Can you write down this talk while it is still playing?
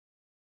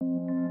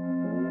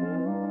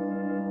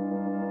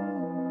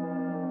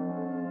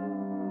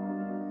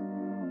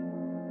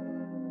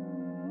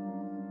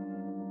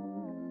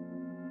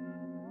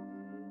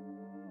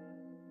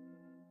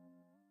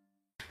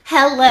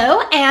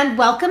Hello and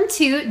welcome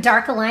to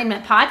Dark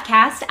Alignment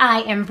Podcast.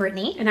 I am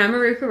Brittany. And I'm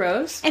Aruka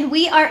Rose. And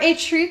we are a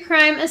true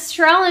crime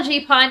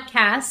astrology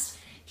podcast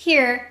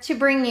here to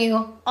bring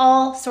you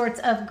all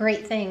sorts of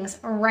great things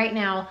right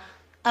now,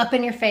 up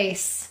in your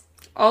face.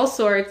 All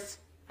sorts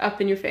up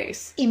in your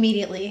face.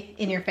 Immediately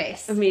in your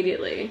face.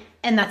 Immediately.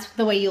 And that's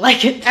the way you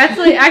like it.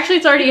 Actually,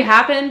 it's already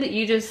happened.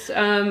 You just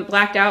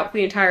blacked out for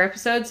the entire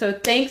episode. So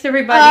thanks,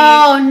 everybody.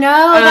 Oh,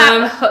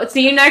 no.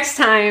 See you next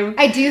time.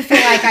 I do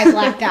feel like I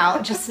blacked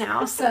out just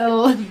now.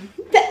 So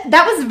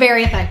that was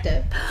very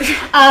effective.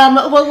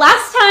 Well,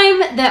 last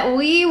time that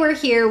we were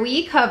here,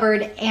 we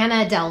covered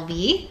Anna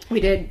Delvey.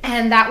 We did.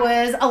 And that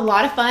was a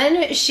lot of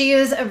fun. She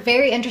is a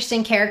very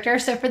interesting character.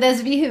 So for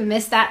those of you who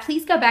missed that,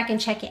 please go back and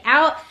check it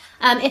out.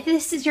 If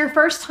this is your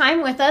first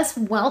time with us,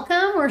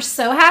 welcome. We're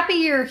so happy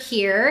you're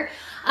here.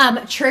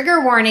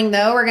 Trigger warning,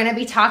 though, we're going to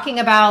be talking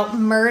about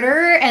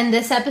murder, and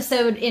this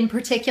episode in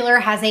particular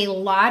has a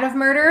lot of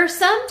murder.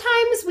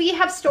 Sometimes we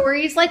have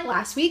stories like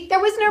last week, there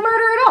was no murder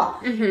at all.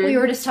 Mm-hmm. We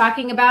were just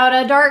talking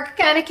about a dark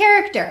kind of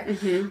character.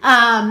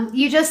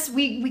 Mm-hmm.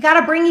 We got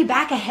to bring you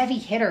back a heavy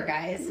hitter,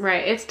 guys.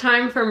 Right. It's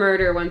time for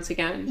murder once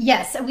again.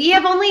 Yes. We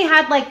have only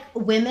had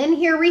women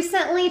here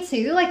recently,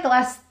 too, the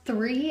last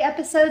 3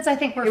 episodes, I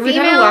think, were females. We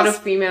had a lot of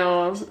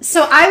females.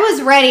 So I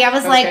was ready. I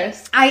was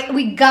focused.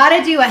 we got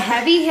to do a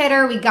heavy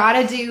hitter. We got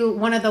to do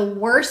one of the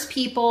worst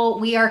people.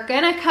 We are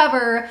going to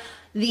cover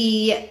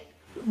the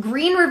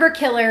Green River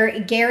Killer,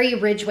 Gary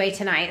Ridgway,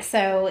 tonight.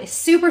 So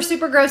super,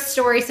 super gross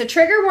story. So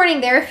trigger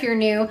warning there if you're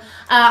new.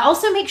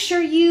 Also make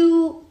sure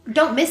you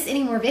don't miss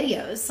any more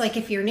videos.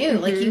 If you're new,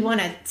 mm-hmm. You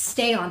want to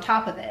stay on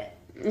top of it.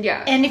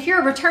 Yeah. And if you're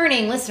a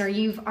returning listener,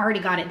 you've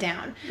already got it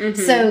down.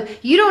 Mm-hmm. So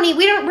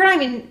we're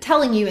not even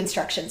telling you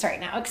instructions right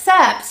now,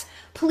 except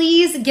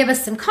please give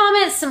us some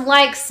comments, some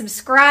likes,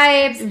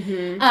 subscribes,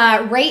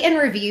 mm-hmm. Rate and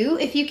review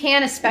if you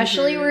can,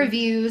 especially mm-hmm.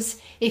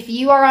 reviews. If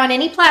you are on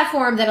any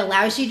platform that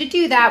allows you to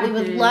do that, we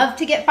would mm-hmm. love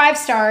to get 5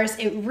 stars.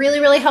 It really,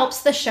 really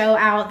helps the show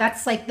out.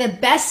 That's the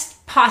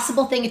best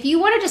possible thing. If you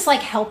want to just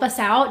help us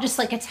out, just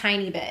a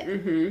tiny bit,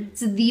 mm-hmm.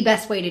 it's the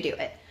best way to do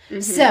it. Mm-hmm.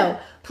 So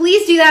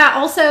please do that.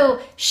 Also,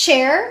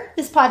 share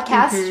this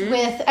podcast mm-hmm.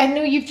 with, I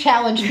know you've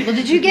challenged people.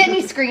 Did you get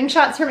any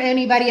screenshots from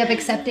anybody of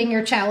accepting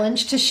your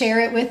challenge to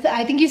share it with,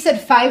 I think you said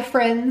 5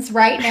 friends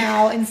right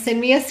now and send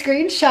me a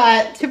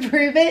screenshot to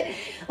prove it?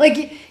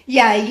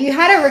 Yeah, you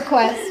had a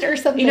request or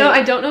something.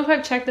 I don't know if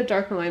I've checked the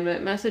Dark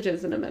Alignment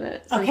messages in a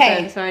minute.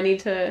 Okay. Then, so I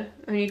need to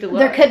look.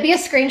 There could be a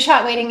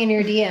screenshot waiting in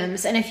your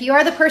DMs. And if you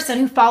are the person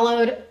who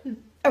followed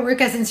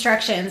Aruka's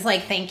instructions,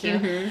 thank you.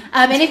 Mm-hmm.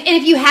 And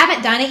if you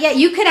haven't done it yet,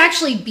 you could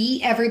actually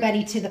beat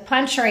everybody to the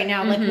punch right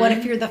now. Mm-hmm. What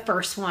if you're the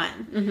first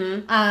one?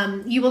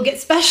 Mm-hmm. You will get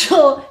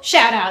special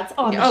shout outs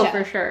on the show. Oh,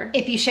 for sure.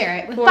 If you share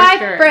it with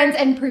 5 friends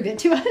and prove it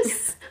to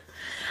us.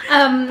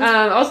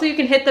 Also, you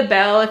can hit the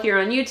bell if you're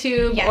on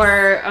YouTube, yes.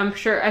 or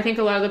I think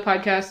a lot of the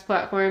podcast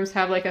platforms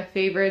have a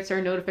favorites or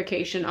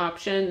notification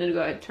option, and go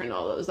ahead and turn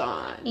all those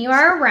on. You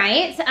are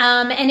right.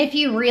 And if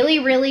you really,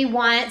 really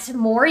want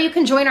more, you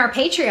can join our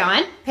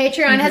Patreon. Patreon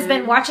mm-hmm. has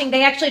been watching.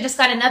 They actually just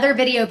got another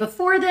video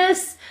before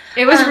this.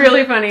 It was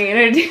really funny.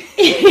 And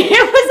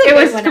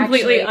it was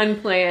completely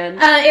unplanned.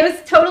 It was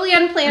totally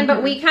unplanned, mm-hmm.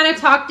 but we kind of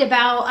talked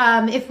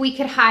about if we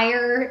could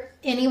hire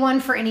anyone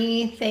for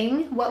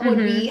anything, what would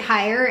we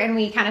hire? And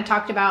we kind of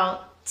talked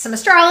about some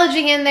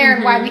astrology in there mm-hmm.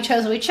 and why we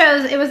chose what we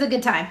chose. It was a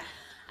good time.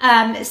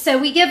 So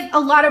we give a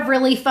lot of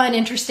really fun,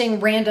 interesting,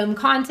 random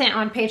content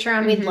on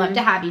Patreon. We'd mm-hmm. love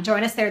to have you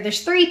join us there.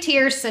 There's 3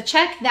 tiers, so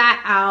check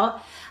that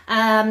out.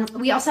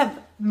 We also have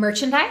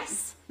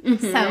merchandise.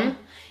 Mm-hmm. So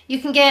you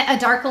can get a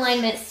Dark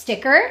Alignment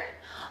sticker,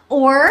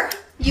 or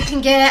you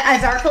can get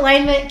a Dark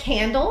Alignment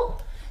candle.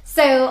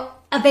 So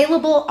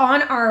available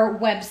on our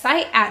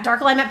website at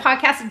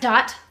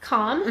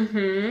darkalignmentpodcast.com.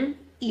 Mm-hmm.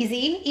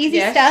 Easy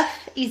yes.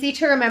 stuff. Easy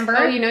to remember.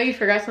 Oh, you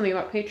forgot something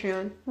about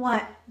Patreon.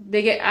 What?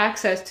 They get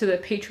access to the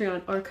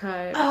Patreon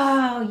archive.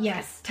 Oh,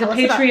 yes. Tell us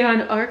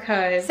Patreon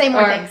archive. Say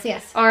more things,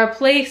 yes. Are a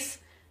place,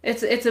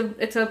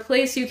 it's a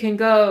place you can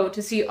go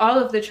to see all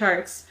of the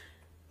charts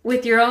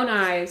with your own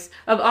eyes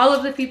of all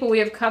of the people we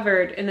have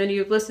covered, and then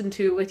you've listened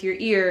to with your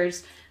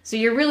ears. So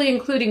you're really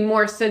including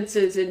more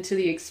senses into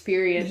the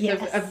experience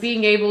yes. of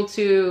being able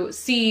to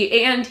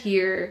see and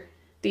hear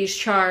these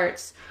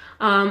charts.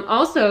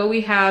 Also,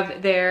 we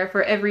have there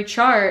for every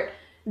chart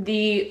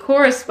the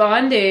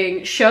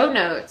corresponding show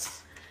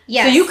notes.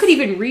 Yes. So you could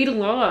even read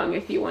along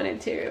if you wanted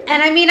to.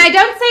 And I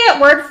don't say it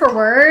word for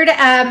word,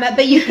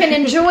 but you can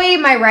enjoy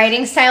my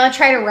writing style. I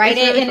try to write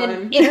it in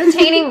an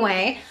entertaining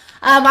way.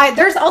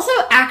 There's also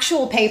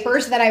actual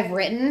papers that I've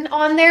written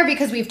on there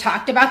because we've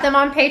talked about them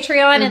on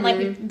Patreon mm-hmm.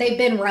 and they've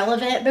been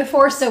relevant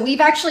before. So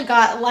we've actually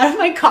got a lot of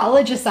my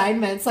college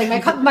assignments,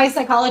 my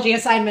psychology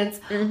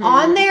assignments mm-hmm.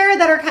 on there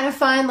that are kind of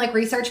fun,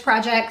 research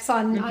projects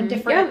on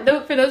different.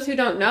 Yeah, for those who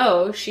don't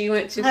know, she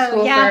went to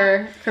school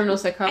for criminal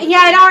psychology.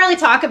 Yeah, I don't really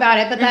talk about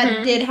it, but that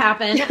mm-hmm. did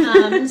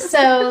happen.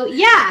 So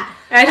yeah.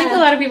 I think a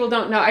lot of people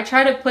don't know. I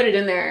try to put it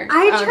in there.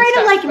 I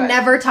try to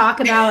never talk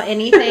about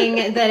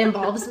anything that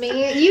involves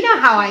me. You know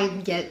how I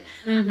get.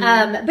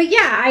 But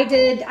yeah,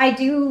 I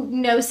do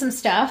know some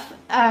stuff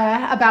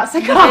about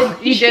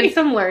psychology. You did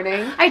some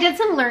learning. I did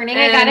some learning.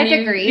 I got a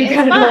degree. You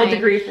got a whole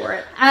degree for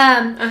it.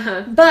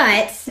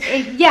 But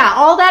yeah,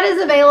 all that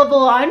is available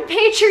on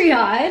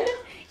Patreon.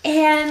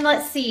 And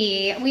let's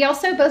see, we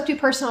also both do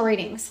personal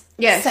readings.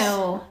 Yes.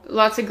 So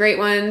lots of great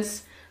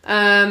ones.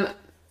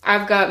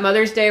 I've got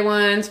Mother's Day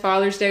ones,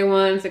 Father's Day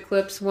ones,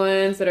 eclipse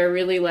ones that are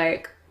really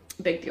like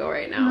big deal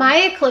right now. My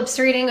eclipse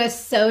reading was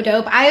so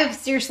dope. I've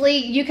seriously,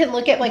 you can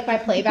look at like my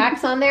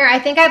playbacks on there. I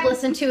think I've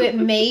listened to it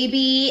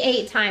maybe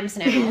 8 times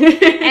now.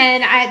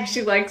 And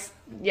she likes,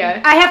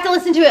 yeah. I have to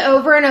listen to it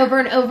over and over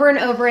and over and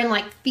over and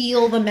like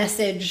feel the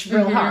message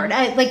real hard.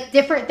 Like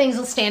different things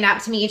will stand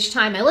out to me each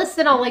time I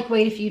listen. I'll like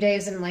wait a few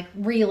days and like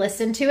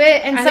re-listen to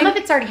it. And some of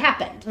it's already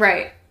happened.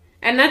 Right.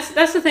 And that's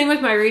the thing with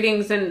my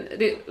readings and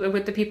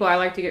with the people I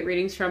like to get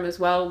readings from as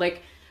well.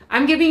 Like,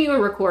 I'm giving you a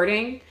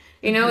recording.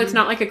 You know, it's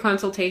not like a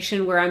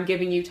consultation where I'm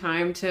giving you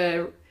time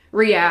to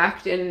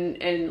react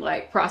and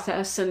like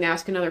process and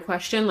ask another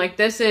question. Like,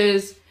 this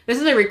is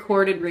a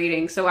recorded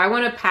reading, so I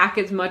want to pack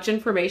as much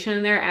information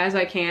in there as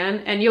I can.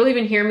 And you'll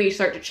even hear me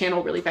start to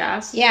channel really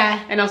fast.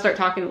 Yeah. And I'll start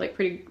talking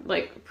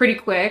pretty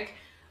quick.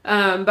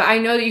 But I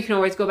know that you can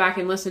always go back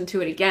and listen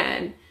to it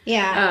again.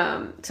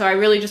 Yeah. So I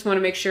really just want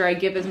to make sure I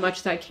give as much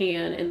as I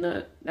can in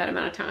that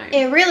amount of time.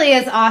 It really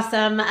is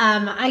awesome.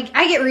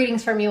 I get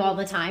readings from you all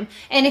the time.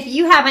 And if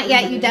you haven't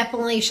yet, you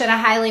definitely should. I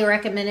highly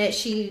recommend it.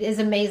 She is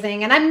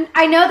amazing. And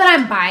I know that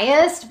I'm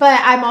biased, but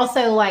I'm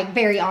also like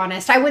very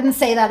honest. I wouldn't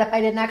say that if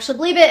I didn't actually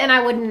believe it, and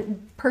I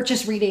wouldn't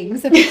purchase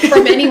readings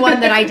from anyone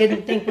that I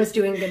didn't think was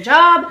doing a good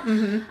job.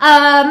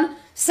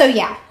 So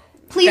yeah.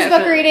 Please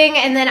book reading.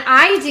 And then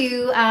I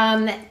do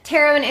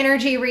tarot and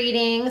energy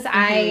readings.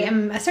 I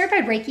am a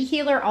certified Reiki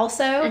healer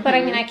also, but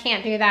I mean, I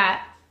can't do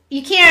that.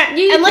 You can't,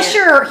 unless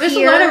you're There's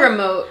here. a lot of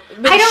remote,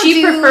 but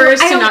she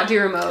prefers to not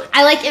do remote.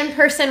 I like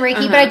in-person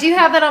Reiki, but I do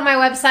have that on my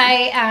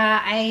website.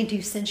 I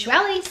do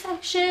sensuality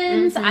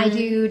sessions. I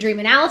do dream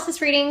analysis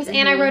readings,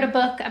 and I wrote a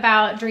book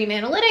about dream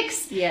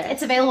analytics. Yeah.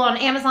 It's available on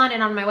Amazon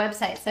and on my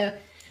website. So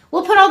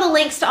we'll put all the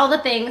links to all the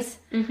things.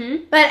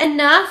 But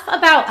enough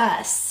about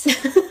us.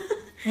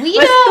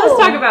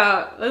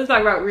 Let's talk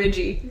about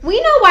Ridgy.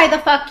 We know why the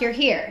fuck you're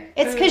here.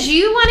 It's because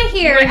you want to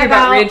hear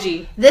about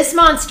Ridgy. This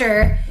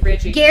monster,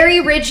 Ridgy.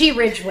 Gary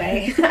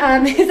Ridgway.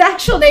 His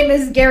actual name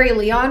is Gary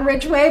Leon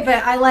Ridgway,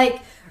 but I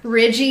like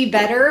Ridgy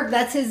better.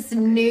 That's his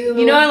new...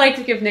 You know, I like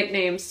to give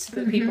nicknames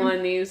to the people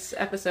in these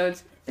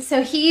episodes.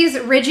 So he's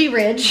Ridgy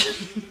Ridge.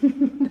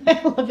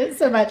 I love it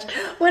so much.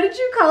 What did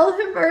you call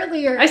him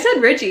earlier? I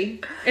said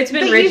Ridgy. It's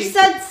been Ridgy. But you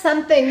said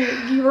something.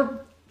 You were...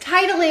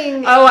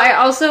 titling. Oh, I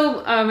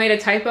also made a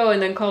typo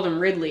and then called him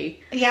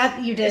Ridley. Yeah,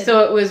 you did.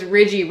 So it was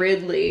Ridgy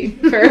Ridley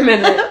for a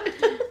minute.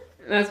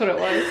 That's what it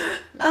was.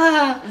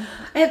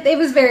 It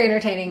was very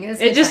entertaining.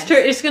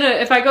 It's gonna,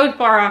 if I go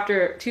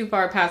too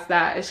far past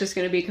that, it's just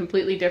gonna be a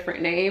completely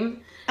different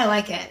name. I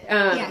like it.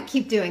 Yeah,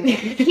 keep doing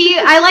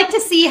it. I like to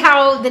see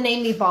how the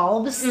name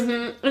evolves.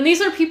 And these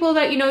are people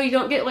that, you know, you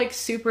don't get like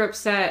super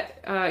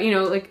upset,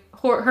 like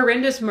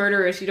horrendous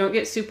murderers, you don't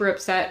get super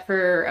upset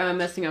for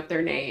messing up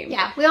their name.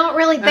 Yeah, we don't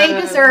really, they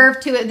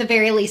deserve to at the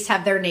very least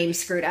have their name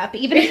screwed up.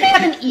 Even if they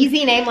have an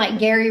easy name like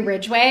Gary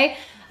Ridgway,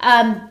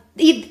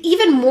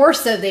 even more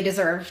so they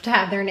deserve to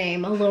have their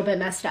name a little bit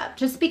messed up,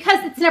 just because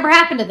it's never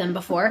happened to them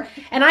before.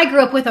 And I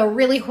grew up with a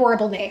really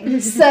horrible name.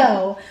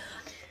 So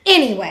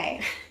anyway,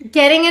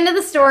 getting into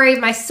the story,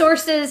 my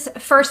sources,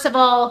 first of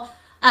all,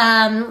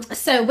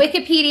 so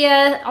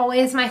Wikipedia,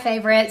 always my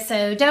favorite.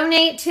 So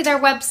donate to their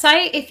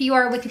website if you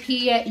are a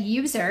Wikipedia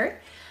user.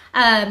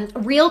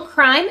 Real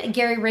Crime,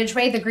 Gary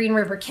Ridgway, The Green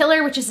River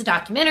Killer, which is a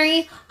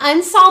documentary.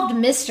 Unsolved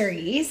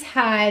Mysteries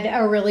had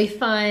a really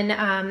fun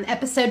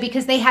episode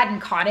because they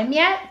hadn't caught him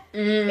yet.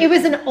 It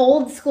was an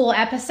old school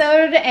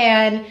episode,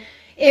 and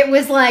it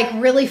was like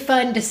really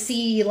fun to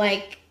see.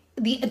 Like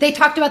they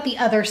talked about the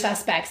other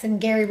suspects, and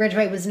Gary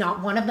Ridgway was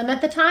not one of them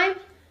at the time.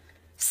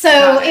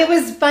 So it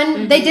was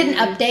fun. They did an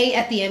update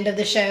at the end of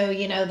the show,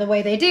 you know, the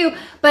way they do.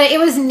 But it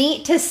was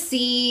neat to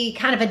see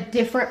kind of a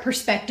different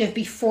perspective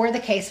before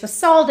the case was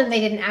solved and they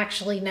didn't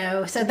actually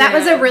know. So that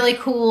was a really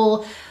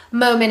cool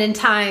moment in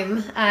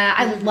time.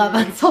 I love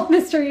Unsolved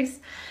Mysteries.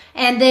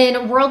 And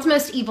then World's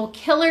Most Evil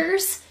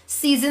Killers,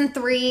 Season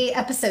 3,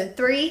 Episode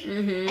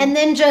 3. And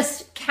then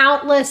just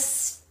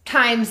countless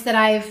times that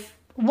I've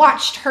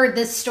heard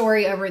this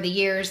story over the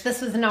years.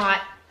 This was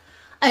not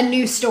a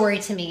new story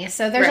to me.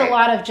 So there's a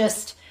lot of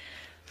just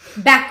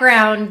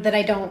background that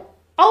I don't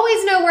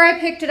always know where I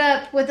picked it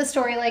up with a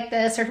story like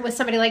this, or with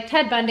somebody like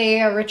Ted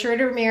Bundy or Richard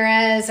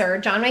Ramirez or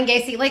John Wayne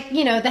Gacy. Like,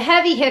 you know, the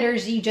heavy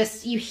hitters,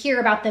 you hear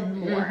about them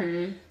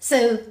more.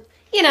 So,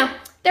 you know,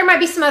 there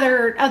might be some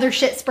other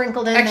shit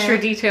sprinkled in extra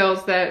there.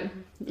 details that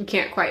you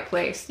can't quite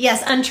place.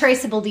 Yes,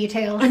 untraceable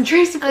details.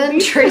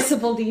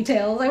 Untraceable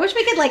details. I wish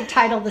we could like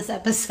title this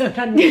episode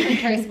on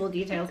untraceable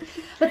details,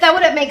 but that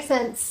wouldn't make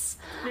sense.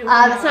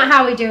 That's not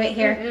how we do it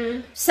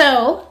here.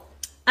 So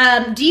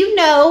Do you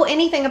know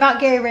anything about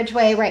Gary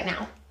Ridgway right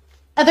now?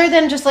 Other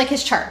than just like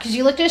his chart? Because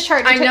you looked at his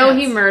chart. I know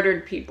he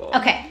murdered people.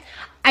 Okay.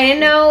 I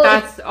didn't know.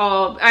 That's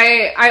all.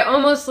 I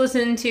almost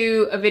listened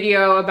to a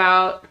video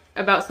about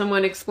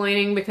someone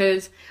explaining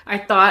because I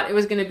thought it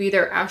was going to be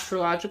their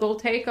astrological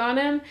take on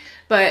him,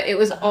 but it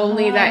was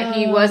only that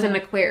he was an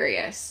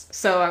Aquarius.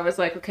 So I was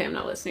like, okay, I'm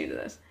not listening to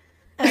this.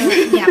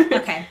 Yeah,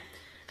 okay.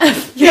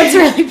 That's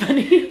really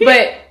funny.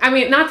 But I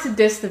mean, not to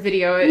diss the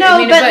video. No, I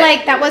mean, but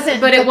like that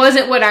wasn't. But it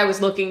wasn't what I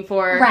was looking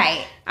for.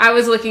 Right. I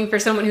was looking for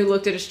someone who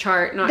looked at his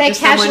chart, not they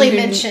just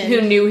someone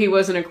who knew he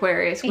was an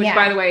Aquarius. Which,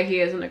 by the way, he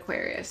is an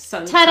Aquarius.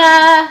 Sun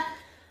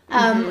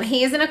Ta-da!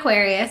 He is an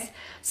Aquarius.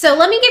 So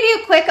let me give you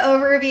a quick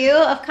overview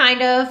of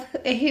kind of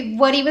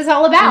what he was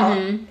all about.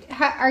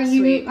 Are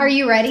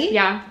you ready?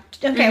 Yeah.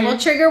 Okay, well,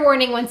 trigger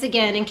warning once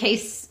again in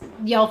case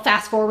y'all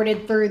fast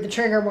forwarded through the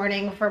trigger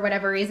warning for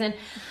whatever reason.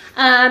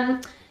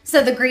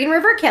 So the Green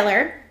River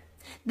Killer,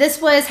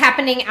 this was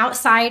happening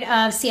outside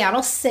of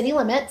Seattle city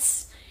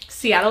limits.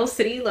 Seattle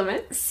city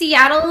limits.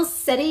 Seattle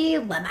city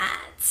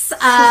limits.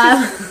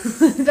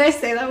 Did I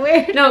say that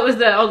weird? No, it was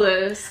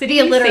the city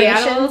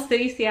alliteration.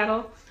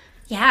 Seattle.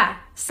 Yeah.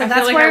 So I that's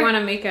feel like where I want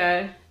to make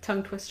a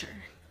tongue twister.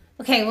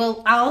 Okay,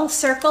 well, I'll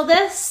circle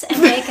this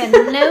and make a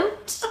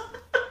note.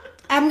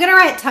 I'm gonna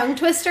write tongue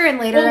twister and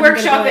later we'll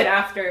workshop it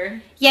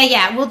after.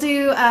 Yeah. We'll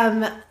do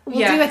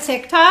do a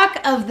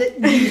TikTok of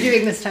you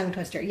doing this tongue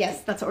twister.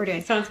 Yes, that's what we're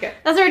doing. Sounds good.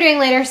 That's what we're doing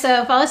later.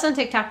 So follow us on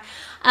TikTok.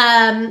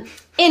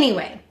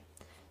 Anyway,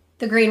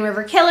 the Green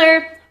River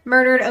Killer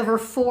murdered over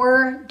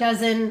 4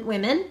 dozen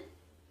women.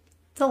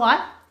 It's a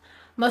lot.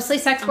 Mostly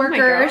sex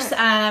workers.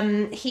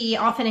 He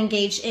often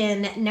engaged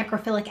in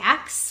necrophilic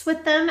acts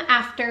with them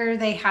after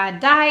they had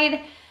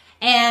died.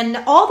 And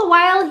all the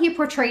while, he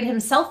portrayed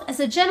himself as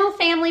a gentle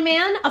family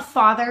man, a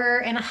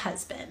father, and a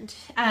husband.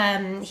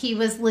 He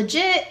was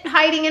legit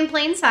hiding in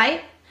plain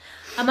sight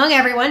among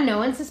everyone. No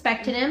one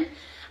suspected him.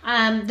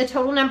 The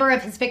total number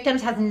of his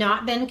victims has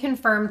not been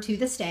confirmed to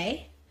this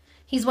day.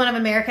 He's one of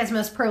America's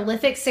most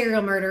prolific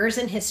serial murderers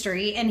in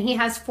history, and he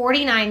has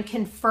 49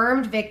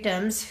 confirmed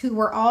victims who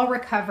were all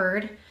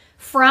recovered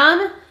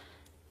from,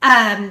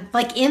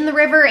 like, in the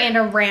river and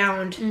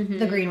around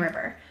the Green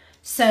River.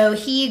 So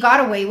he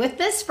got away with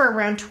this for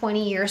around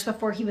 20 years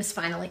before he was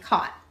finally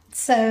caught.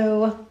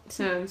 So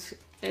sounds,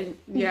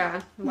 wow.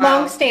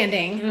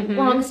 Long-standing.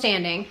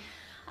 Long-standing.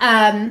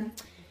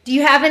 Do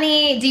you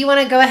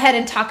want to go ahead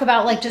and talk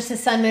about like just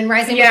his sun, moon,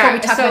 rising before we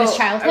talk about his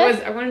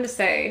childhood? I wanted to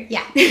say.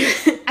 Yeah.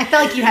 I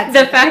felt like you had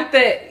the fact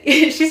that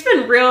she's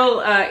been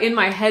real in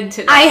my head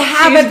tonight. I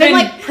have. I've been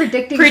like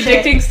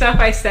predicting stuff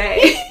I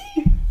say.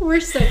 We're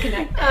so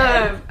connected.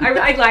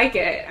 I like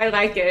it.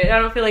 I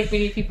don't feel like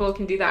many people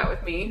can do that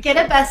with me. Get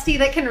a bestie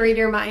that can read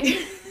your mind.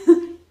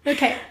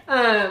 Okay.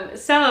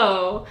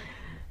 So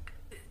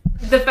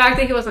the fact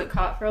that he wasn't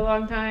caught for a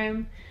long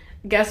time,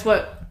 guess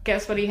what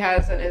he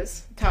has in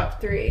his top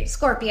 3?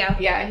 Scorpio.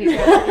 Yeah, he's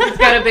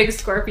got a big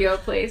Scorpio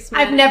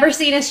placement. I've never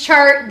seen his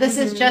chart. This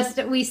is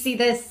just, we see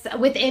this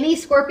with any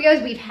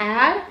Scorpios we've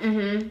had.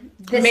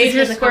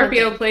 Major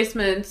Scorpio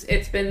placements,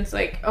 it's been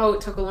like, oh,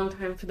 it took a long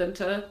time for them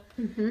to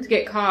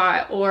get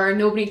caught, or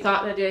nobody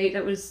thought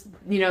that was,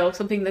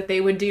 something that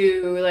they would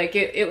do. Like,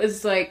 it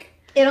was like...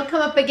 It'll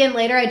come up again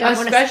later. I don't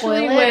want to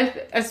spoil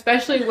it.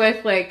 Especially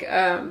with, like,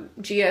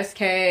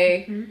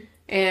 GSK...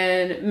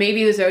 And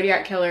maybe the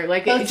Zodiac Killer.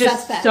 Like, it's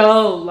just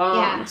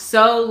suspects.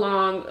 So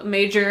long.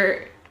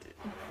 Major.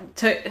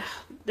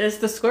 There's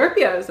the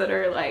Scorpios that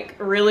are, like,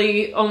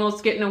 really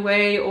almost getting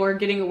away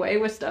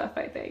with stuff,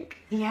 I think.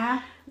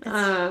 Yeah.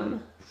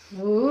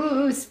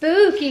 Ooh,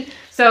 spooky.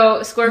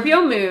 So,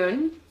 Scorpio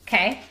moon.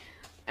 Okay.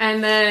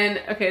 And then,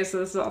 so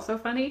this is also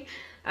funny.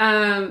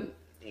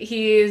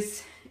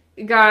 He's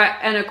got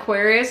an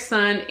Aquarius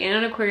sun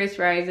and an Aquarius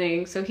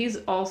rising, so he's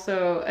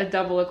also a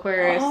double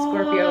Aquarius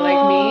Scorpio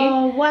like me.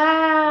 Oh,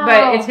 wow.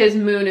 But it's his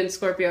moon in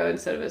Scorpio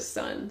instead of his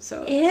sun.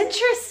 So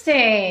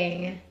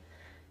interesting.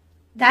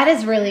 That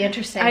is really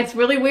interesting. It's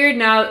really weird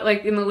now,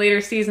 like in the later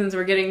seasons,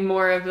 we're getting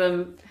more of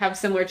them have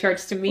similar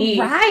charts to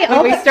me. Right.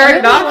 When we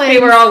started off, they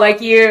were all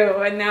like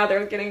you, and now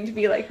they're getting to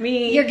be like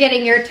me. You're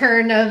getting your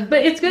turn of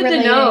But it's good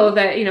to know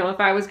that, if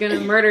I was going to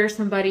murder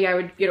somebody, I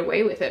would get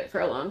away with it for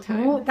a long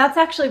time. Oh, that's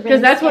actually really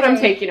Because that's what I'm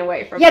taking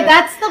away from it. Yeah,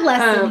 that's the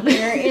lesson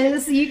here,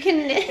 is you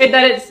can...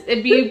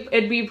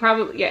 It'd be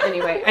probably... Yeah,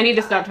 anyway, I need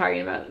to stop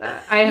talking about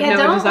that. I have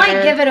no desire...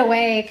 don't, give it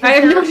away.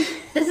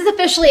 This is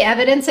officially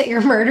evidence at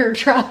your murder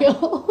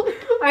trial.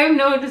 I have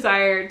no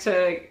desire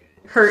to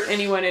hurt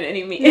anyone in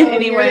any way.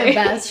 You're the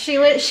best.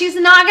 She's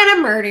not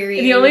gonna murder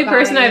you. The only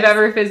person I've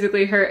ever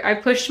physically hurt, I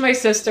pushed my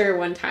sister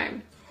one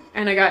time,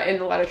 and I got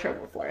in a lot of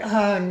trouble for it.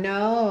 Oh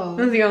no!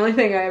 That was the only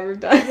thing I ever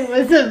done. It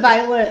was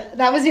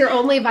that was your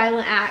only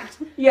violent act.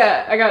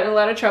 Yeah, I got in a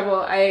lot of trouble.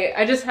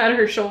 I just had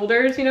her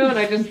shoulders, and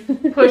I just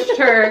pushed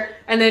her,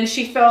 and then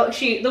she fell.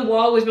 The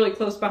wall was really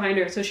close behind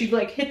her, so she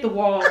like hit the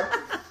wall,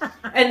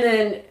 and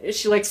then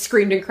she like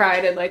screamed and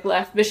cried and like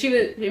left. But she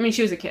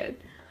was a kid.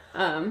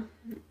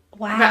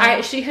 Wow.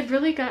 But she had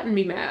really gotten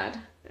me mad.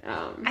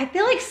 I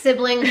feel like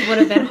siblings would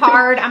have been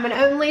hard. I'm an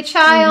only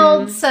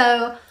child,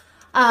 so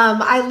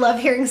I love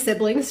hearing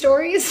sibling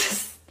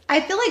stories. I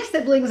feel like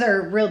siblings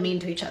are real mean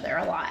to each other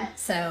a lot.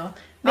 So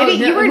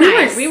maybe you were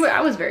nice.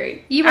 I was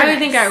very. I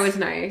think I was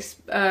nice,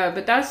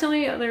 but that's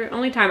the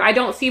only time. I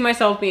don't see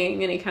myself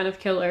being any kind of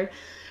killer.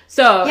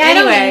 So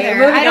anyway,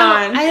 moving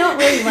on. I don't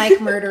really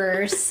like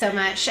murderers so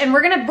much, and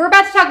we're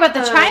about to talk about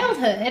the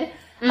childhood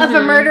of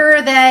a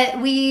murderer that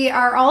we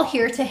are all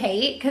here to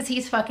hate because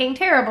he's fucking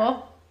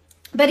terrible.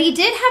 But he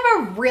did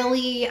have a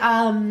really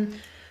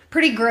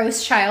pretty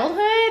gross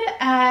childhood.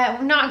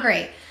 Not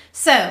great.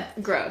 So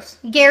gross.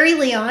 Gary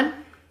Leon.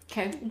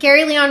 Okay.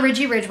 Gary Leon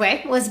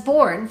Ridgway was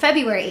born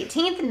February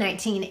 18th,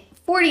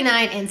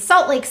 1949 in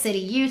Salt Lake City,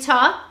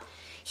 Utah.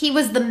 He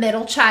was the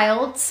middle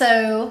child,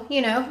 so,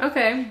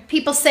 Okay.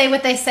 People say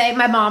what they say.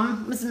 My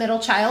mom was a middle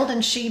child,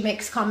 and she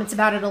makes comments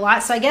about it a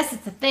lot, so I guess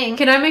it's a thing.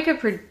 Can I make a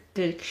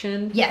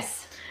prediction?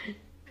 Yes.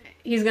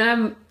 He's going to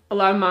have a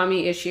lot of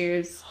mommy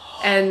issues,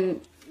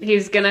 and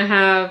he's going to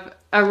have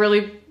a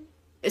really,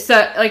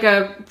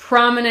 a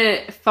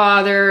prominent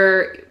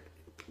father,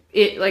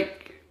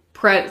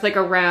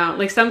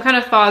 around, some kind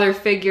of father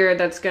figure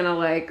that's going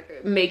to,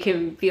 make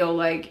him feel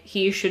like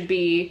he should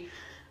be,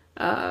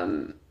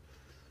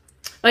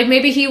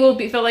 maybe he will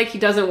feel like he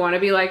doesn't want to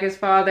be like his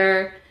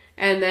father,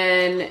 and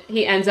then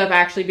he ends up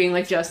actually being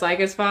just like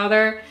his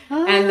father,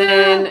 and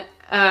then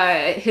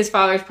his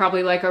father's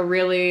probably a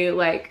really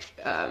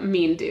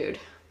mean dude.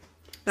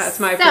 That's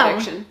my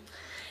prediction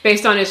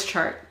based on his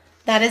chart.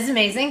 That is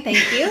amazing. Thank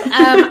you.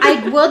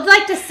 I would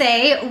like to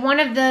say one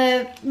of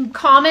the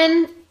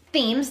common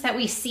themes that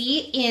we see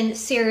in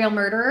serial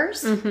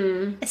murderers,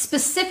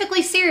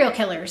 specifically serial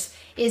killers,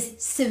 is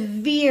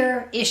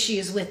severe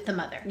issues with the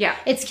mother. Yeah.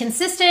 It's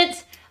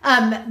consistent.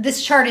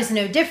 This chart is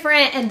no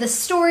different. And the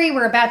story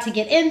we're about to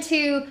get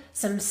into,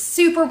 some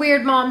super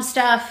weird mom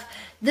stuff.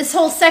 This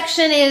whole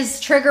section is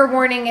trigger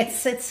warning.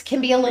 It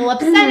can be a little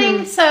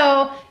upsetting.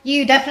 So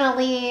you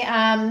definitely,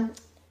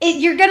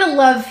 you're going to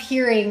love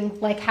hearing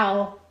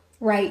how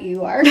right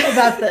you are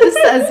about this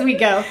as we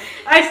go.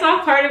 I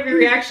saw part of your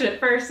reaction at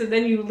first, and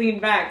then you leaned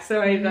back,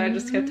 so I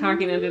just kept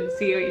talking and didn't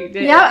see what you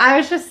did. Yeah, I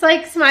was just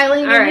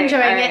smiling and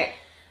enjoying it.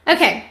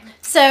 Okay,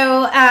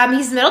 so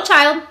he's a middle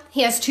child.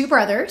 He has two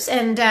brothers,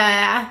 and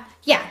bad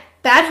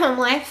home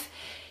life.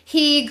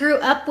 He grew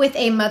up with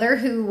a mother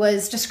who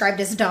was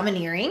described as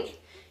domineering.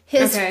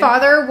 His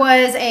father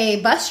was a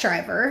bus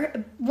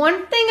driver.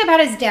 One thing about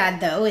his dad,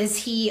 though,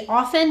 is he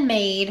often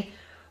made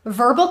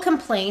verbal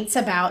complaints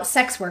about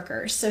sex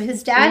workers. So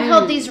his dad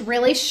held these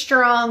really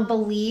strong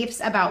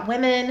beliefs about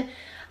women,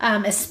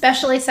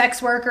 especially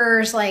sex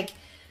workers,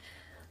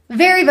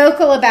 very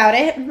vocal about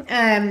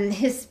it.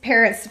 His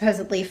parents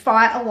supposedly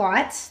fought a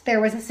lot. There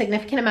was a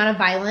significant amount of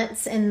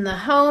violence in the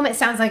home. It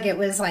sounds like it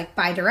was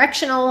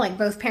bi-directional,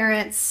 both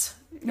parents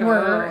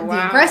were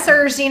the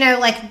aggressors,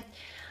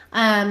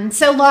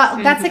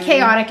 that's a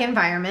chaotic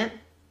environment.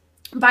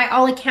 By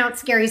all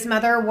accounts, Gary's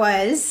mother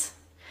was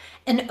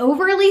an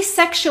overly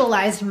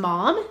sexualized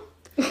mom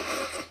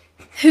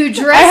who dressed...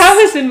 I have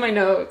this in my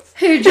notes.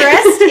 Who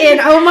dressed in...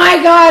 Oh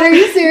my God, are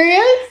you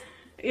serious?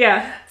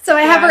 Yeah. So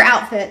I have her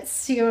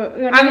outfits.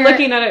 I'm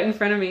looking at it in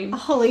front of me.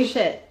 Holy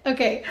shit.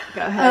 Okay.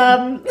 Go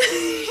ahead.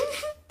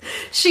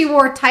 She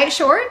wore tight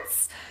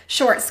shorts,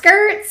 short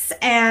skirts,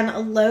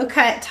 and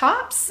low-cut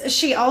tops.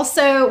 She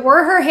also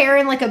wore her hair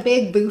in a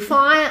big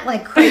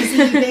bouffant,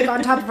 crazy big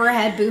on top of her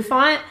head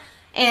bouffant,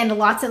 and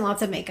lots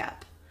of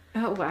makeup.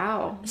 Oh,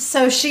 wow.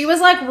 So she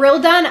was real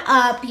done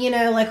up,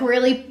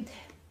 really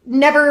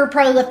never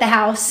probably left the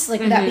house,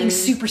 without being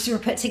super, super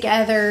put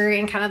together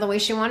and kind of the way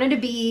she wanted to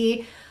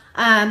be.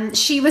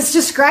 She was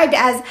described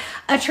as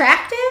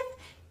attractive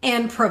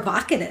and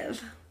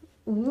provocative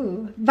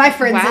by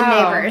friends and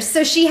neighbors.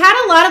 So she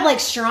had a lot of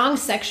strong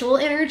sexual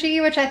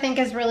energy, which I think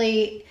is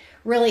really,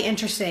 really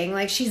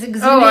interesting. She's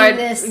exuding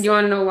this. You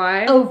want to know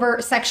why?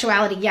 Overt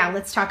sexuality. Yeah,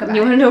 let's talk about it.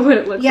 You want to know what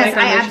it looks like on the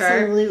chart? Yes, I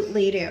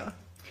absolutely do.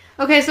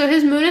 Okay, so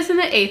his moon is in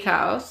the 8th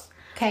house.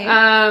 Okay.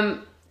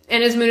 And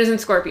his moon is in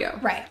Scorpio.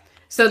 Right.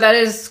 So that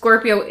is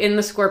Scorpio in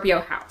the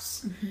Scorpio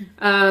house.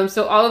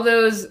 So all of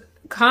those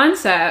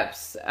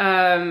concepts,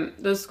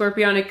 those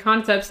scorpionic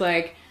concepts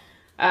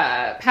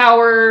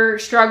power,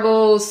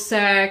 struggles,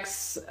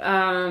 sex,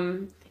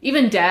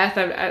 even death.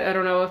 I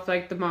don't know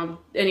if the mom...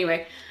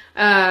 Anyway.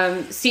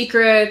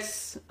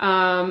 Secrets,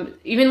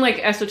 even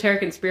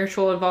esoteric and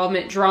spiritual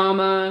involvement,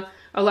 drama.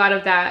 A lot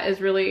of that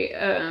is really...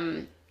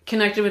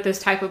 connected with this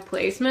type of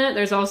placement.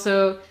 There's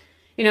also,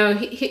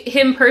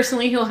 him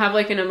personally, he'll have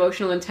an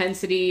emotional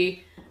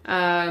intensity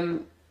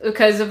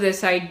because of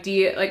this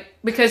idea,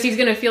 because he's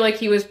going to feel like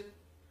he was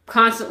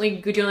constantly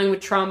dealing with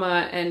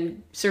trauma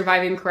and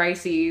surviving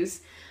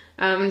crises.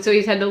 And so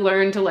he's had to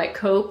learn to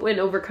cope and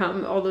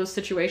overcome all those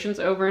situations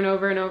over and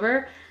over and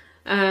over.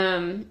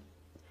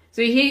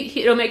 So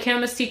it'll make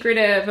him a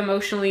secretive,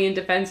 emotionally and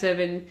defensive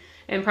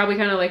and probably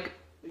kind of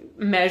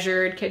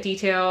measured,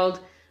 detailed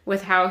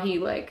with how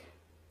he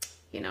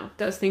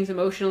does things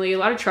emotionally, a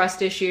lot of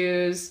trust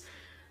issues.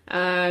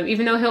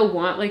 Even though he'll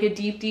want like a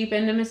deep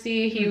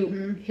intimacy,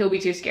 he'll be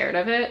too scared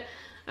of it.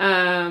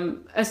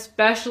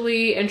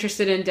 Especially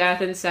interested in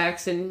death and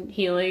sex and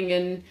healing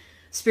and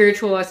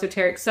spiritual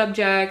esoteric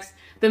subjects.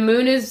 The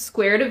moon is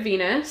square to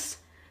Venus,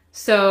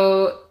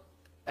 so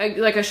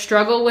like a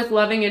struggle with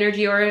loving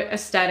energy or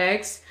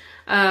aesthetics.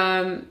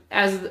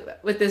 As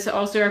with this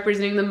also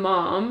representing the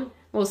mom,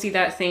 we'll see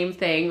that same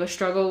thing, a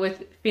struggle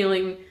with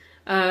feeling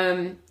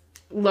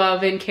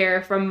love and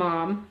care from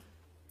mom.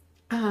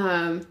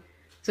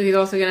 So he's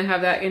also going to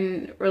have that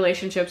in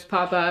relationships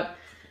pop up.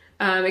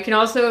 It can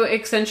also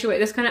accentuate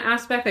this kind of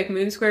aspect, like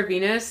moon square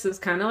Venus is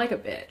kind of like a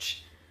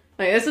bitch.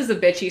 Like, this is the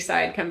bitchy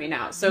side coming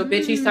out. So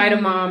bitchy side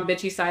of mom,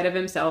 bitchy side of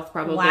himself,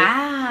 probably.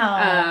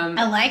 Wow.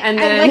 I like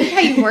how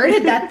you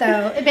worded that,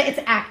 though. It's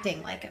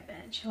acting like a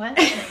bitch. What?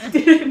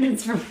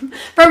 It's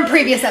from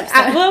previous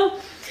episode. Well,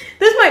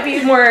 this might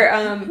be more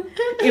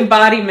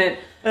embodiment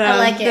I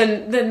like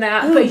it. than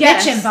that. Ooh, but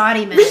yes. Bitch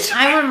embodiment.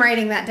 I'm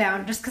writing that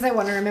down just because I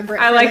want to remember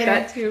it. I like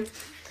that, too.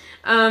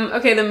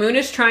 Okay, the moon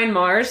is trine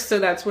Mars, so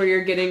that's where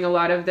you're getting a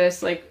lot of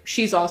this, like,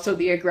 she's also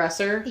the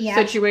aggressor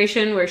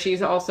situation, where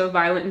she's also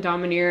violent and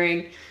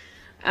domineering.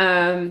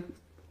 That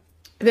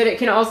it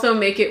can also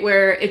make it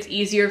where it's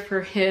easier for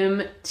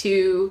him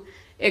to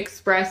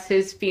express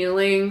his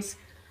feelings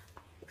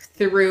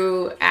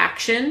through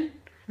action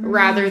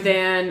rather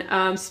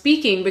than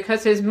speaking,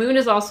 because his moon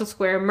is also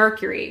square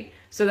Mercury.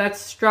 So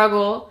that's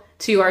struggle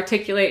to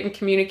articulate and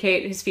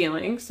communicate his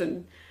feelings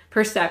and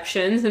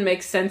perceptions and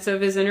make sense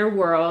of his inner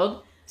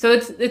world. So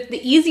it's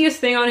the easiest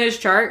thing on his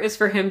chart is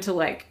for him to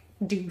like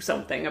do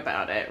something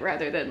about it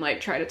rather than like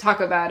try to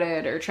talk about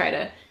it or try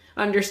to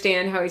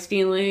understand how he's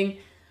feeling.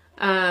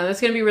 That's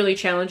going to be really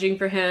challenging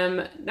for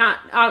him.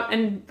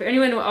 And for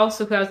anyone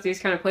also who has these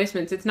kind of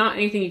placements, it's not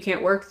anything you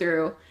can't work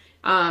through.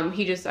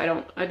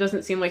 It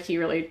doesn't seem like he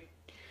really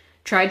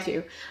tried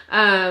to,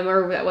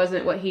 or that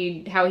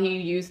wasn't how he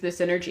used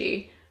this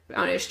energy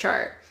on his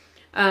chart.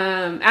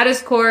 At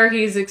his core,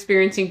 he's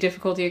experiencing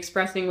difficulty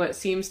expressing what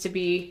seems to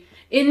be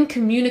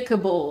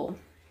incommunicable.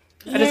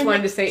 I just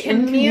wanted to say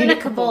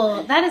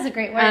incommunicable. That is a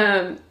great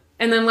word.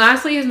 And then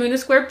lastly, his moon is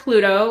square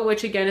Pluto,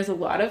 which again is a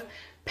lot of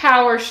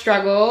power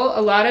struggle,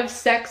 a lot of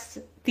sex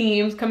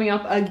themes coming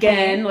up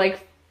again,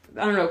 like,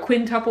 I don't know,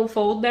 quintuple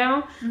fold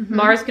now. Mm-hmm.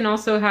 Mars can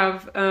also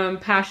have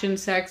passion,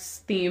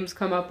 sex themes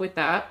come up with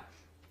that.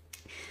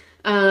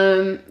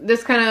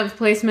 This kind of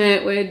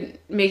placement would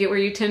make it where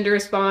you tend to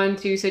respond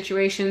to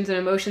situations and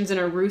emotions in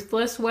a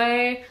ruthless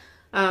way,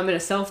 in a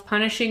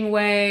self-punishing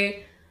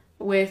way,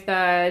 with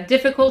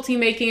difficulty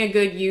making a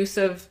good use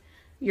of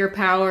your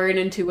power and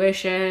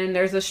intuition.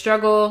 There's a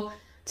struggle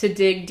to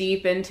dig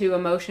deep into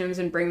emotions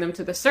and bring them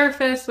to the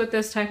surface with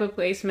this type of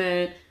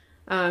placement.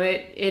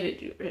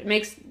 It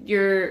makes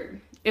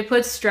it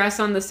puts stress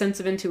on the sense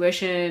of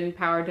intuition,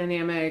 power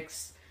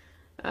dynamics.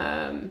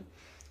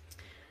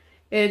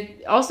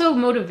 It also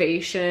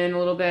motivation a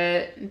little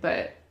bit,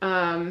 but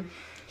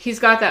he's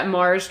got that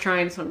Mars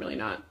trine, so I'm really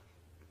not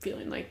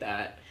feeling like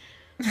that.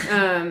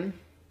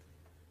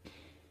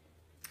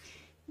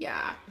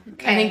 Yeah.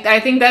 Okay. I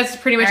think that's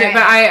pretty much it.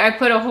 But I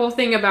put a whole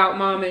thing about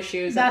mom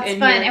issues. That's in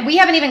fun, here. And we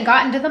haven't even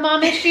gotten to the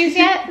mom issues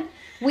yet.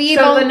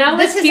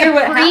 This is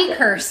a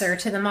precursor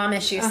to the mom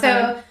issues.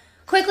 Uh-huh. So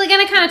quickly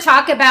going to kind of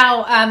talk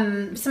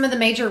about some of the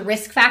major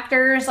risk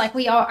factors. Like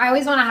I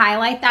always want to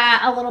highlight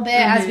that a little bit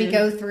as we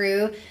go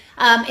through.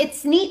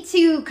 It's neat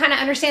to kind of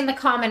understand the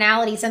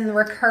commonalities and the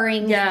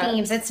recurring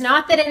themes. It's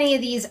not that any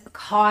of these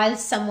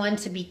cause someone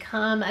to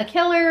become a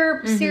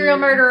killer, serial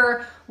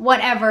murderer,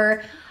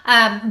 whatever,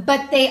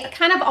 but they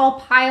kind of all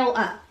pile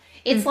up.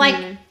 It's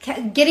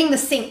like getting the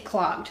sink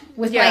clogged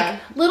with like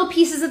little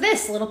pieces of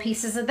this, little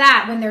pieces of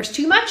that. When there's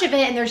too much of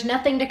it and there's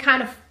nothing to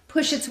kind of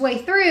push its way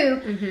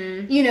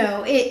through, you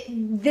know, it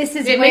makes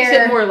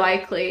it more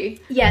likely.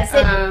 Yes.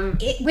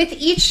 With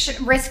each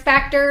risk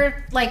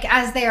factor, like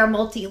as they are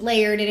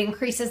multi-layered, it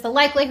increases the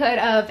likelihood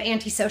of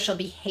antisocial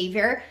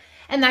behavior.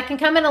 And that can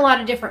come in a lot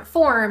of different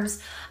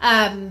forms.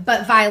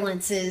 But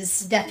violence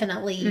is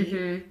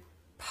definitely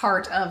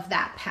part of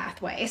that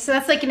pathway. So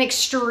that's like an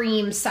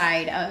extreme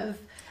side of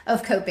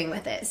coping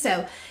with it.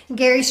 So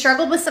Gary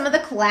struggled with some of the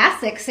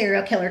classic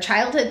serial killer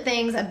childhood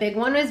things. A big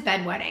one was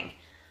bedwetting.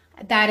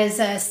 That is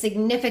a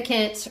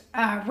significant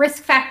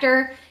risk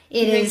factor.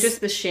 It is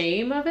just the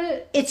shame of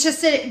it. It's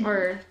just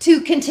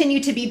to continue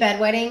to be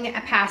bedwetting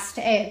past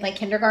like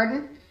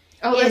kindergarten.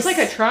 Oh, it's like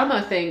a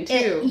trauma thing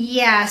too.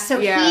 So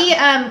he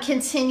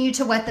continued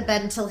to wet the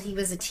bed until he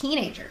was a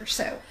teenager.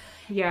 So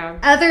yeah.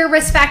 Other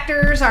risk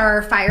factors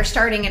are fire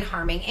starting and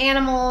harming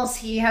animals.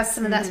 He has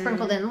some of that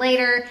sprinkled in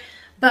later.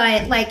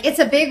 But, like, it's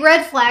a big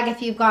red flag if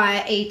you've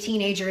got a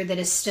teenager that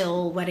is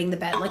still wetting the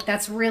bed. Like,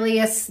 that's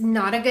really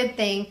not a good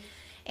thing.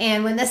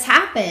 And when this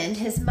happened,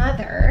 his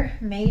mother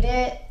made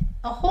it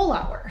a whole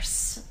lot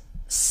worse.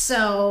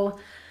 So,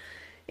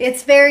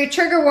 it's very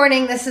trigger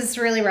warning. This is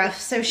really rough.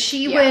 So,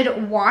 she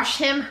would wash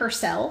him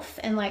herself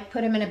and, like,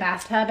 put him in a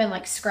bathtub and,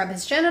 like, scrub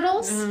his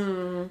genitals.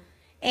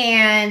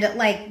 And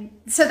like,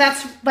 so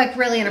that's like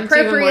really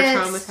inappropriate. It's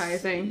even more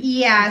traumatizing.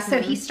 Yeah.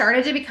 So he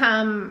started to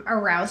become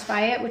aroused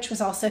by it, which was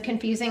also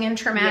confusing and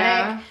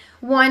traumatic. Yeah.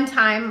 One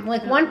time,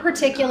 like one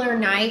particular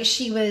night,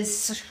 she was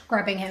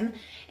scrubbing him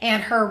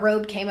and her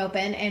robe came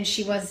open and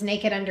she was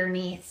naked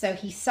underneath. So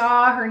he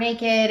saw her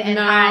naked and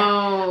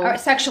had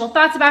sexual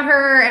thoughts about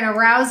her and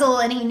arousal,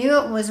 and he knew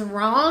it was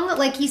wrong.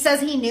 Like, he says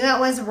he knew it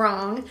was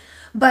wrong.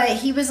 But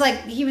he was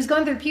like, he was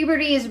going through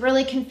puberty, he's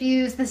really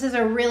confused. This is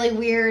a really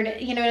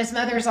weird, you know, his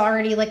mother's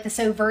already like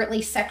this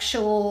overtly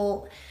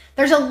sexual.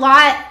 There's a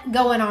lot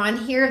going on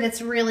here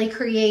that's really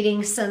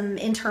creating some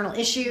internal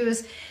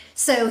issues.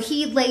 So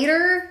he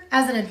later,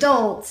 as an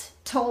adult,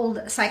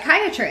 told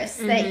psychiatrists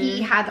that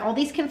he had all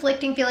these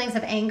conflicting feelings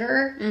of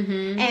anger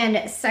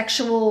and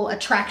sexual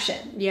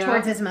attraction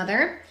towards his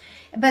mother,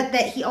 but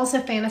that he also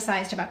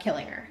fantasized about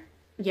killing her.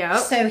 Yeah.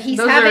 So he's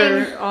Those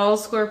having are all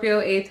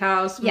Scorpio, 8th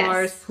house,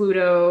 Mars,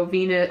 Pluto,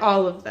 Venus,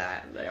 all of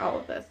that. All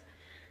of this.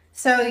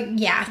 So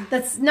yeah,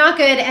 that's not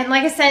good. And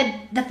like I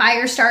said, the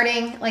fire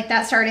starting, like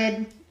that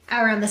started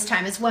around this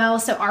time as well.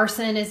 So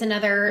arson is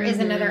another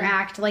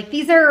act. Like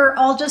these are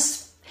all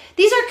just,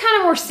 these are kind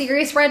of more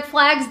serious red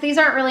flags. These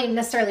aren't really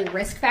necessarily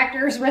risk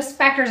factors. Risk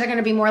factors are going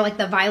to be more like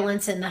the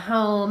violence in the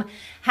home,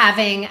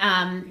 having,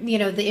 you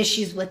know, the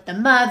issues with the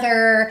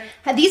mother.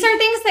 These are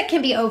things that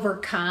can be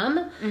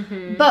overcome.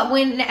 But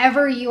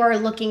whenever you are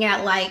looking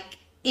at like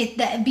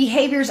the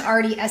behavior's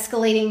already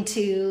escalating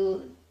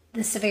to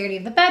the severity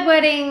of the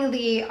bedwetting,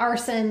 the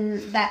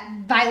arson, that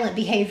violent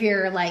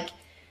behavior, like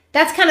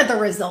that's kind of the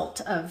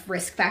result of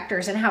risk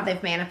factors and how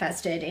they've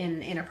manifested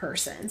in a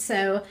person.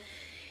 So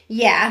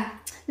yeah.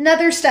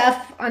 Another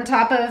stuff on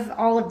top of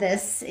all of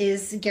this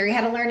is Gary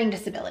had a learning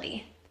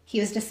disability. He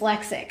was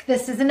dyslexic.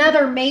 This is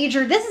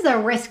this is a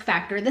risk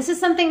factor. This is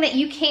something that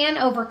you can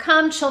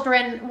overcome.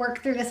 Children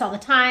work through this all the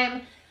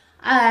time.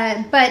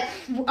 But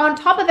on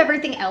top of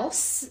everything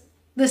else,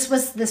 this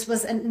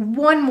was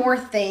one more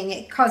thing.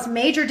 It caused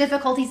major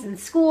difficulties in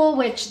school,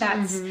 which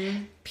that's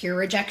peer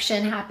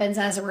rejection happens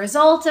as a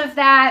result of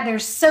that.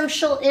 There's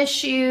social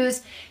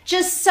issues,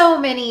 just so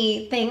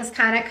many things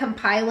kind of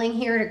compiling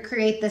here to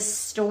create this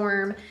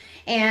storm.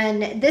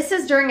 And this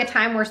is during a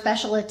time where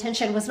special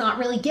attention was not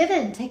really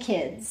given to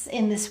kids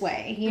in this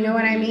way. You know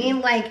what I mean?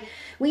 Like,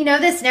 we know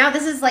this now.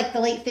 This is like the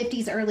late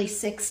 50s, early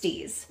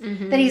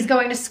 60s that he's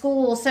going to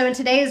school. So in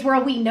today's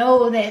world, we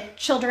know that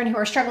children who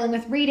are struggling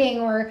with reading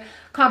or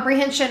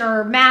comprehension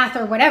or math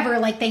or whatever,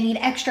 like they need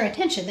extra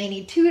attention. They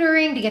need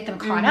tutoring to get them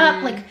caught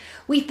up. Like,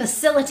 we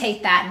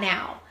facilitate that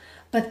now.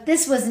 But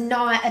this was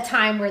not a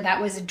time where that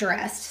was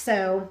addressed.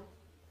 So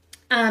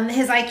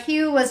his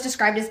IQ was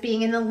described as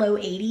being in the low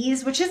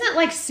 80s, which isn't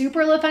like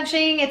super low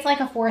functioning. It's like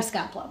a Forrest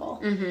Gump level.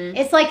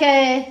 It's like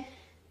a,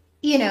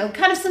 you know,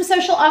 kind of some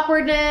social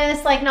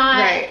awkwardness, like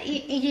not,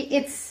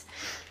 it's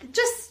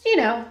just, you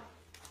know,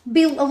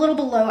 be a little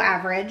below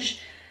average.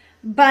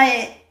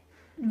 But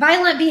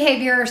violent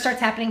behavior starts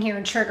happening here,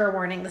 and trigger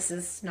warning, this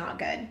is not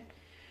good.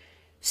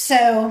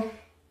 So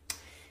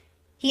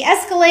he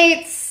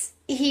escalates.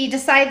 He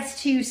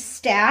decides to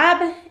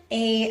stab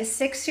a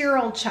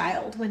 6-year-old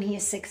child when he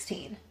is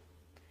 16.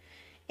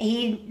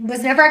 He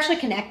was never actually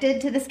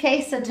connected to this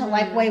case until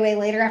like way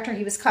later, after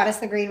he was caught as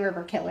the Green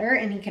River Killer,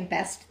 and he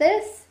confessed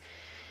this.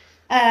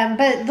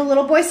 But the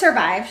little boy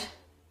survived,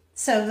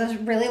 so was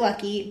really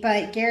lucky.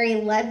 But Gary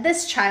led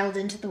this child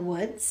into the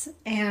woods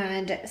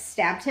and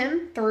stabbed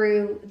him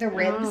through the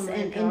ribs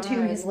and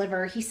into his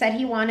liver. He said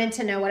he wanted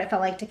to know what it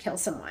felt like to kill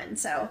someone.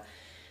 So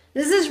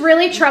this is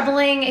really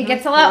troubling. It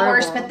gets a lot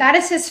worse, but that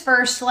is his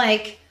first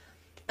like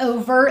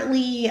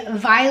overtly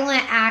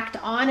violent act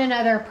on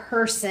another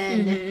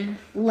person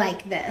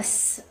like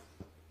this.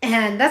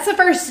 And that's the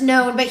first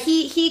known, but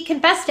he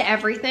confessed to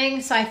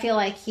everything. So I feel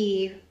like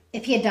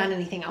if he had done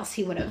anything else,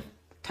 he would have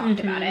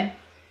talked about it.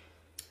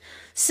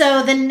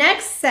 So the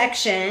next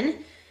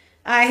section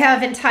I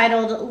have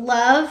entitled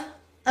Love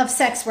of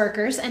Sex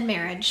Workers and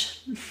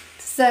Marriage.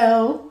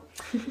 So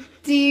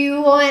do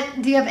you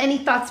have any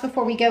thoughts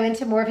before we go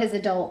into more of his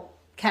adult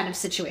kind of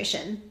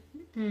situation?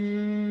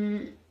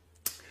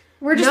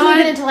 We're just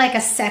moving into like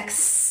a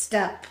sexed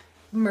up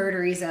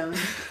murdery zone.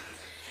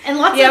 And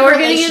lots of we're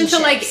getting into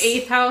like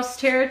 8th house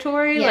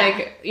territory. Yeah.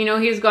 Like, you know,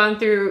 he's gone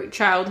through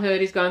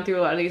childhood. He's gone through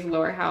a lot of these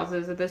lower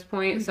houses at this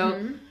point.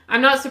 So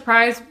I'm not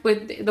surprised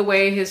with the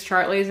way his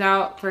chart lays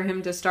out for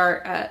him to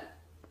start at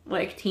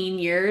like teen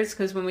years.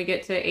 Because when we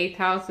get to 8th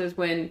house is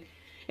when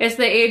it's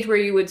the age where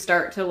you would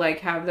start to like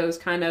have those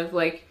kind of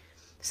like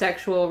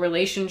sexual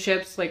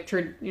relationships, like,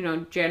 you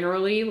know,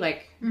 generally,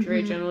 like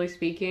very generally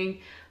speaking.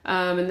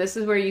 And this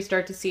is where you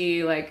start to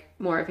see like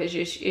more of his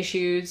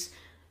issues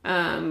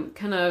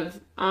kind of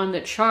on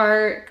the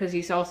chart, because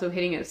he's also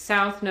hitting his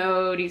south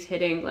node. He's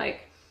hitting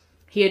like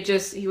he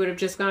would have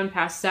just gone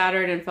past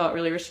Saturn and felt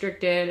really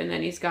restricted, and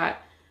then he's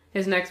got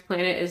his next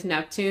planet is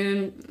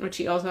Neptune, which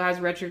he also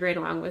has retrograde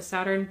along with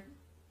Saturn.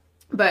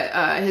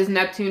 But his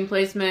Neptune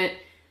placement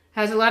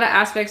has a lot of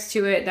aspects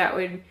to it that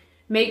would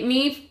make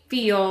me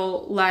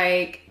feel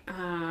like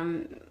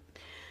I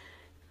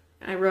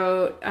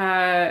wrote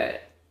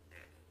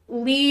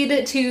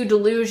lead to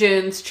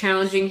delusions,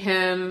 challenging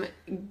him,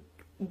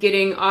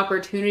 getting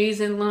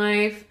opportunities in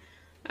life.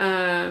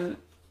 And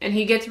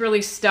he gets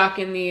really stuck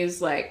in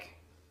these, like,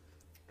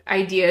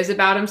 ideas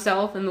about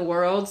himself and the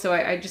world. So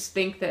I just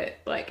think that,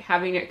 like,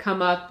 having it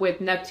come up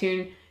with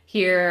Neptune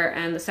here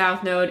and the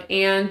South Node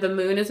and the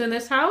moon is in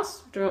this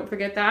house. Don't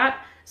forget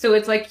that. So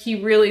it's like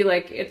he really,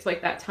 like, it's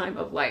like that time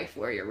of life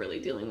where you're really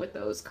dealing with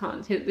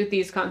with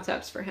these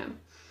concepts for him.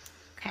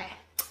 Okay.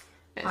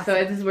 Awesome.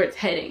 So this is where it's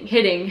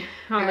hitting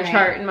on the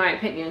chart, in my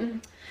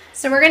opinion.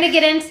 So we're going to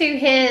get into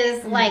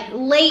his, like,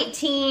 late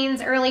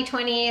teens, early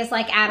 20s,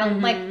 like,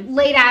 like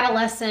late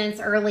adolescence,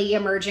 early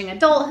emerging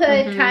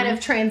adulthood, kind of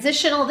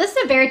transitional. This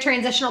is a very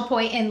transitional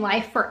point in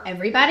life for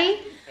everybody.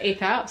 8th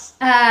house.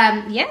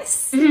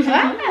 Yes. Well,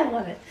 I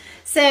love it.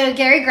 So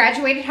Gary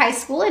graduated high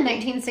school in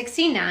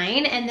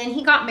 1969, and then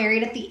he got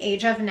married at the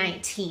age of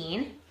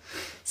 19.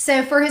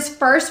 So for his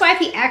first wife,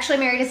 he actually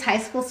married his high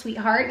school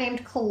sweetheart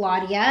named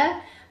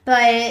Claudia,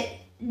 but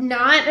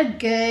not a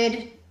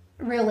good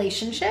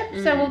relationship.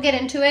 So we'll get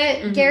into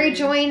it. Gary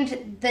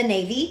joined the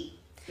Navy.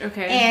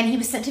 Okay. And he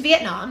was sent to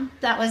Vietnam.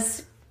 That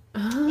was,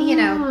 you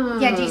know,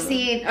 yeah, do you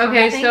see?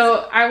 Okay,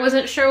 so I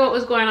wasn't sure what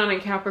was going on in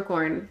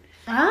Capricorn.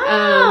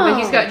 But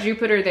he's got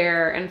Jupiter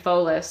there and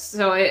Pholus,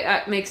 so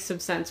it makes some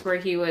sense where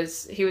he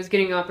was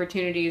getting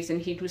opportunities,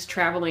 and he was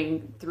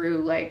traveling through,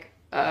 like,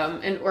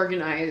 an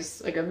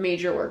organized, like, a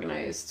major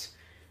organized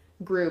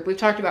group. We've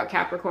talked about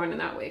Capricorn in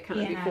that way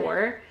kind of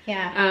before.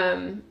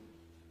 Yeah.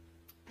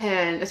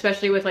 And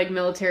especially with, like,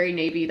 military,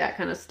 Navy, that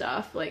kind of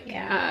stuff, like,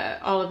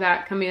 all of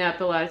that coming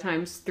up a lot of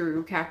times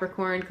through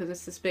Capricorn, because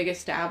it's this big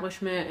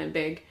establishment and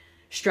big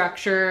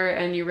structure,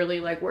 and you're really,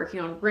 like,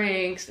 working on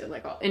ranks and,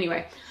 like,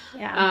 anyway.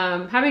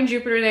 Yeah. Having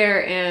Jupiter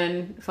there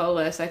and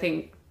Pholus, I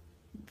think,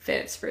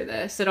 fits for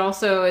this. It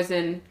also is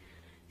in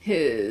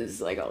his,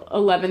 like,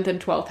 11th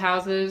and 12th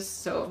houses,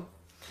 so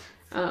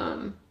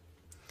I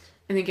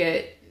think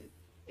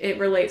it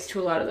relates to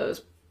a lot of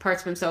those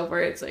parts of himself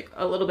where it's, like,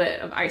 a little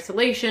bit of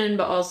isolation,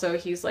 but also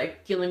he's,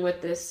 like, dealing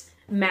with this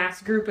mass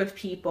group of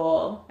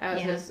people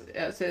as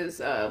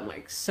his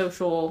like,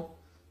 social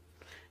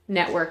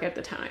network at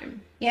the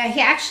time. Yeah, he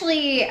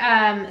actually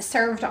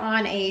served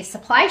on a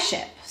supply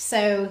ship,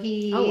 so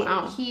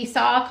he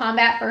saw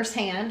combat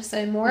firsthand,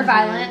 so more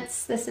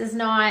violence. This is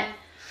not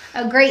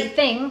a great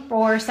thing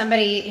for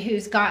somebody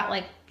who's got,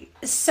 like,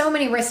 so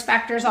many risk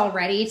factors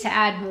already to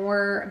add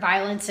more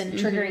violence and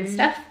triggering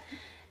stuff.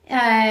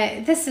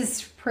 This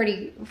is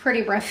pretty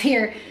rough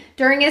here.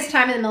 During his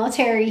time in the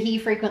military, he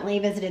frequently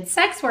visited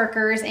sex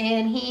workers,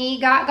 and he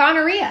got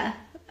gonorrhea.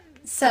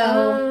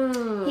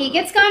 So he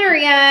gets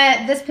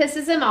gonorrhea. This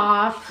pisses him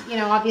off. You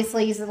know,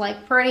 obviously he's,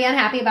 like, pretty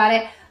unhappy about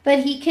it. But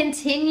he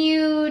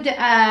continued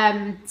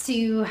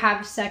to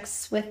have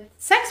sex with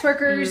sex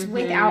workers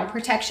without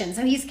protection.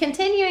 So he's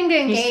continuing to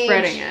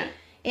engage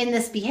in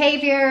this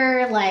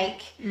behavior.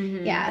 Like,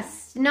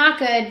 yes, not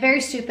good. Very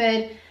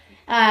stupid.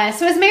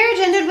 So his marriage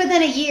ended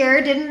within a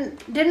year.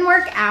 Didn't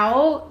work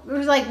out. It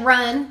was like,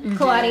 run,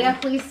 Claudia,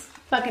 please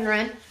fucking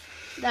run.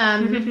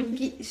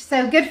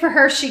 So good for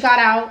her. She got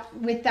out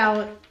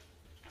without.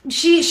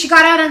 She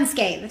got out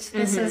unscathed.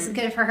 This is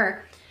good for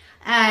her.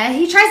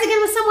 He tries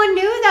again with someone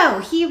new, though.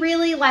 He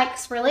really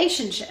likes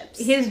relationships.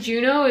 His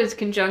Juno is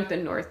conjunct the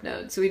North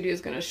Node, so he is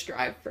going to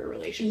strive for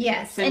relationships.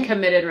 Yes. And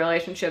committed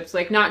relationships.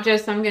 Like, not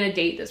just, I'm going to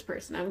date this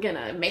person. I'm going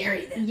to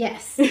marry them.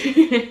 Yes.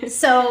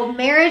 So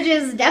marriage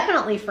is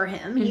definitely for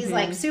him. He's,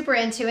 like, super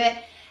into it.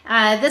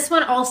 This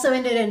one also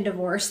ended in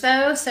divorce,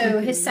 though. So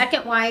his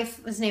second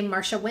wife was named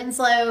Marcia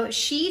Winslow.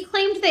 She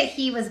claimed that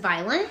he was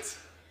violent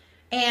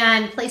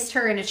and placed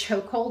her in a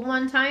chokehold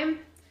one time.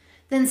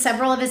 Then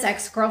several of his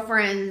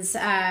ex-girlfriends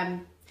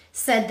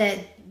said that,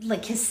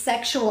 like, his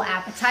sexual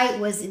appetite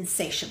was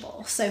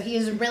insatiable. So he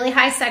has really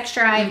high sex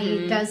drive.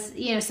 He does,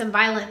 you know, some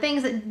violent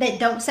things that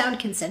don't sound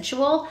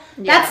consensual.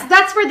 Yeah.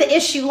 That's where the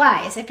issue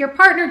lies. If your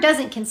partner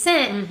doesn't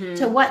consent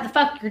to what the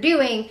fuck you're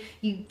doing,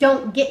 you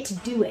don't get to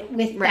do it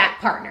with that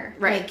partner.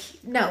 Right. Like,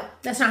 no,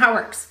 that's not how it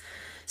works.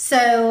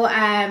 So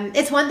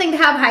it's one thing to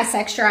have high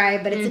sex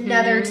drive, but it's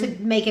another to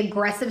make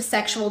aggressive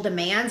sexual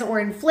demands or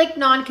inflict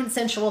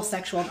non-consensual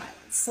sexual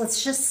violence.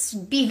 Let's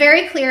just be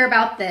very clear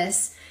about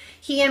this.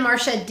 He and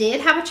Marcia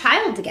did have a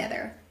child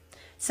together.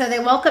 So they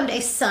welcomed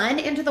a son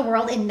into the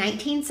world in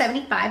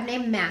 1975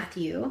 named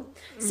Matthew.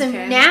 So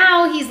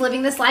now he's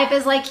living this life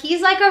as, like,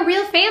 he's like a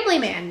real family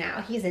man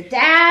now. He's a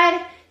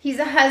dad, he's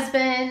a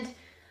husband,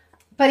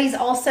 but he's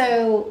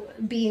also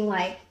being,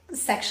 like,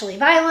 sexually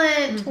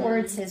violent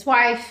towards his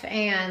wife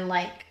and,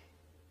 like,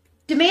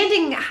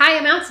 demanding high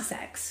amounts of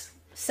sex.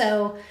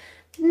 So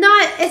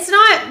it's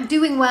not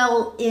doing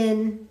well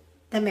in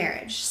the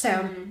marriage.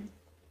 So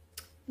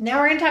now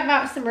we're going to talk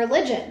about some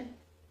religion,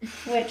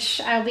 which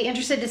I'll be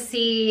interested to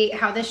see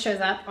how this shows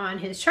up on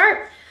his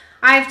chart.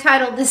 I've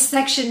titled this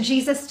section,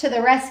 Jesus to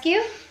the Rescue.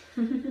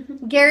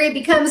 Gary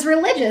becomes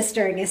religious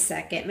during his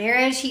second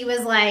marriage. He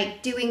was,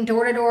 like, doing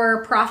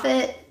door-to-door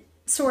prophet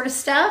sort of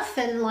stuff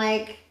and,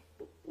 like,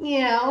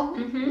 you know,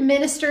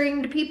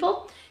 ministering to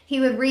people. He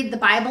would read the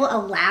Bible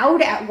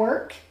aloud at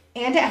work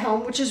and at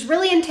home, which is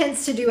really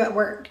intense to do at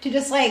work, to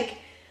just like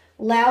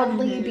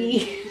loudly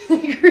be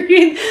like,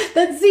 reading.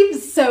 That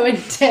seems so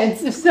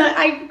intense. It's not,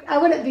 I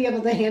wouldn't be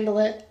able to handle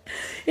it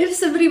if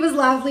somebody was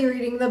loudly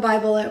reading the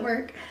Bible at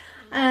work.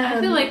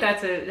 I feel like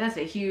that's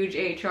a huge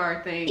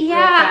HR thing. Yeah.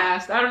 Real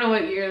fast. I don't know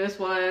what year this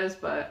was,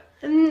 but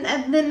and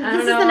then this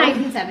is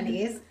the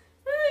 1970s.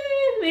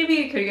 Maybe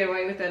you could get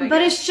away with it.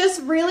 But it's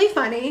just really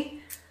funny.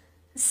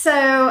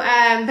 So,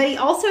 but he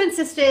also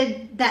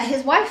insisted that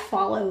his wife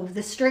follow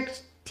the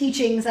strict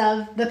teachings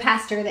of the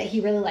pastor that he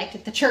really liked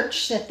at the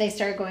church that they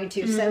started going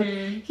to. So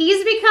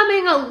he's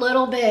becoming a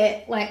little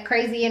bit like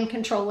crazy and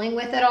controlling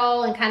with it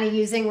all, and kind of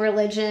using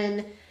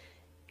religion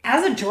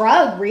as a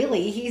drug,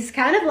 really. He's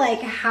kind of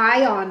like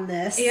high on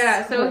this.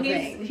 Yeah, so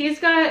he's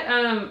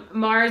got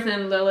Mars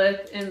and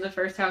Lilith in the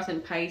first house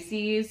in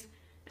Pisces,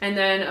 and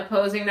then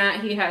opposing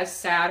that he has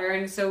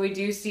Saturn. So we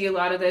do see a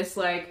lot of this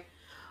like,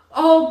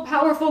 oh,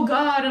 powerful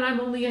God, and I'm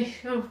only a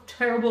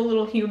terrible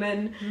little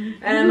human,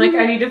 and like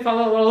I need to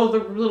follow all of the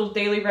little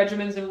daily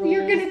regimens and rules.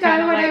 You're gonna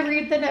die when I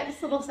read the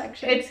next little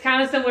section. It's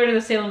kind of similar to the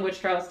Salem witch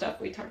trial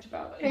stuff we talked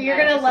about. You're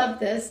gonna love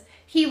this.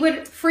 He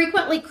would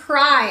frequently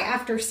cry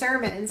after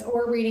sermons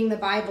or reading the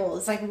Bible.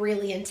 It's like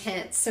really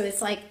intense. So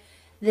it's like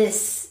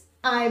this,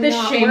 I'm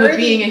not shame worthy. Of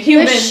being a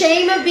human. The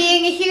shame of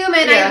being a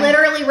human. Yeah. I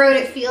literally wrote,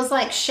 it feels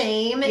like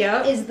shame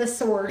is the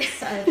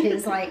source of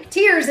his like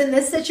tears in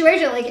this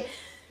situation. Like,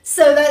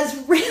 so that's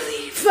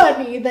really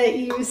funny that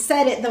you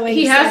said it the way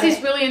he you has said these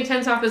it. really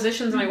intense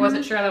oppositions, and I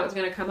wasn't sure that was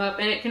going to come up.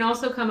 And it can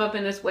also come up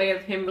in this way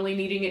of him really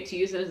needing it to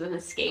use it as an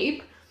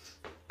escape.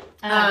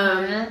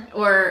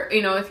 Or,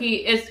 you know, if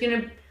he is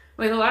going to,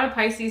 with a lot of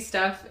Pisces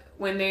stuff,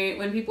 when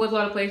people with a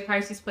lot of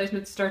Pisces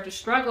placements start to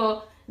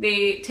struggle,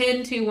 they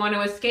tend to want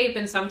to escape,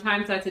 and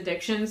sometimes that's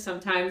addiction,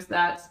 sometimes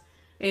that's,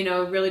 you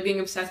know, really being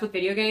obsessed with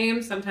video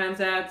games, sometimes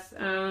that's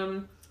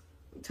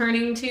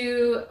turning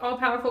to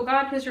all-powerful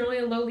God because you're really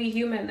a lowly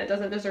human that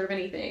doesn't deserve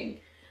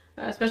anything.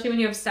 Especially when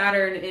you have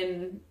Saturn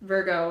in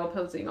Virgo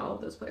opposing all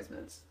of those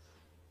placements.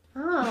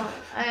 Oh,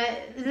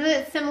 is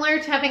it similar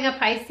to having a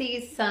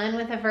Pisces sun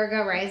with a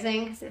Virgo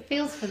rising? Because it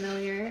feels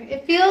familiar.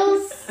 It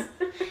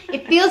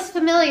feels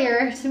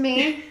familiar to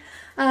me.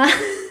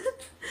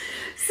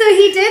 So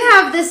he did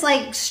have this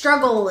like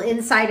struggle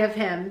inside of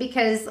him,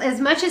 because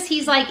as much as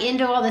he's like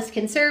into all this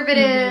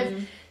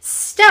conservative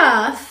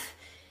stuff,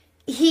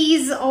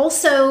 he's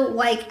also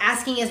like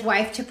asking his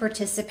wife to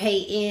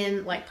participate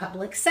in like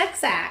public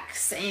sex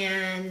acts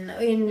and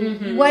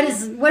in what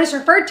is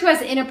referred to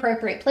as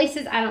inappropriate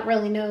places. I don't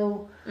really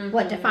know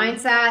what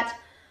defines that.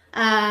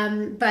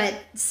 But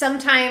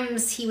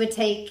sometimes he would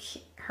take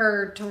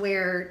her to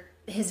where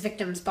his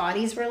victims'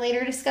 bodies were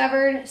later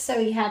discovered. So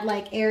he had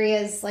like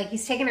areas, like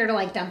he's taking her to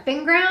like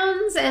dumping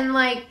grounds, and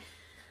like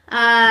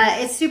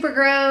it's super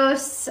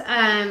gross.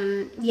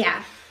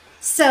 Yeah.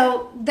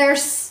 So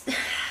there's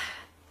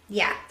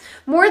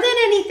more than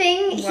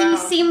anything, he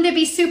seemed to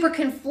be super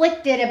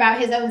conflicted about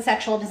his own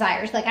sexual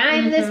desires. Like,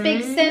 I'm this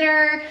big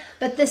sinner,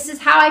 but this is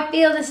how I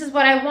feel, this is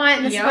what I want,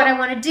 and this is what I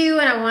want to do,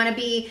 and I want to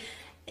be...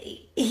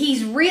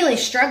 He's really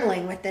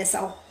struggling with this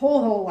a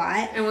whole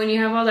lot. And when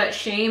you have all that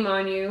shame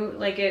on you,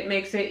 like, it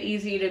makes it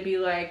easy to be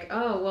like,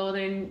 oh, well,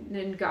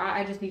 then God,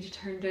 I just need to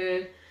turn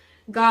to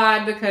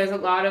God, because a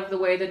lot of the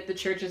way that the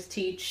churches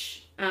teach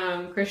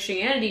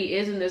Christianity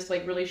is in this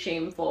like really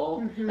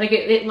shameful, like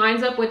it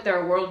lines up with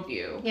their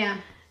worldview. Yeah.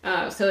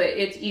 So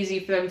it's easy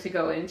for them to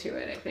go into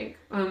it, I think,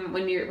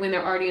 when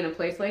they're already in a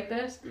place like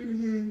this.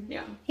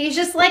 Yeah. He's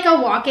just like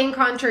a walking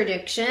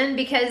contradiction,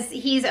 because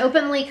he's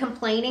openly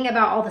complaining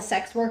about all the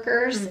sex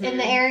workers in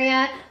the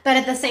area, but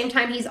at the same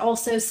time he's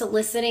also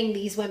soliciting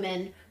these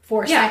women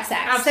for sex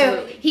acts.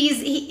 Absolutely. So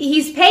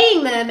he's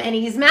paying them, and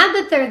he's mad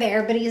that they're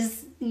there, but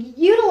he's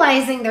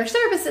utilizing their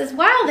services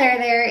while they're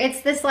there.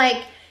 It's this like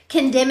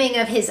condemning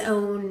of his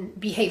own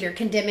behavior,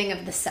 condemning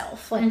of the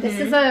self. Like this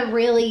is a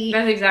really...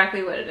 That's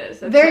exactly what it is.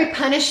 That's very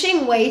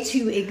punishing way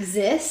to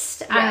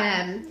exist.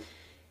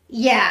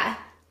 Yeah.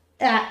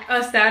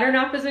 A Saturn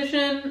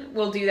opposition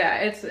will do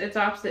that. It's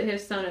opposite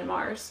his Sun and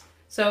Mars.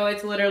 So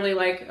it's literally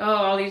like, oh,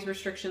 all these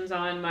restrictions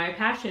on my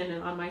passion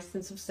and on my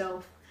sense of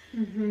self.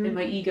 And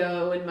my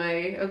ego and my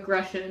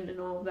aggression and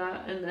all of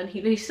that, and then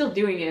he's still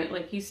doing it.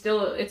 Like it's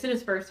in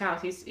his first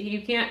house.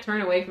 You can't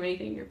turn away from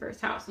anything in your first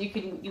house. You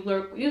can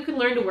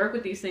learn to work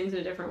with these things in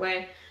a different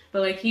way,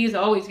 but like he's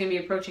always going to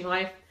be approaching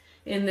life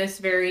in this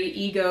very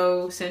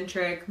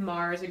egocentric,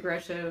 Mars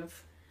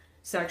aggressive,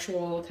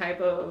 sexual type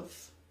of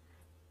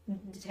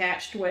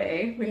detached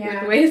way. With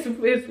the way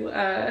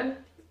his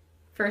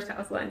first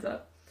house lines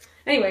up.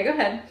 Anyway, go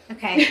ahead.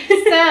 Okay,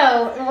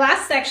 so the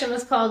last section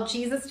was called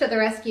Jesus to the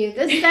Rescue.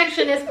 This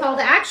section is called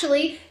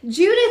actually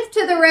Judith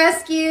to the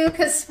Rescue,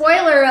 because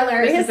spoiler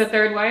alert. This is the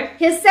third wife?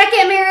 His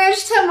second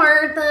marriage to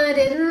Martha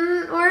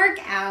didn't work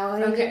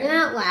out. It did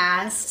not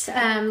last.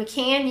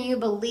 Can you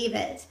believe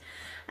it?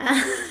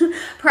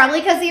 Probably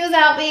because he was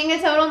out being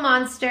a total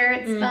monster.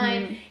 It's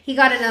fine. He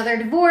got another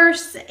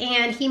divorce,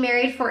 and he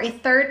married for a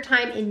third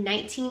time in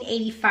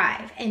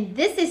 1985. And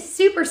this is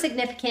super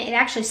significant. It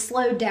actually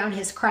slowed down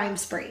his crime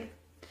spree.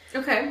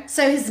 Okay.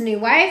 So his new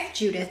wife,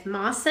 Judith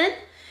Mawson,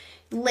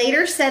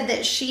 later said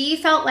that she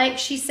felt like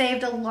she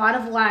saved a lot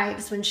of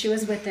lives when she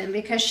was with him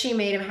because she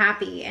made him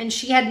happy, and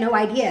she had no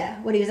idea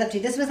what he was up to.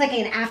 This was like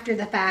an after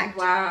the fact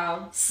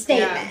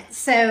statement. Yeah.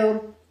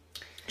 So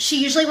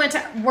she usually went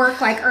to work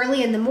like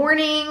early in the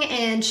morning,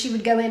 and she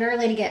would go in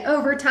early to get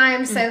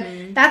overtime. So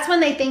that's when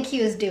they think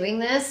he was doing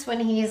this, when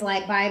he's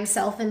like by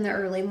himself in the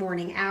early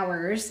morning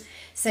hours.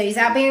 So he's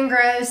out being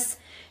gross.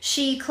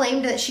 She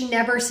claimed that she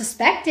never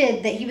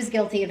suspected that he was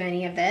guilty of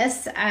any of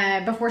this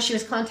before she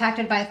was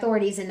contacted by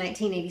authorities in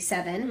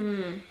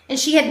 1987. And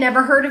she had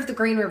never heard of the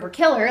Green River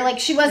Killer. Like,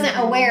 she wasn't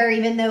aware,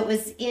 even though it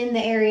was in the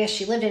area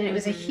she lived in. It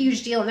was a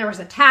huge deal, and there was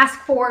a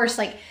task force.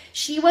 Like,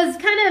 she was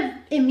kind of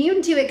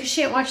immune to it because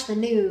she didn't watch the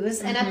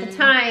news. And at the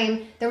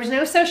time, there was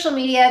no social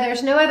media.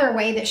 There's no other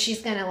way that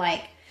she's going to,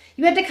 like,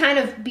 you had to kind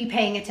of be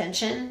paying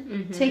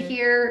attention to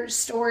hear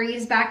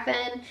stories back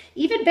then,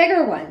 even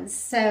bigger ones.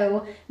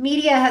 So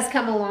media has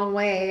come a long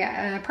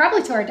way,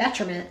 probably to our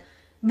detriment.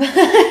 But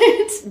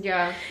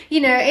yeah,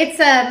 you know,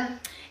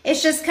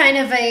 it's just kind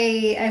of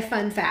a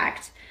fun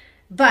fact.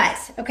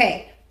 But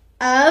okay,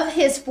 of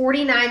his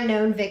 49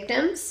 known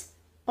victims,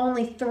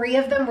 only 3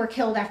 of them were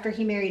killed after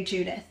he married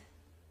Judith.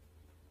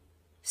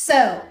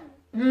 So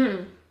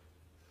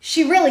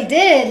she really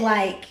did,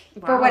 like,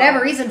 for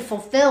whatever reason,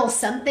 fulfill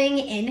something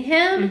in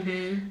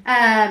him.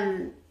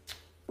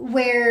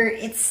 Where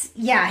it's,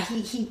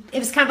 it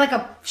was kind of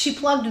like she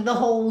plugged the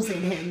holes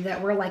in him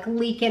that were like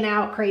leaking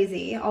out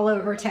crazy all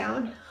over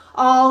town,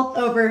 all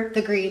over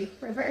the Green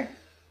River.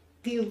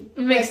 Do you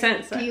makes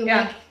sense? Do you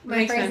like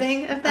my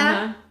phrasing of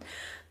that?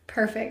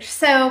 Perfect.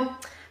 So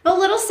a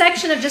little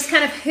section of just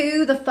kind of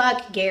who the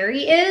fuck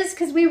Gary is,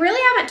 because we really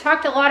haven't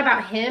talked a lot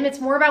about him. It's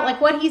more about like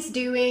what he's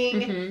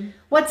doing,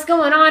 what's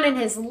going on in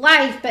his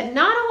life, but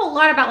not a whole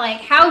lot about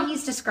like how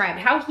he's described,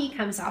 how he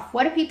comes off.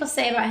 What do people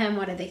say about him?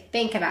 What do they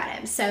think about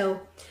him?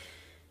 So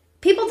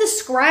people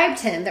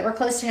described him that were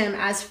close to him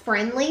as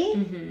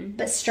friendly,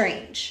 but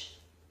strange.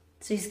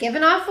 So he's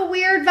giving off a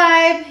weird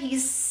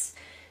vibe.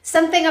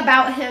 Something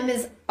about him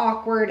is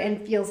awkward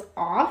and feels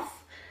off.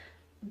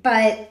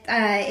 But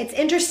it's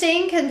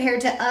interesting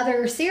compared to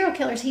other serial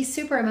killers. He's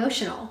super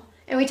emotional.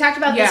 And we talked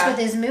about this with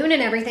his moon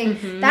and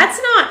everything.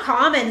 That's not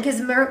common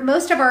because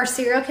most of our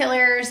serial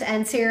killers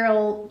and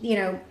serial,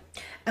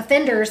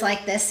 offenders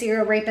like this,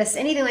 serial rapists,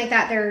 anything like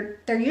that,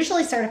 they're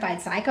usually certified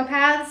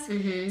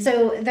psychopaths.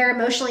 So they're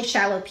emotionally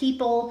shallow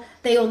people.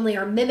 They only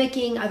are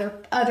mimicking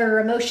other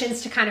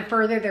emotions to kind of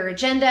further their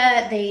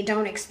agenda. They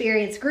don't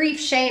experience grief,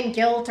 shame,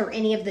 guilt, or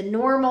any of the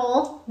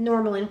normal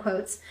in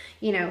quotes,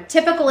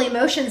 typical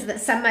emotions that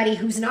somebody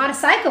who's not a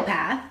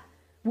psychopath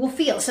will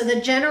feel. So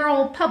the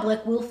general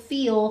public will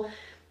feel,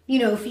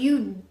 if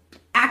you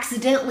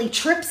accidentally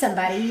trip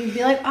somebody, you'd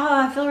be like,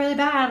 oh, I feel really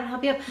bad, I'll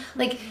help you up.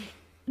 Like,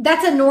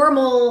 that's a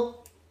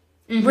normal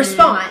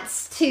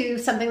response to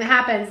something that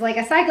happens. Like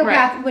a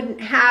psychopath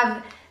wouldn't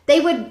have. They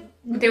would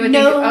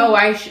know.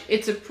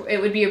 Think,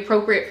 it would be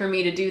appropriate for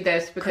me to do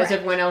this because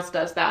everyone else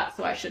does that,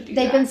 so I should do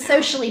that. They've been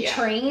socially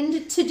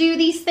trained to do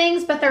these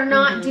things, but they're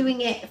not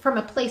doing it from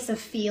a place of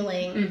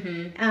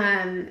feeling.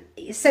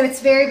 So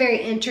it's very,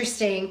 very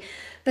interesting.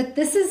 But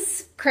this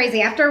is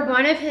crazy. After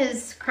one of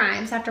his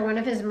crimes, after one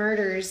of his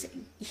murders,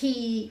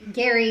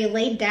 Gary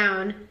laid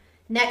down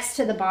next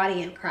to the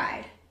body and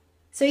cried.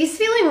 So he's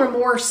feeling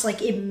remorse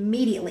like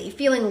immediately,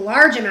 feeling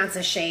large amounts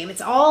of shame.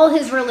 It's all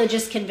his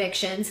religious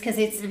convictions because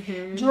it's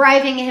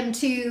driving him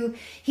to,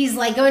 he's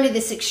like going to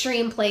this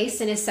extreme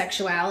place in his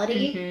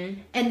sexuality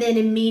and then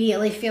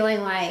immediately feeling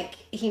like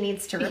he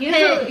needs to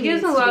repent. He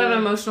has a lot of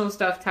emotional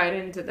stuff tied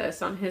into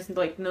this on his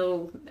like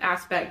no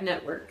aspect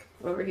network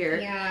over here.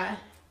 Yeah.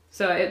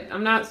 So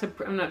I'm not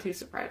too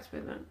surprised by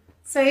that.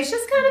 So he's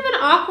just kind of an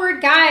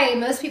awkward guy.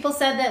 Most people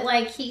said that,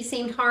 like, he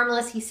seemed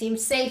harmless. He seemed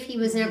safe. He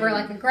was never,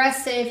 like,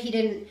 aggressive.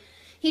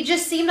 He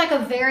just seemed like a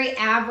very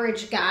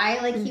average guy.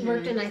 Like, he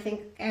worked in, I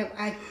think,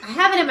 I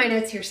have it in my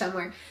notes here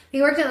somewhere.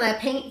 He worked in a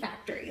paint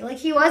factory. Like,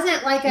 he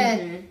wasn't, like,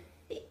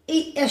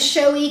 a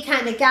showy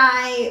kind of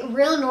guy.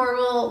 Real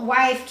normal,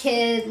 wife,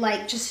 kid,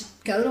 like,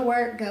 just go to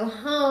work, go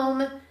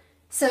home.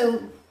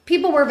 So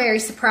people were very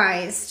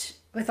surprised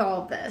with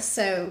all of this.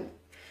 So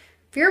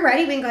if you're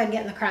ready, we can go ahead and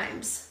get in the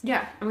crimes.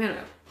 Yeah, I'm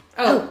gonna.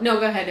 Oh no,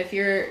 go ahead. If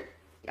you're,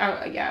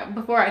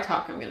 before I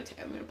talk, I'm gonna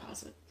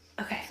pause it.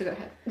 Okay. So go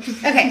ahead.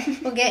 Okay,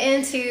 we'll get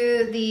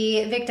into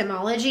the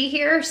victimology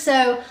here.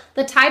 So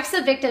the types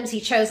of victims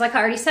he chose, like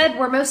I already said,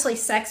 were mostly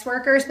sex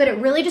workers, but it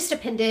really just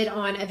depended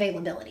on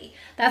availability.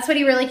 That's what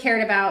he really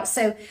cared about.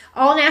 So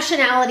all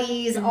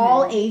nationalities,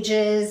 all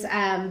ages.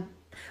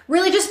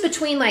 Really just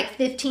between like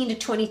 15 to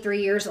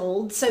 23 years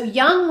old. So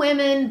young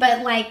women,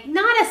 but like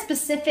not as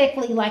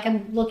specifically like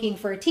I'm looking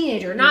for a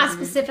teenager. Not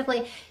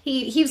specifically.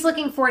 He was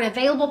looking for an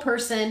available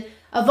person,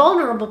 a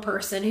vulnerable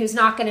person who's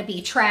not going to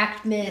be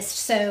tracked, missed.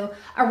 So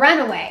a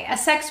runaway, a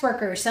sex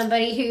worker,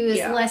 somebody who is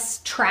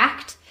less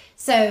tracked.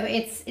 So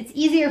it's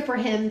easier for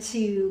him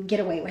to get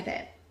away with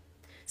it.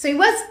 So he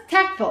was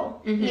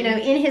tactful,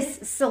 in his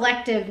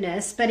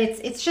selectiveness, but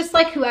it's just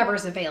like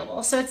whoever's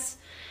available. So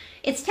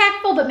It's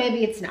tactful, but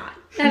maybe it's not.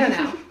 I don't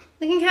know.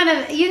 You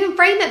can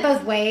frame it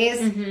both ways.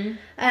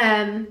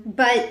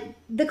 But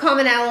the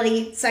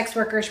commonality, sex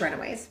workers,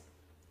 runaways.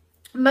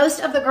 Most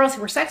of the girls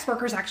who were sex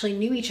workers actually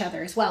knew each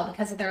other as well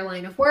because of their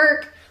line of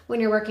work. When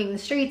you're working the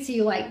streets,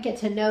 you like get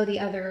to know the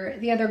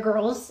other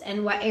girls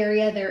and what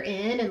area they're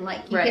in, and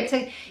like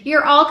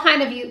you're all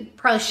kind of, you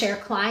probably share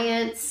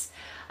clients.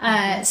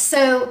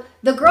 So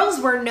the girls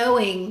were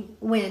knowing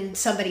when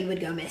somebody would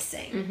go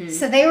missing.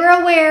 So they were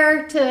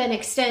aware to an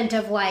extent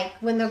of like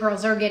when the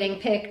girls are getting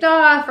picked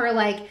off, or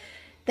like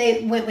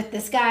they went with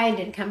this guy and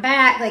didn't come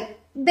back. Like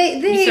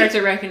you start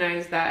to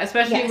recognize that,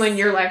 especially when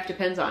your life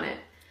depends on it.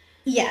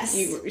 Yes.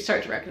 You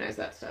start to recognize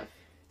that stuff.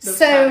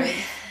 So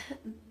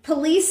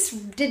police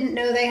didn't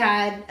know they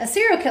had a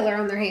serial killer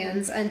on their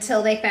hands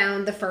until they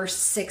found the first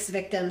 6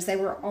 victims. They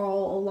were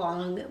all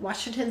along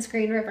Washington's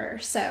Green River.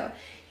 So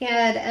he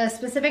had a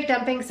specific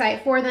dumping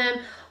site for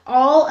them.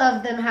 All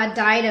of them had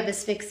died of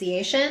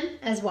asphyxiation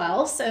as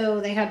well.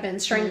 So they had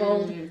been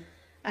strangled.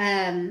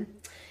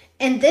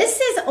 And this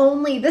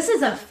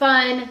is a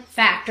fun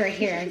fact right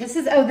here. This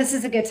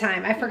is a good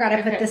time. I forgot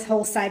I put this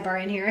whole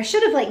sidebar in here. I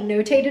should have like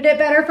notated it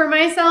better for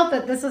myself,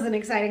 but this was an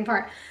exciting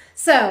part.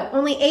 So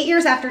only 8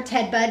 years after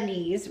Ted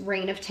Bundy's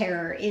reign of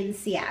terror in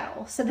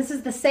Seattle. So this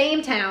is the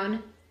same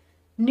town,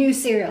 new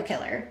serial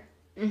killer.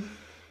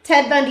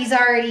 Ted Bundy's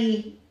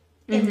already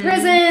in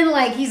prison,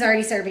 like he's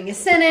already serving his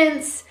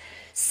sentence.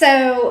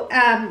 So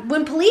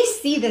when police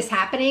see this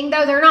happening,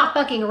 though, they're not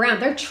fucking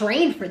around. They're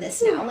trained for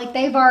this now. Like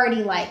they've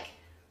already like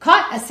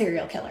caught a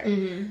serial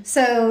killer.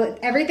 So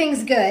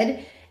everything's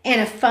good.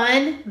 And a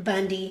fun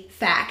Bundy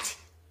fact.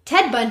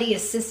 Ted Bundy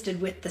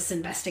assisted with this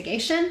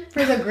investigation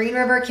for the Green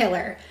River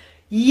killer.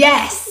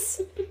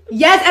 Yes.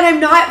 Yes, and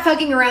I'm not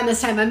fucking around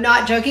this time. I'm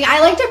not joking.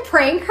 I like to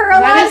prank her a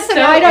lot, so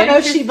now I don't know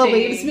if she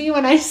believes me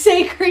when I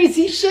say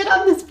crazy shit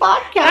on this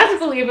podcast. That's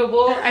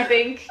believable, I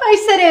think.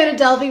 I said Anna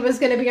Delvey was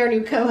going to be our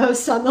new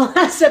co-host on the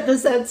last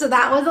episode, so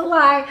that was a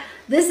lie.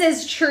 This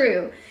is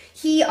true.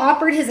 He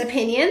offered his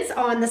opinions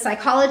on the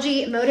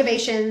psychology,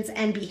 motivations,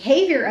 and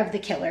behavior of the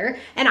killer.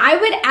 And I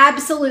would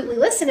absolutely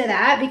listen to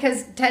that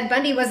because Ted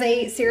Bundy was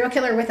a serial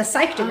killer with a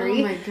psych degree.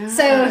 Oh my God.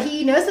 So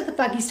he knows what the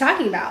fuck he's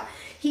talking about.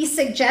 He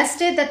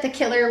suggested that the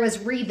killer was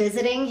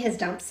revisiting his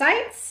dump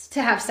sites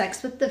to have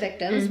sex with the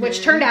victims,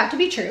 which turned out to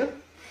be true.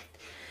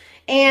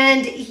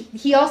 And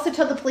he also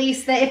told the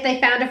police that if they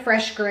found a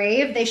fresh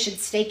grave, they should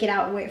stake it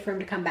out and wait for him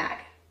to come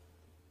back.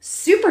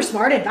 Super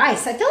smart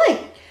advice. I feel like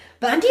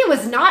Bundy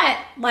was not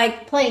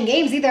like playing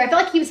games either. I feel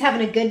like he was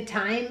having a good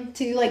time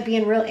too, like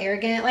being real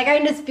arrogant. Like I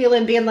can just feel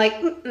him being like,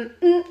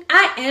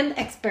 I am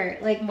expert.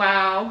 Like,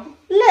 wow,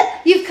 look,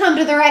 you've come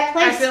to the right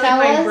place, I feel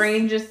fellas. like my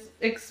brain just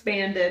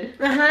expanded.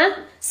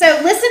 So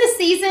listen to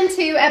season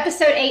 2,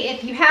 episode 8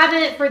 if you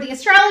haven't, for the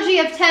astrology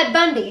of Ted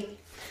Bundy.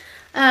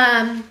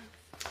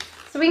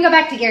 So we can go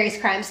back to Gary's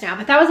crimes now,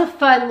 but that was a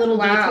fun little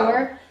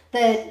detour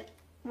that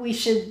we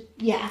should.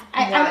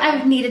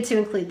 I needed to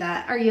include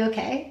that. Are you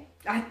okay?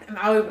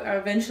 I'll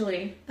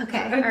eventually.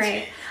 Okay, all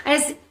right.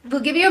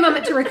 We'll give you a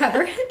moment to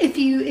recover if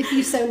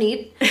you so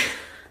need.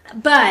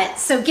 But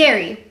so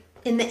Gary,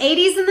 in the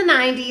 80s and the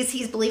 90s,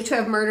 he's believed to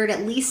have murdered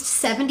at least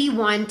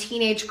 71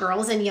 teenage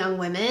girls and young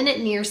women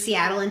near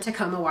Seattle and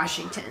Tacoma,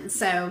 Washington.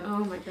 So,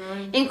 oh my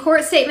God. In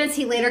court statements,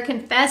 he later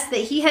confessed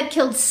that he had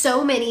killed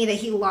so many that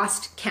he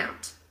lost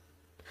count.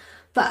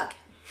 Fuck,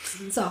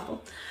 it's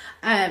awful.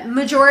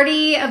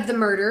 Majority of the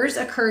murders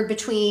occurred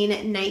between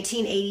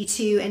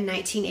 1982 and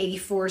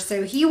 1984.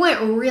 So he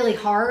went really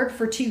hard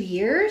for 2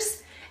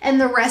 years, and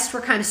the rest were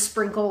kind of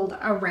sprinkled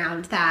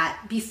around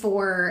that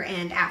before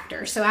and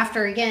after. So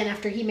after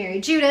he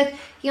married Judith,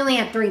 he only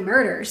had 3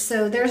 murders.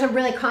 So there's a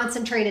really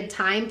concentrated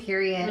time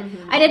period.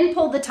 I didn't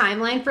pull the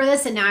timeline for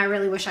this, and now I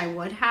really wish I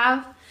would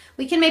have.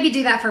 We can maybe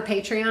do that for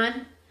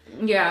Patreon.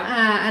 Yeah.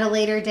 At a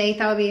later date.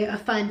 That would be a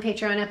fun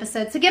Patreon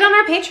episode. So get on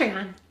our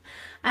Patreon.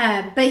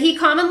 But he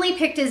commonly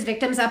picked his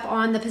victims up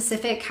on the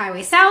Pacific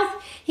Highway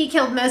South. He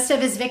killed most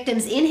of his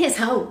victims in his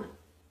home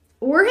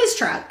or his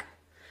truck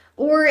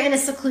or in a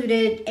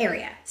secluded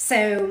area.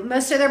 So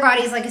most of their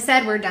bodies, like I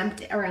said, were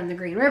dumped around the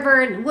Green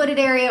River in a wooded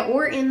area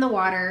or in the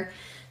water.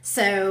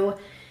 So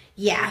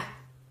yeah,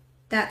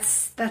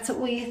 that's what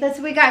we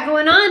got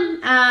going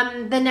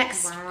on. The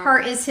next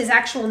part is his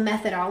actual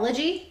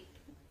methodology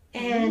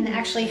and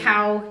actually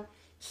how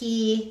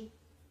he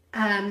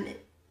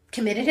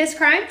committed his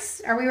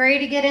crimes. Are we ready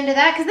to get into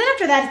that? Because then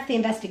after that, it's the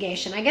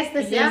investigation. I guess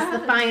this is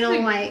the final,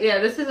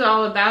 this is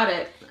all about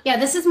it. Yeah,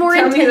 this is more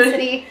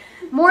intensity,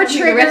 more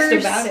triggers. The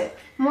rest about it.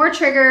 More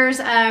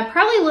triggers,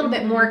 probably a little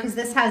bit more because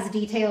this has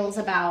details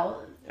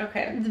about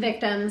the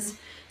victims.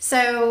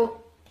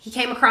 So he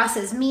came across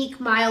as meek,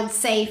 mild,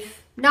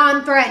 safe,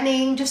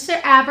 non-threatening, just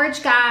an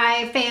average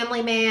guy,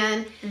 family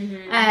man.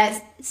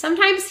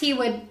 Sometimes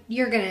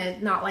you're going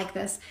to not like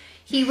this,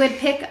 he would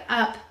pick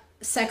up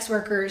sex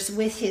workers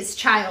with his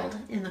child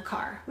in the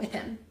car with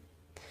him.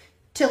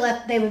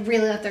 they would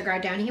really let their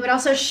guard down. He would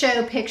also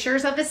show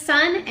pictures of his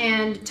son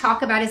and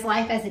talk about his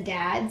life as a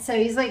dad. So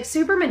he's like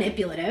super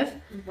manipulative.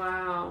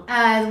 Wow.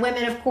 The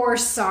women, of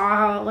course,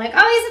 saw like, oh,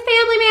 he's a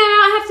family man.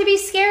 I don't have to be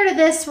scared of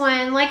this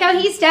one. Like, oh,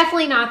 he's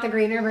definitely not the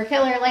Green River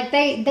Killer. Like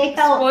they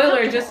felt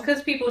spoiler. Just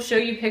because people show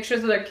you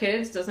pictures of their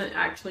kids doesn't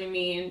actually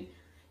mean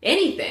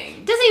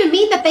anything. Doesn't even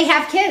mean that they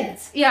have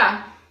kids.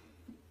 Yeah.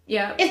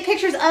 Yeah. It's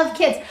pictures of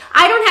kids.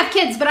 I don't have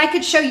kids, but I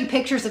could show you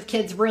pictures of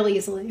kids real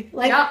easily.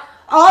 Like. Yep.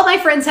 All my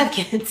friends have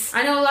kids.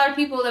 I know a lot of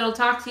people that'll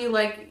talk to you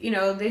like, you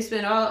know, they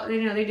spend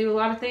they do a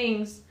lot of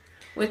things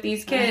with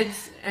these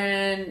kids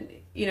and,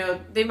 you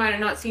know, they might have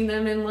not seen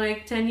them in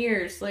like 10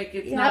 years. Like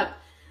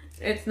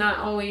it's not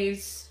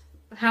always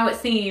how it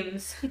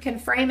seems. You can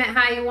frame it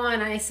how you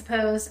want, I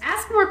suppose.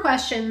 Ask more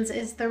questions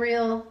is the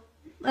real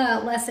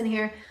lesson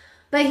here.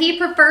 But he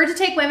preferred to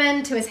take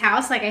women to his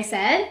house, like I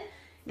said,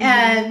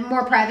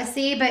 more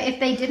privacy. But if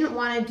they didn't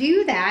want to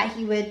do that,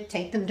 he would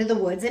take them to the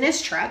woods in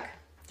his truck.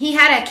 He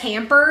had a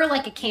camper,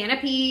 like a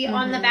canopy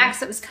on the back,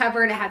 so it was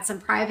covered. It had some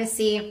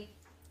privacy.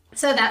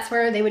 So that's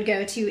where they would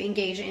go to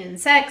engage in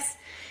sex.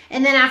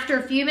 And then after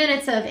a few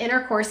minutes of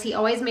intercourse, he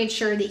always made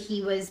sure that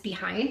he was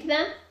behind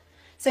them.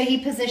 So he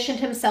positioned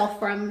himself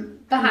from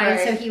behind.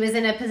 Right. So he was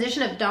in a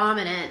position of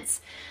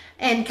dominance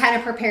and kind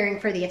of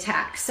preparing for the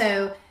attack.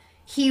 So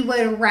he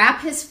would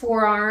wrap his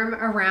forearm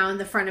around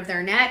the front of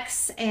their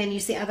necks and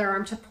use the other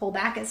arm to pull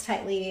back as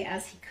tightly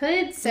as he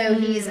could. So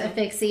he's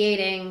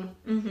asphyxiating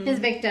his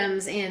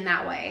victims in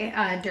that way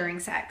during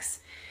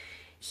sex.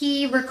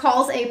 He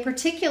recalls a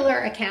particular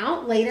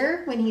account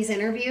later when he's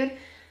interviewed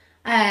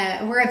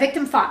where a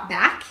victim fought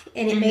back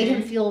and it made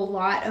him feel a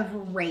lot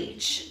of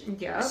rage.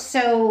 Yeah.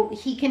 So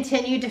he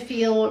continued to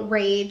feel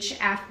rage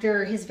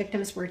after his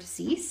victims were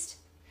deceased.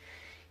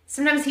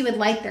 Sometimes he would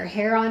light their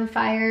hair on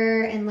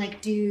fire and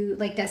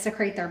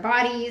desecrate their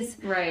bodies.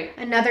 Right.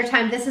 Another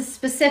time, this is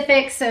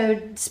specific, so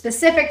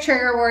specific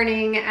trigger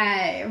warning,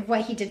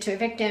 what he did to a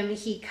victim.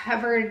 He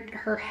covered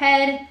her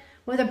head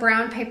with a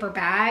brown paper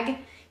bag.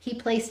 He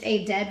placed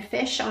a dead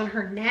fish on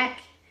her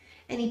neck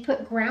and he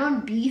put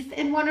ground beef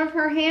in one of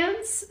her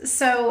hands.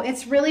 So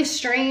it's really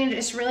strange.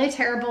 It's really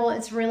terrible.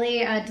 It's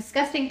really a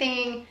disgusting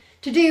thing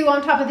to do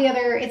on top of the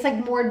other. It's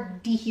like more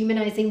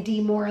dehumanizing,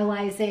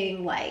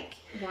 demoralizing, like...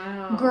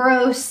 Wow.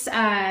 Gross,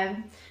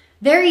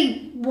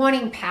 very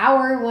wanting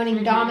power,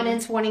 wanting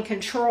dominance, wanting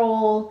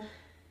control.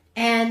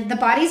 And the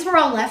bodies were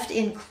all left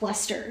in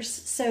clusters.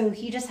 So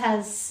he just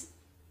has,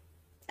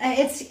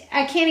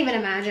 I can't even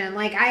imagine.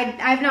 Like,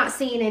 I've not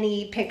seen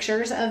any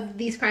pictures of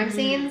these crime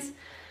scenes.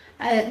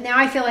 Now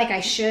I feel like I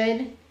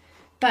should.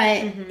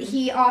 But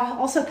he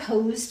also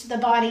posed the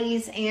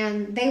bodies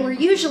and they were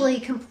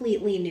usually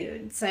completely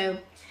nude. So...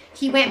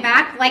 he went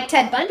back, like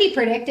Ted Bundy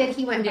predicted,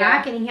 he went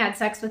back and he had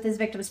sex with his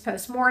victims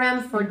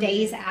post-mortem for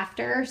days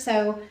after.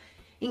 So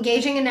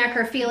engaging in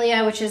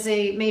necrophilia, which is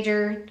a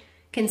major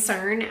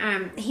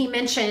concern. He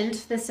mentioned,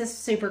 this is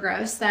super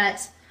gross,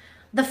 that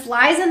the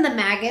flies and the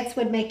maggots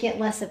would make it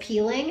less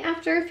appealing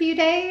after a few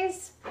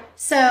days.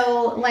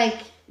 So, like,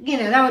 you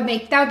know, that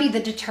would be the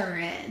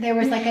deterrent. There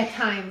was like a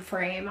time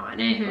frame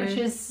on it, which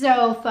is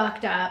so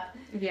fucked up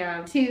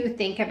to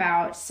think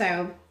about.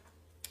 So...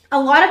 a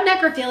lot of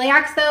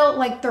necrophiliacs, though,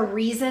 like the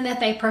reason that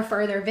they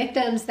prefer their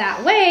victims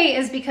that way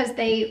is because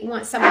they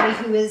want somebody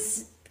who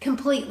is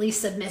completely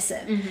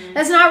submissive.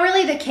 That's not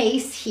really the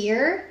case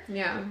here.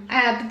 Yeah.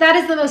 But that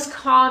is the most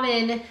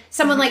common,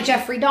 someone like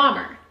Jeffrey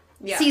Dahmer.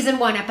 Yeah. Season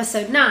 1,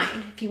 episode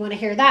 9, if you want to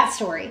hear that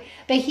story.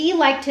 But he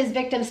liked his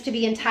victims to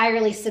be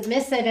entirely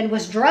submissive and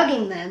was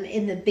drugging them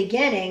in the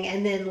beginning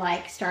and then,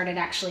 like, started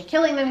actually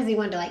killing them because he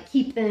wanted to, like,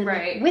 keep them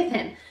with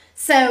him.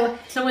 So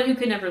someone who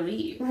could never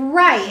leave.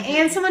 Right.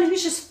 And someone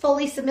who's just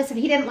fully submissive.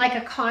 He didn't like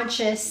a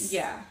conscious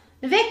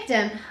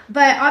victim.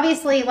 But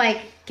obviously,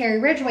 like, Gary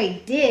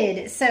Ridgway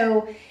did.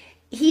 So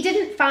he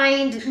didn't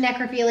find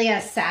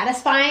necrophilia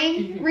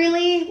satisfying,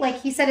 really. Like,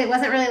 he said it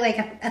wasn't really, like,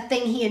 a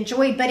thing he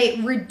enjoyed. But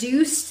it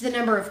reduced the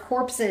number of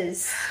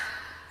corpses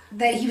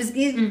that he was...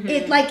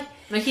 It like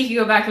he could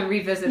go back and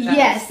revisit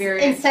that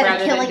experience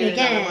instead of killing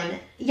again.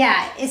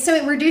 Yeah, so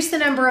it reduced the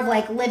number of,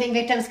 like, living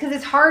victims because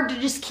it's hard to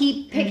just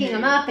keep picking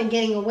them up and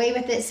getting away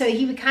with it. So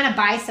he would kind of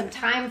buy some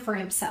time for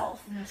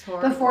himself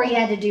before he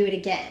had to do it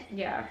again.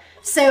 Yeah.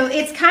 So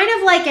it's kind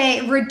of like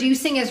a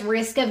reducing his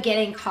risk of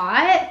getting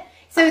caught.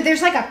 So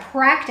there's like a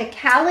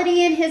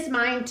practicality in his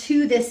mind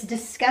to this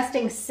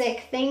disgusting,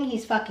 sick thing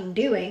he's fucking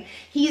doing.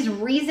 He's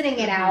reasoning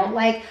it out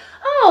like,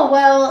 oh,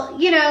 well,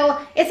 you know,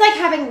 it's like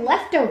having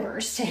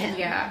leftovers to him.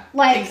 Yeah,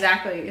 like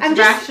exactly. It's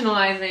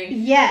rationalizing.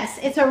 Yes,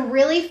 it's a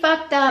really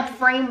fucked up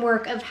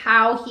framework of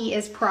how he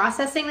is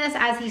processing this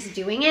as he's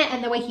doing it,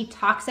 and the way he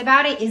talks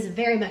about it is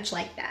very much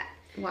like that.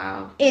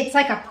 Wow. It's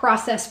like a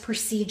process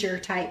procedure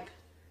type.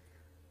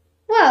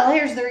 Well,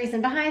 here's the reason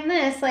behind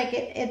this. Like,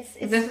 it's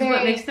this very, is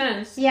what makes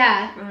sense.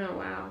 Yeah. Oh,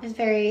 wow. It's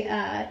very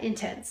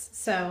intense.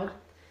 So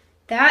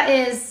that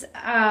is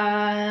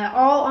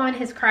all on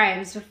his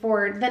crimes.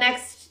 For the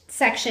next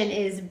section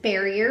is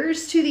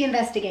barriers to the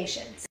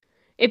investigations.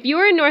 If you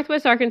are in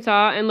Northwest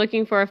Arkansas and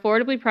looking for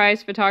affordably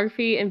priced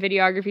photography and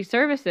videography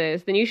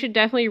services, then you should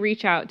definitely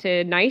reach out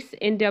to Nice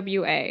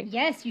NWA.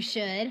 Yes, you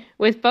should.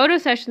 With photo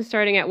sessions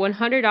starting at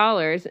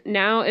 $100,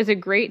 now is a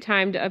great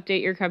time to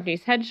update your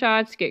company's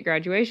headshots, get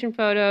graduation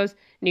photos,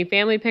 new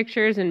family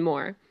pictures, and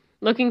more.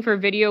 Looking for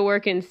video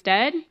work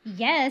instead?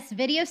 Yes,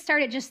 videos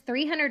start at just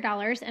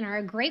 $300 and are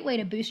a great way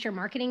to boost your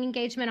marketing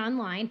engagement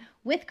online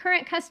with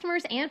current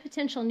customers and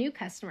potential new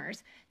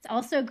customers. It's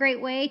also a great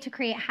way to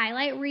create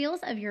highlight reels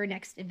of your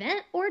next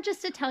event or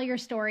just to tell your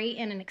story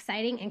in an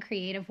exciting and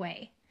creative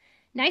way.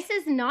 Nice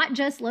is not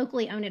just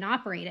locally owned and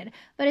operated,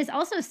 but is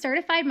also a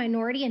certified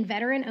minority and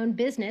veteran-owned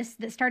business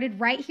that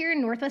started right here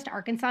in Northwest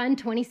Arkansas in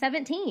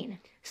 2017.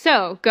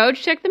 So, go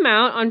check them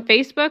out on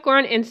Facebook or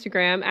on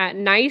Instagram at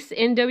Nice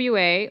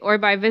NWA or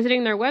by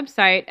visiting their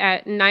website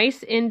at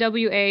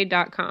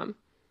nicenwa.com.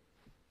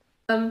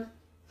 So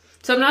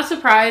I'm not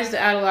surprised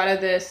at a lot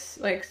of this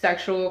like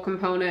sexual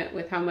component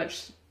with how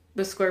much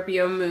the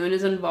Scorpio moon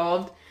is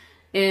involved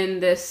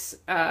in this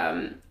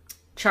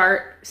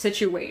chart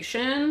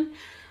situation.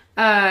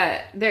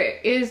 There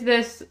is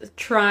this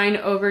trine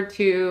over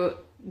to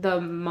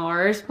the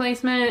Mars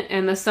placement,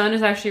 and the sun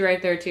is actually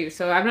right there too.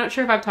 So I'm not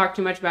sure if I've talked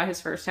too much about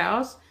his first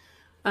house.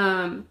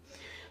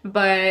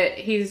 But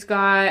he's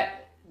got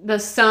the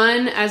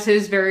sun as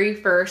his very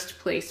first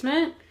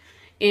placement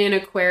in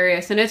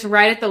Aquarius, and it's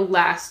right at the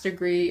last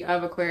degree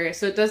of Aquarius.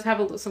 So it does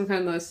have some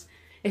kind of this,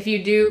 if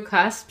you do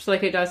cusps,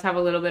 like it does have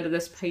a little bit of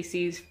this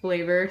Pisces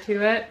flavor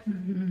to it.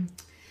 Mm-hmm.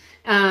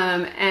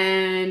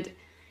 And,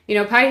 you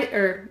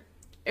know,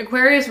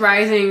 Aquarius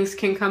risings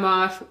can come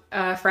off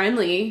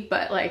friendly,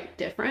 but like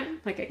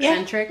different, like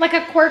eccentric. Yeah, like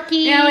a quirky.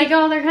 Yeah, like,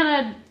 oh, they're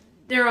kind of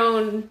their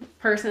own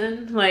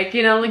person. Like,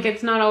 you know, like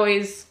it's not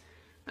always,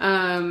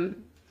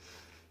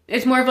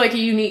 it's more of like a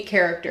unique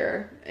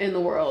character in the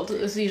world.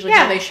 It's usually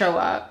how they show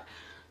up.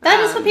 That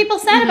is what people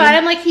said about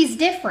him. Like, he's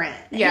different.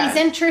 Yeah.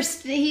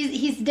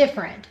 He's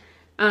different.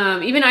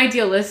 Even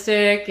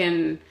idealistic,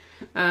 and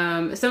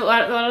so a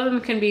lot of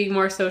them can be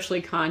more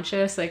socially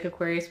conscious, like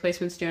Aquarius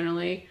placements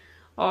generally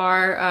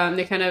are.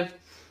 They kind of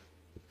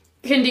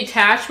can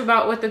detach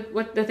about what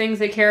the things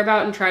they care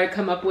about and try to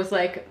come up with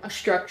like a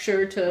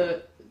structure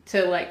to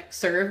like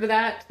serve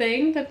that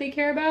thing that they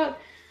care about.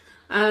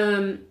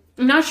 I'm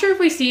not sure if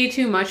we see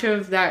too much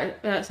of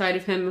that side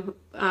of him,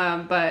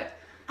 but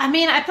I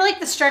mean, I feel like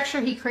the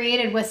structure he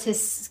created was his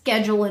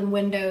schedule and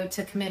window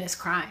to commit his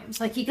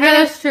crimes. Like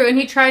that's true. And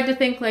he tried to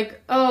think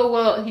like,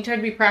 he tried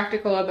to be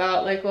practical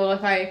about like, well,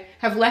 if I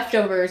have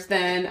leftovers,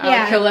 then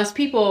I'll kill less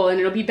people and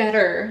it'll be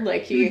better.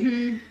 Like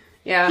he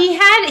had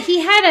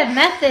a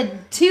method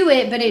to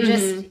it, but it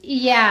just,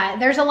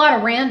 there's a lot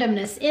of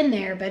randomness in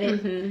there, but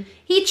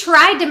he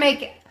tried to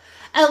make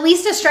at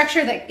least a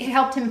structure that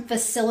helped him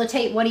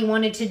facilitate what he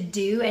wanted to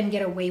do and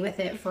get away with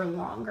it for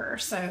longer.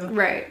 So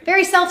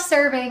very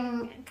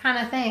self-serving kind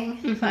of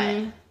thing.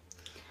 But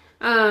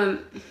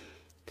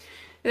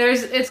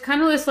it's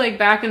kind of this like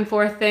back and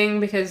forth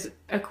thing, because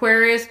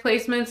Aquarius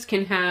placements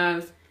can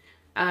have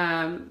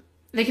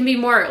they can be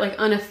more like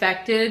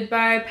unaffected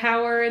by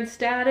power and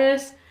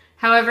status.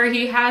 However,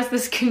 he has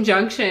this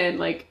conjunction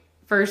like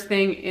first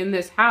thing in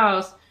this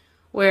house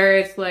where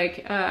it's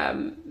like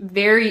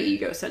very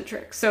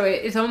egocentric. So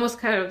it's almost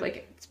kind of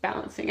like it's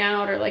balancing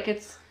out, or like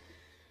it's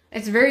a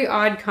very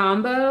odd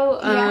combo.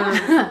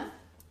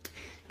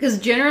 Because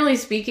generally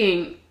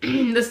speaking,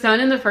 the sun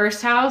in the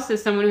first house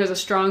is someone who has a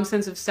strong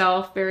sense of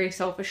self, very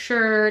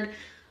self-assured.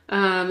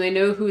 They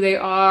know who they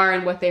are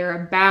and what they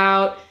are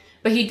about.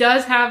 But he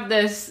does have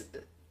this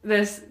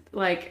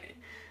like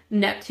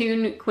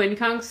Neptune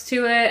quincunx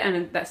to it,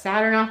 and that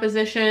Saturn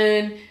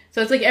opposition.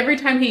 So it's like every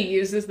time he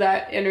uses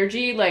that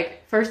energy,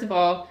 like, first of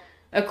all,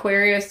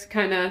 Aquarius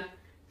kind of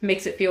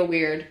makes it feel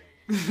weird.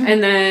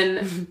 And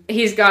then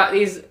he's got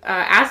these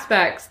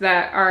aspects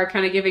that are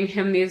kind of giving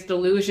him these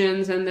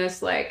delusions and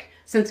this, like,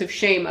 sense of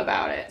shame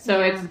about it.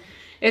 So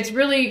it's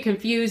really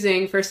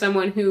confusing for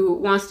someone who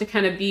wants to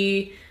kind of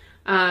be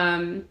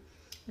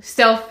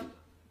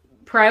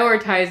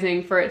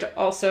self-prioritizing, for it to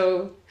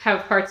also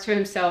have parts to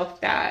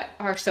himself that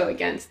are so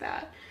against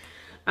that.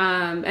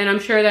 And I'm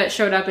sure that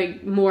showed up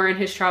more in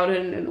his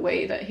childhood in the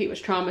way that he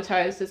was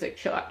traumatized as a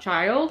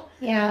child.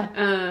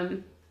 Yeah.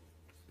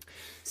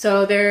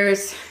 So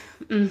there's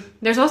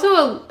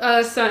also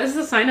a sun. This is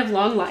a sign of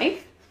long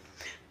life,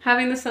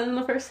 having the sun in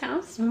the first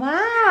house.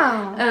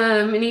 Wow.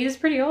 And he's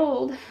pretty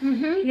old.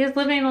 Mm-hmm. He is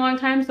living a long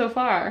time so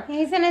far.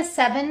 He's in his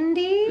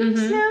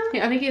 70s now?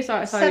 Yeah, I think he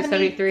saw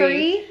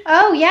 73.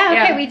 Oh,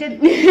 yeah. Okay, we did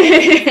the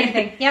same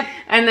thing. Yep.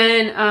 And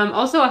then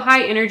also a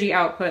high energy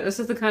output. This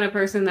is the kind of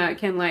person that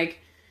can, like,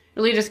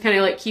 really just kind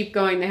of, like, keep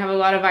going. They have a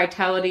lot of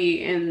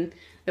vitality in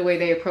the way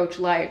they approach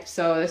life.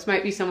 So this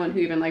might be someone who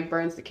even, like,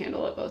 burns the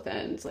candle at both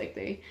ends. Like,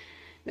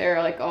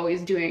 they're, like,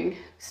 always doing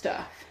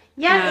stuff.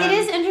 Yeah, it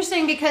is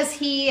interesting because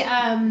he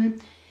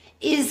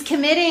is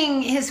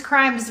committing his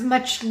crimes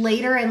much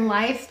later in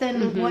life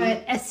than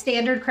what a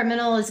standard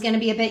criminal is going to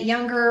be a bit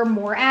younger,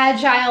 more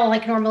agile.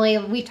 Like normally,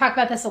 we talk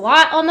about this a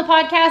lot on the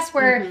podcast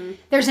where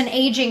there's an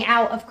aging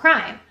out of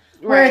crime.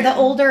 Where the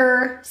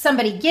older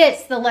somebody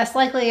gets, the less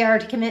likely they are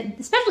to commit,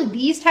 especially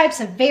these types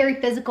of very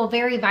physical,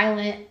 very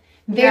violent,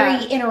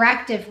 very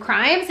interactive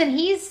crimes. And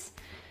he's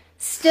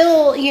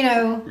still, you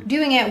know,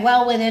 doing it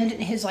well within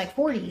his like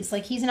 40s.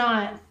 Like he's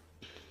not,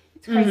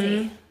 it's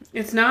crazy.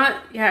 It's not,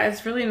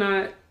 it's really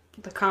not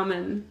the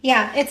common.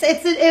 Yeah,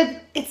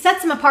 it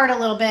sets him apart a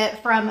little bit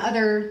from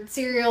other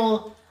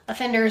serial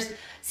offenders.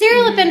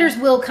 Serial offenders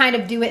will kind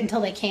of do it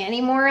until they can't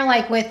anymore.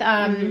 Like with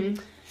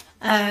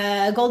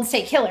Golden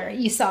State Killer,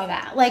 you saw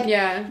that. Like,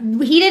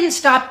 he didn't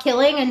stop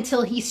killing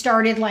until he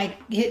started like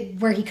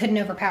where he couldn't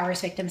overpower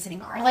his victims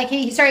anymore. Like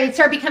it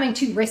started becoming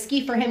too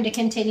risky for him to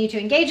continue to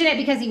engage in it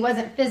because he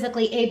wasn't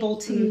physically able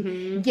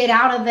to get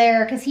out of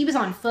there because he was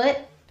on foot.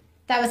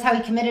 That was how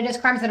he committed his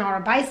crimes, and on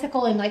a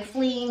bicycle and like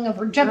fleeing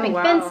over jumping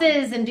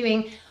fences and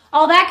doing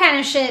all that kind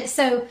of shit.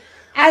 So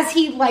as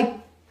he like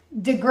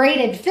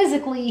degraded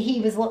physically,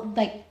 he was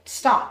like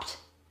stopped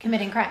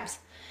committing crimes.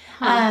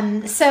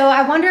 So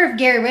I wonder if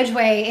Gary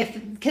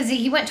Ridgway, because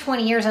he went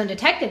 20 years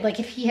undetected, like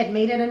if he had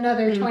made it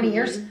another 20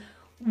 years,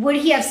 would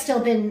he have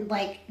still been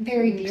like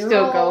very virile?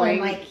 Still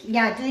going. And like,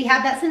 did he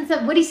have that sense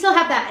of, would he still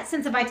have that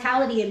sense of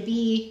vitality and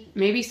be?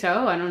 Maybe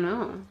so. I don't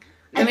know.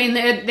 I mean,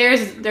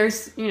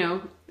 there's, you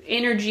know,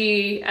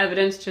 energy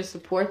evidence to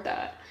support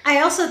that.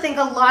 I also think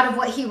a lot of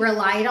what he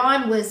relied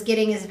on was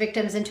getting his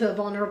victims into a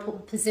vulnerable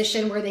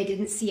position where they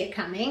didn't see it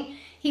coming.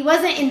 He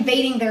wasn't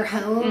invading their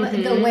home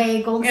the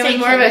way Golden State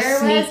Killer was. More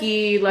of a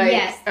sneaky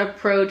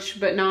approach,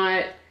 but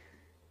not.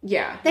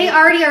 Yeah, they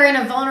already are in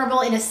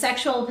a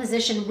sexual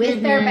position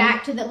with their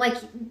back to the, like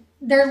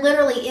they're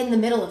literally in the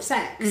middle of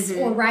sex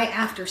or right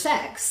after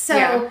sex.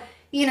 So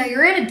you know,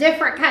 you're in a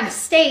different kind of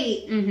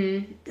state.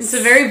 It's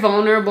a very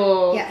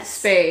vulnerable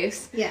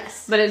space.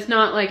 Yes, but it's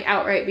not like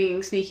outright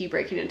being sneaky,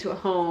 breaking into a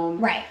home.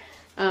 Right.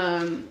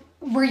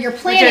 Where you're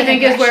planning, which I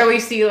think is where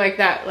we see like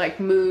that like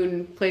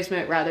moon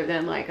placement rather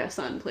than like a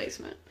sun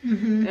placement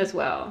as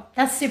well.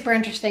 That's super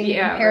interesting to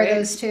compare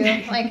those two.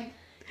 Like,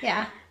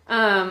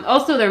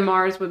 also their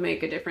Mars would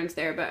make a difference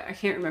there, but I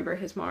can't remember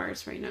his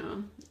Mars right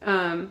now.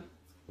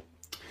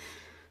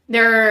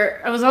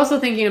 I was also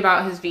thinking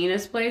about his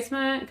Venus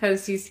placement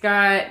because he's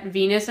got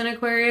Venus in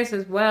Aquarius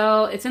as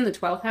well. It's in the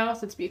 12th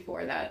house. It's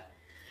before that.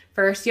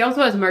 First, he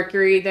also has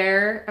Mercury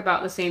there,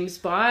 about the same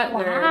spot.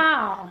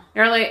 Wow.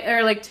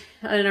 They're like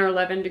 10 or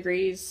 11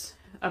 degrees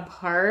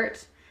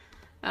apart.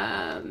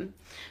 But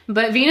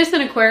Venus in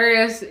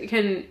Aquarius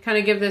can kind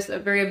of give this a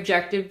very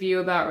objective view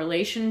about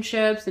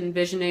relationships,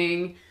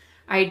 envisioning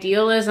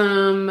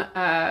idealism,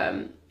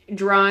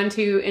 drawn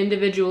to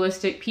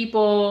individualistic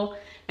people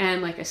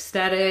and like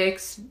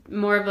aesthetics,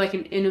 more of like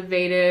an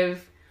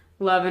innovative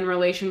love and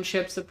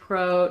relationships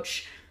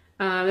approach.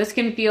 This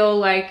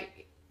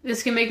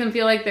can make them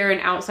feel like they're an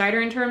outsider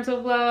in terms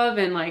of love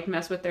and like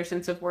mess with their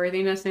sense of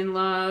worthiness in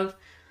love,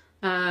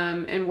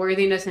 and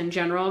worthiness in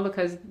general,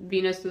 because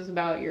Venus is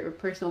about your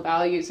personal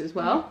values as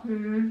well.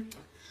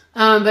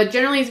 But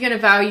generally he's going to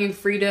value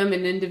freedom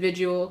and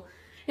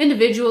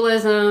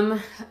individualism.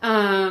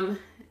 And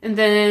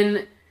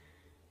then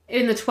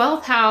in the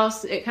 12th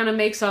house, it kind of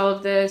makes all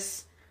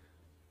these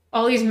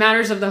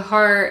matters of the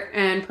heart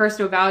and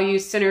personal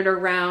values centered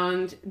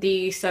around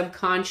the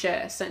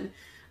subconscious and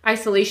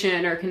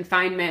isolation or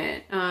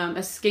confinement,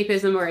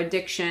 escapism or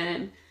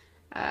addiction,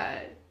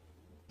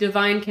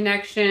 divine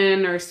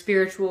connection or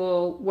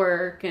spiritual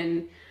work,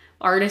 and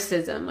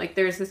articism. Like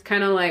there's this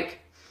kind of like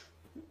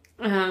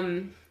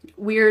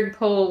weird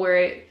pole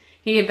where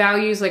he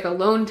values like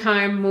alone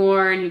time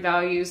more, and he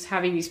values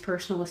having these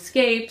personal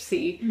escapes.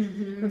 He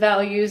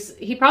probably has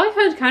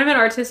kind of an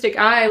artistic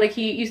eye. Like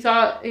you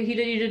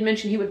did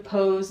mention he would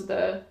pose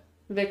the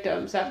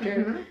victims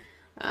after.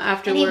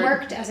 Afterward. And he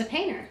worked as a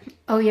painter.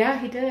 Oh yeah,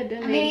 he did,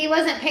 didn't he? I mean, he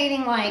wasn't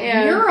painting like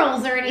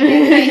murals or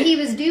anything, but he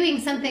was doing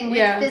something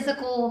with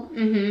physical,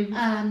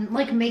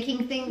 like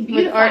making things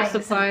beautiful. With art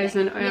supplies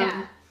and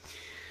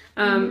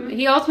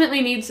he ultimately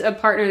needs a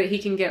partner that he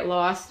can get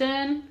lost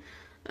in,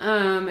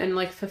 and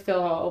like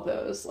fulfill all of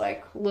those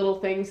like little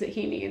things that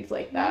he needs,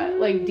 like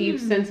that like deep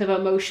sense of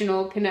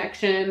emotional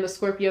connection, the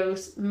Scorpio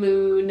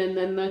moon, and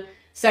then the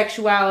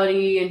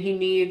sexuality, and he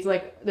needs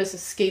like this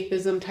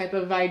escapism type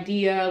of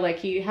idea. Like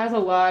he has a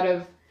lot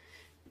of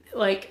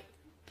like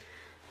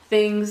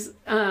things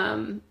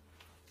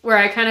where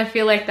I kind of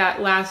feel like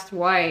that last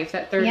wife,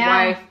 that third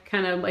wife,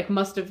 kind of like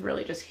must have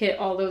really just hit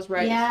all those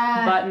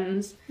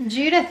buttons.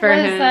 Judith was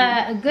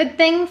a good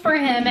thing for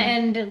him,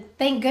 and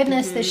thank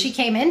goodness that she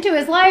came into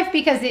his life,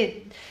 because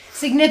it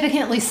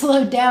significantly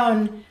slowed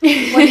down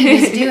what he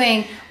was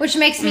doing, which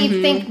makes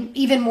me think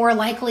even more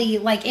likely,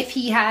 like if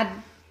he had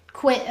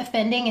quit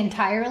offending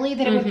entirely,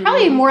 that it would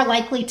probably be more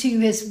likely to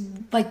his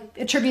like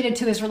attributed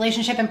to his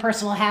relationship and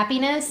personal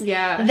happiness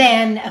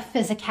than a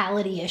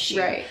physicality issue.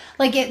 Right.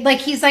 Like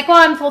he's like, well,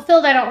 I'm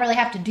fulfilled, I don't really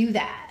have to do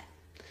that.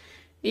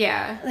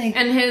 Yeah. Like,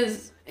 and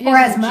his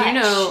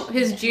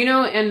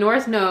Juno and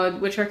North Node,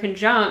 which are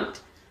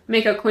conjunct,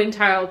 make a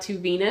quintile to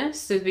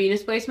Venus, the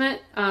Venus placement.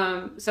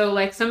 So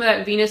like some of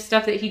that Venus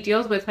stuff that he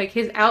deals with, like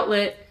his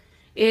outlet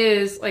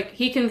is like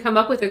he can come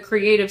up with a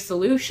creative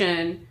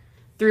solution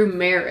through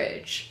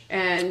marriage.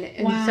 And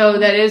Wow. so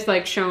that is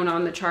like shown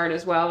on the chart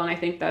as well. And I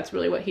think that's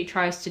really what he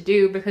tries to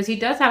do, because he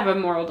does have a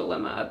moral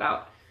dilemma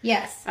about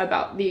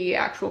the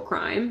actual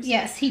crimes.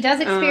 Yes, he does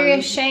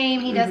experience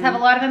shame. He does have a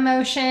lot of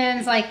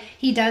emotions. Like,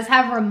 he does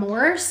have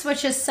remorse,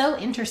 which is so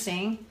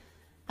interesting.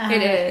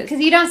 It is. Because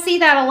you don't see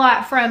that a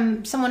lot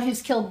from someone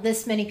who's killed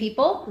this many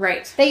people.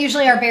 Right. They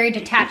usually are very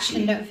detached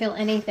and don't feel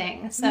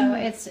anything. So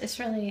it's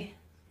really...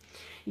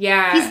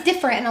 Yeah. He's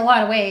different in a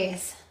lot of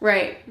ways.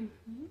 Right.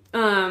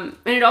 And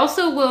it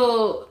also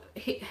will...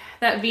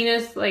 that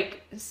Venus,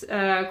 like,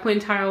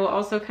 quintile will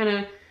also kind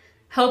of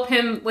help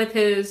him with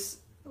his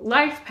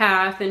life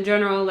path in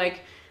general. Like,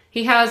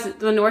 he has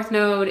the North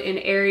Node in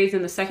Aries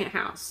in the 2nd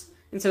house.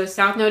 And so his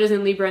South Node is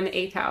in Libra in the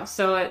 8th house.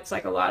 So it's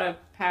like a lot of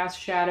past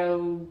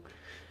shadow,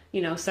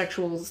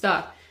 sexual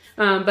stuff.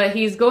 But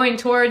he's going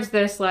towards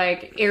this,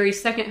 like,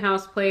 Aries 2nd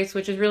house place,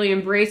 which is really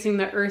embracing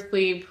the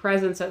earthly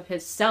presence of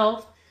his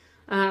self,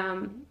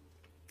 and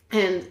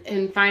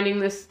finding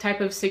this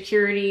type of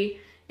security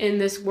in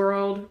this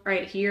world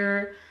right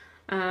here.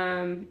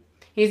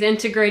 He's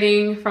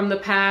integrating from the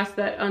past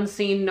that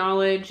unseen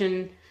knowledge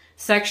and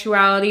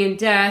sexuality and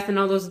death and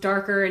all those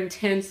darker,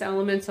 intense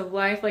elements of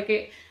life. Like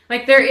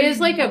there is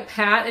like a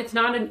path. It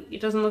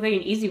doesn't look like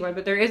an easy way,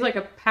 but there is like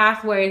a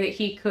pathway that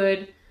he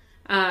could,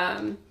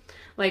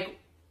 like,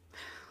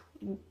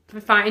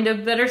 find a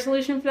better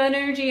solution for that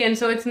energy. And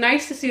so it's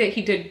nice to see that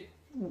he did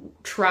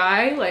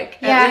try,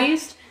 like, at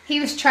least. He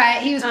was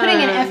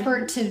putting an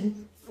effort to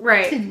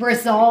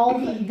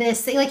resolve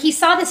this. Like, he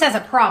saw this as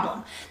a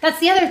problem. That's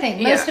the other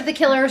thing. Most of the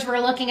killers we're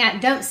looking at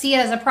don't see it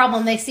as a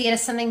problem. They see it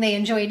as something they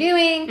enjoy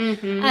doing.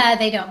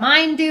 They don't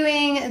mind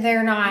doing.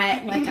 They're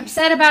not, like,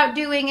 upset about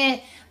doing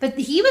it. But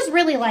he was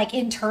really, like,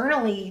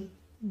 internally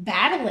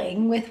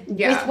battling with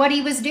what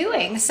he was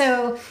doing.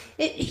 So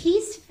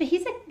he's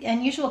an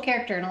unusual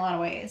character in a lot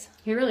of ways.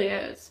 He really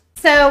is.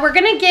 So we're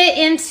going to get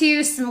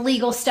into some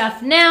legal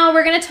stuff now.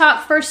 We're going to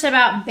talk first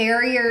about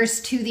barriers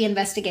to the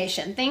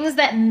investigation. Things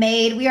that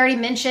we already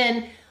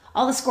mentioned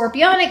all the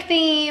scorpionic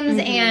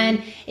themes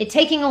and it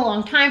taking a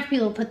long time for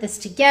people to put this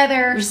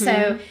together.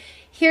 So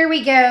here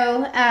we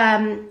go.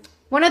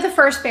 One of the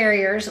first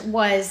barriers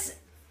was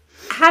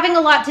having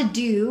a lot to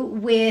do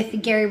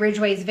with Gary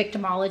Ridgway's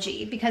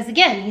victimology, because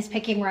again, he's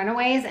picking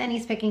runaways and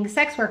he's picking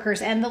sex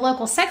workers, and the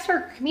local sex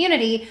worker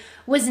community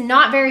was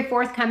not very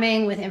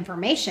forthcoming with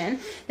information.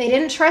 They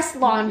didn't trust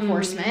law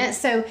enforcement.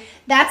 So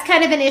that's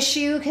kind of an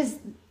issue, because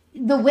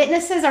the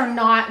witnesses are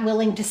not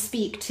willing to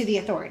speak to the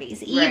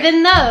authorities,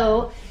 even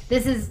though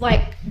this is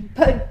like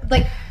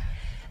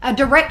a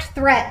direct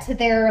threat to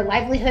their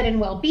livelihood and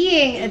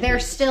well-being. They're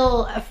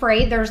still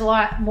afraid. There's a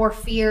lot more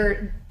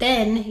fear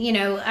then.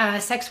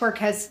 Sex work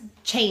has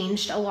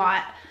changed a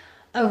lot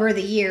over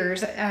the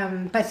years.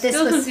 But this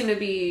still something to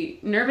be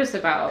nervous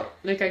about.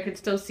 Like, I could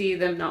still see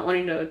them not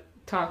wanting to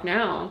talk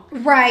now.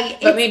 Right.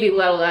 But maybe a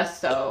little less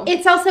so.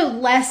 It's also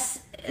less,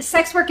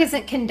 sex work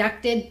isn't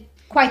conducted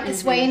quite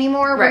this way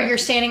anymore, where you're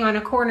standing on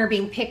a corner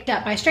being picked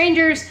up by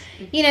strangers.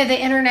 The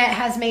internet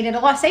has made it a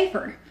lot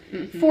safer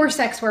for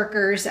sex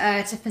workers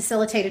to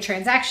facilitate a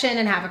transaction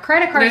and have a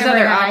credit card number.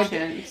 There's other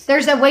options.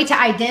 There's a way to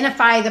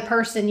identify the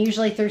person,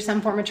 usually through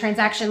some form of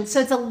transaction. So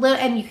it's a little,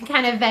 and you can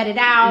kind of vet it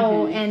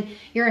out, and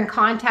you're in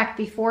contact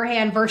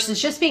beforehand,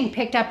 versus just being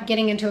picked up,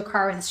 getting into a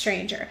car with a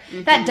stranger.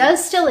 That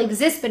does still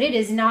exist, but it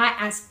is not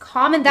as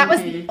common. That was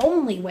the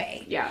only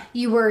way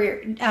you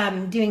were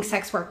doing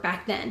sex work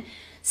back then.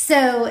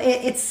 So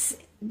it's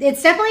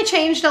definitely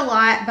changed a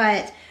lot,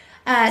 but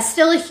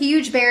still a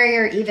huge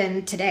barrier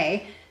even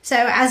today. So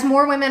as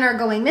more women are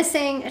going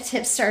missing,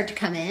 tips started to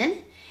come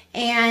in,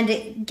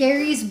 and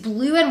Gary's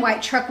blue and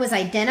white truck was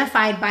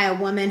identified by a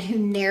woman who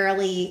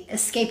narrowly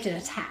escaped an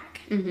attack.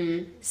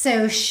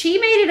 So she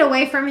made it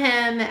away from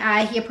him.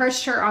 He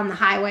approached her on the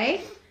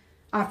highway,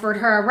 offered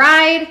her a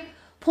ride,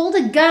 pulled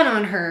a gun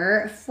on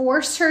her,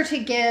 forced her to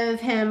give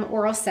him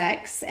oral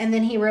sex, and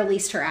then he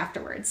released her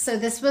afterwards. So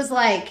this was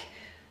like,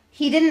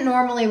 he didn't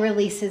normally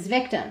release his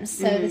victims.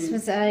 So this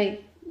was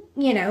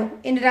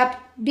ended up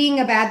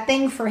being a bad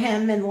thing for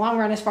him in the long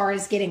run as far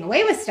as getting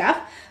away with stuff,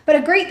 but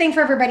a great thing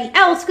for everybody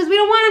else, because we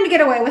don't want him to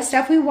get away with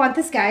stuff. We want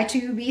this guy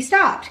to be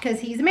stopped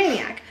because he's a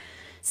maniac.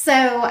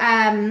 So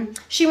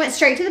she went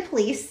straight to the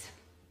police,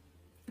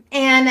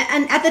 and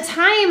at the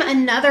time,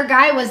 another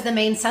guy was the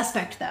main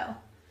suspect, though.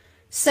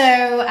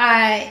 So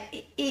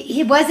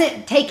he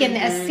wasn't taken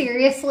as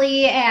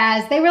seriously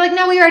as they were. Like,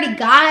 no, we already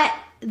got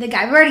the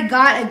guy. We already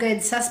got a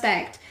good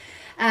suspect.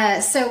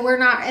 So we're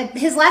not,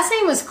 his last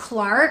name was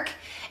Clark,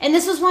 and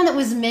this was one that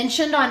was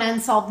mentioned on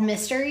Unsolved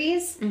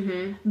Mysteries,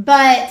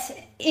 but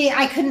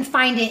I couldn't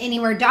find it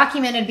anywhere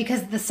documented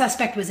because the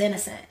suspect was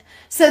innocent.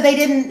 So they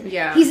didn't,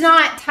 he's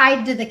not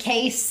tied to the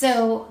case.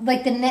 So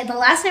like the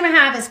last name I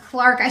have is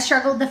Clark. I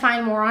struggled to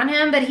find more on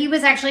him, but he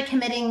was actually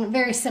committing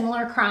very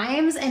similar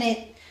crimes, and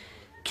it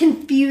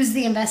confused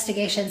the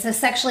investigation. So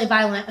sexually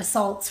violent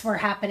assaults were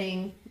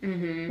happening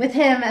with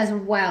him as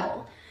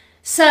well.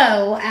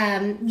 So,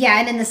 and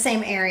in the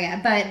same area.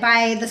 But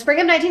by the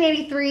spring of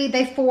 1983,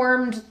 they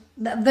formed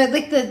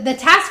the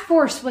task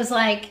force was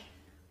like,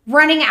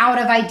 running out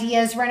of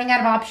ideas, running out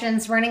of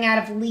options, running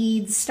out of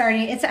leads,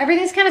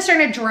 everything's kind of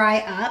starting to dry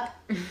up.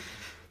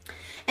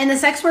 And the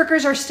sex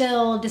workers are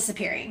still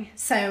disappearing.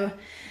 So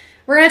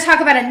we're going to talk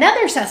about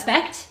another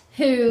suspect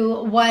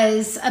who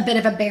was a bit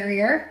of a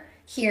barrier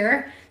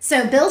here.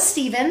 So Bill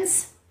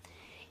Stevens,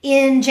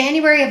 in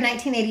January of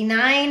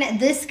 1989,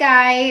 this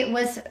guy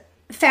was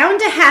found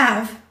to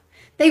have,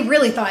 they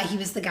really thought he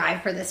was the guy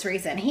for this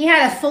reason. He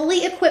had a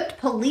fully equipped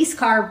police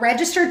car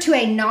registered to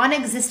a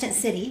non-existent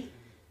city.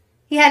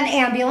 He had an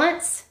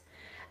ambulance,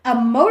 a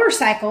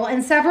motorcycle,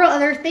 and several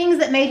other things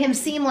that made him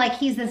seem like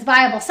he's this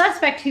viable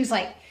suspect who's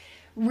like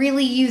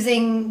really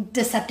using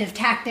deceptive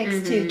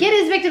tactics to get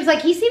his victims.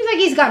 Like, he seems like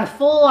he's got a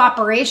full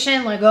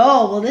operation. Like,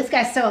 oh, well, this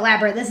guy's so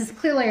elaborate. This is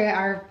clearly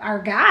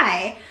our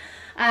guy.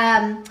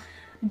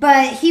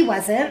 But he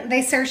wasn't.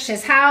 They searched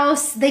his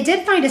house. They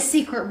did find a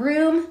secret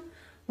room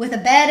with a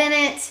bed in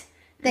it.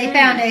 They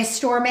found a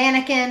store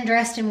mannequin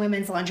dressed in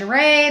women's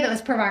lingerie that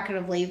was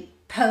provocatively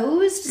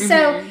posed.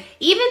 So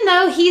even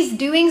though he's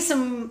doing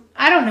some,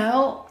 I don't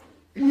know,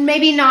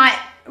 maybe not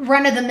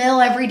run-of-the-mill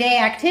everyday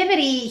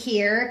activity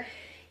here,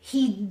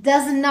 he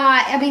does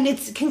not, I mean,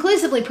 it's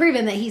conclusively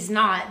proven that he's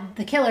not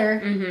the killer.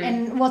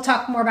 And we'll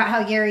talk more about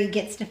how Gary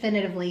gets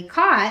definitively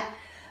caught.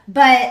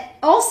 But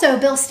also,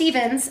 Bill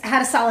Stevens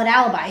had a solid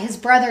alibi. His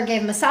brother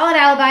gave him a solid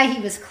alibi.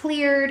 He was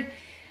cleared.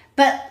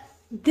 But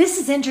this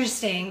is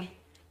interesting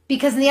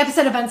because in the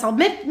episode of Unsolved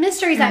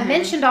Mysteries I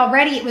mentioned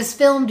already, it was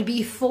filmed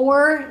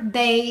before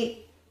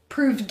they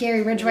proved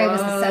Gary Ridgway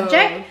was the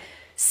subject.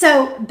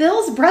 So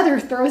Bill's brother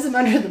throws him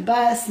under the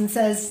bus and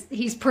says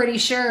he's pretty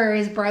sure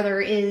his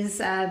brother is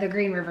the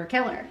Green River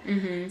Killer.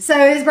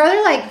 So his brother,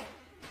 like,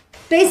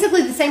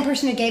 basically the same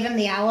person who gave him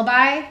the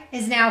alibi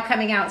is now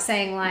coming out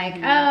saying, like,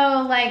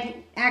 oh,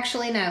 like,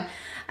 actually, no.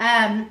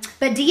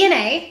 But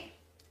DNA,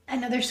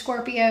 another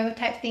Scorpio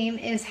type theme,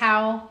 is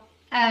how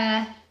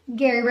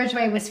Gary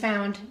Ridgway was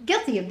found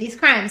guilty of these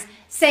crimes.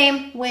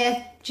 Same with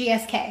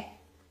GSK.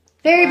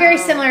 Very, very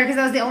similar, because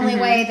that was the only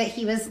way that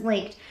he was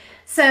linked.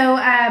 So,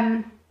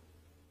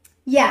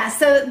 yeah,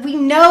 so we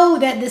know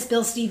that this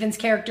Bill Stevens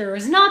character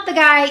was not the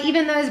guy,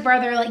 even though his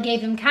brother, like, gave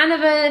him kind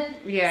of a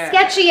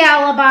sketchy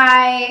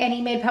alibi, and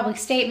he made public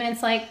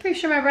statements like, pretty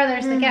sure my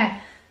brother's the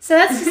guy. So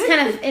that's just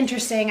kind of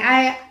interesting.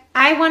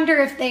 I wonder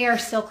if they are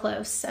still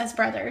close as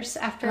brothers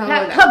after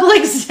that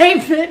public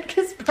statement,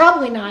 because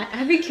probably not.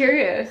 I'd be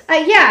curious.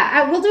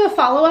 We'll do a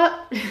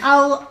follow-up.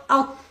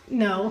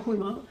 No, we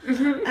won't.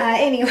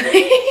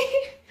 Anyway.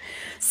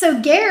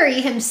 So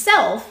Gary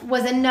himself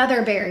was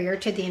another barrier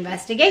to the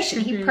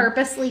investigation. He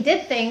purposely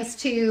did things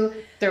to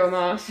throw him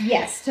off.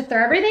 Yes, to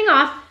throw everything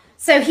off.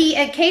 So he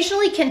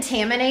occasionally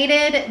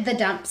contaminated the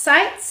dump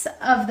sites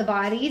of the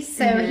bodies.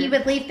 So he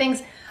would leave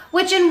things,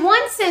 which in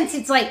one sense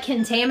it's like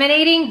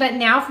contaminating, but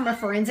now from a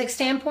forensic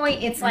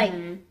standpoint, it's like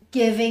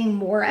giving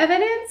more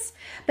evidence.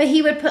 But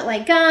he would put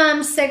like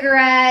gum,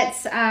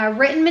 cigarettes,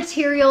 written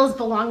materials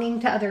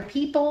belonging to other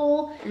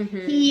people.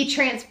 He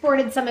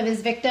transported some of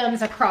his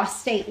victims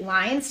across state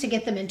lines to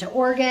get them into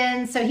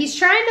Oregon. So he's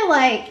trying to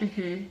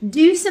like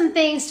do some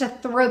things to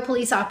throw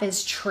police off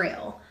his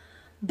trail.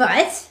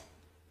 But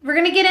we're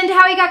going to get into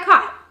how he got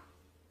caught.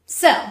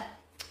 So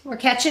we're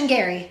catching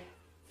Gary.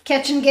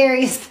 Catching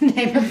Gary is the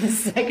name of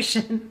this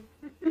section.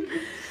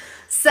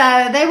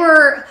 So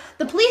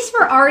the police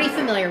were already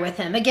familiar with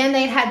him. Again,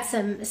 they'd had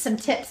some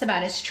tips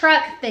about his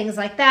truck, things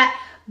like that.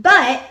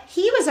 But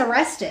he was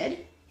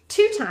arrested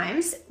 2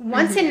 times,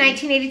 once in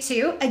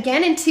 1982,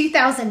 again in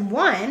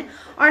 2001,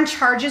 on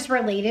charges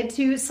related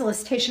to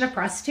solicitation of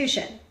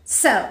prostitution.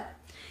 So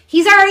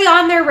he's already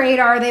on their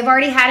radar. They've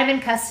already had him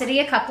in custody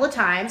a couple of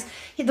times.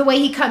 The way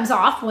he comes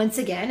off, once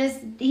again, is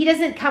he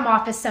doesn't come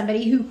off as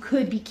somebody who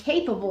could be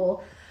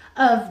capable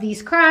of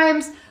these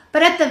crimes.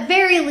 But at the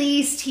very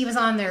least, he was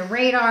on their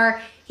radar.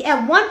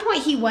 At one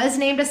point, he was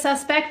named a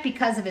suspect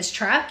because of his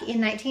truck in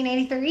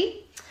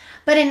 1983.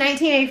 But in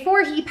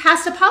 1984, he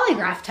passed a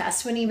polygraph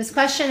test when he was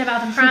questioned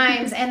about the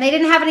crimes, and they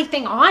didn't have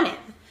anything on him.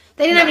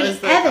 They didn't have any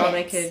evidence. All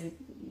they could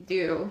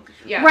do.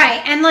 Yeah.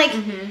 Right. And like,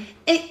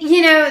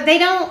 they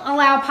don't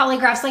allow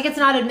polygraphs. Like, it's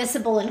not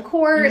admissible in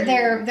court.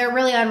 They're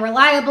really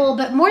unreliable.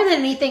 But more than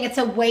anything, it's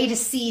a way to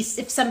see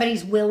if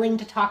somebody's willing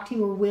to talk to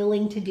you or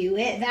willing to do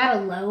it. That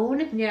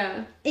alone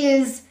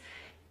is,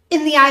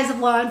 in the eyes of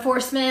law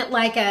enforcement,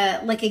 like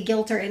a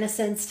guilt or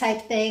innocence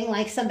type thing.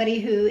 Like, somebody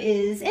who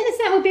is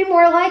innocent would be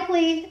more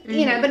likely,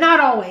 but not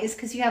always,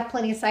 because you have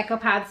plenty of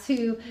psychopaths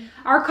who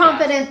are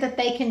confident that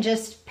they can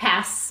just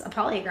pass a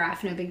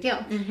polygraph, no big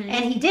deal.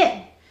 And he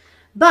did.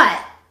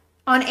 But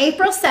on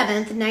April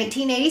 7th,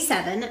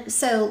 1987,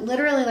 so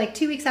literally like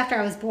 2 weeks after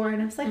I was born,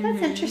 I was like,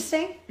 that's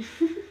interesting.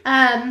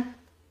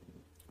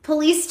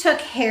 Police took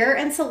hair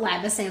and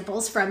saliva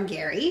samples from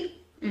Gary.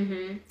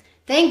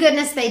 Thank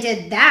goodness they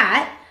did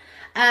that.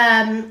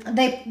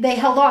 They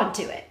held on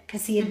to it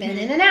because he had been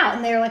in and out,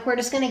 and they were like, we're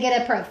just going to get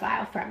a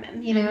profile from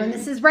him, and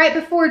this is right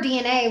before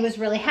DNA was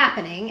really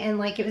happening, and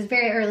like it was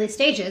very early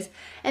stages,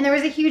 and there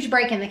was a huge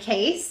break in the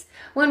case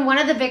when one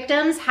of the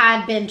victims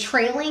had been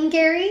trailing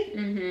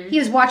Gary. He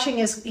was watching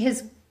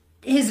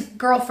his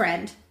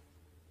girlfriend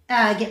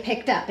get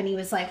picked up, and he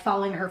was like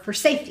following her for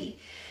safety.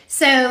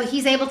 So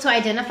he's able to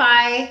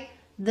identify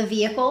the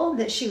vehicle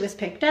that she was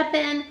picked up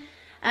in.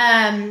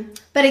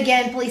 But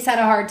again, police had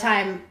a hard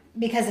time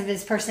because of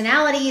his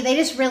personality. They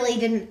just really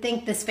didn't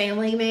think this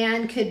family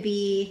man could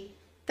be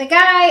the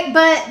guy,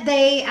 but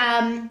they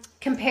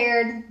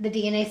compared the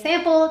DNA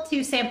sample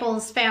to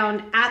samples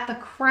found at the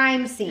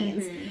crime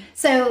scenes.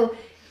 So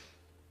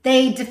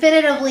they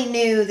definitively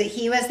knew that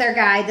he was their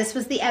guy. This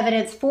was the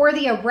evidence for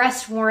the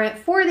arrest warrant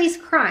for these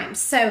crimes.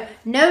 So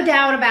no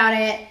doubt about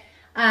it.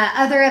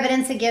 Other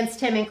evidence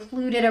against him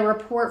included a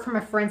report from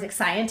a forensic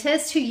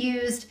scientist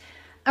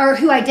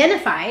who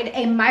identified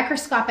a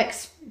microscopic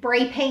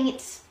spray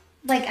paint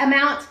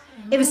amount.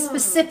 It was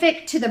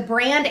specific to the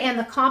brand and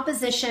the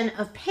composition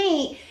of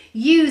paint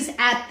used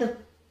at the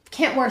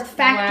Kentworth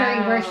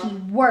factory where he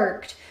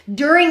worked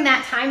during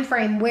that time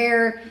frame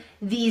where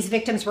these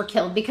victims were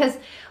killed. Because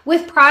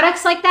with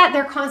products like that,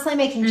 they're constantly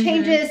making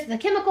changes, the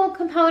chemical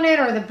component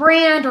or the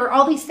brand or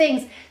all these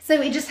things.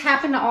 So it just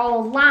happened to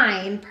all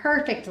align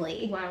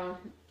perfectly. Wow.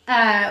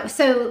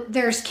 So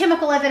there's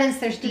chemical evidence,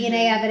 there's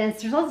DNA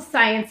evidence, there's all the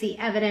sciencey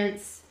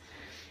evidence.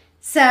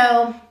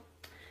 So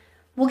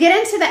we'll get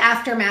into the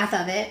aftermath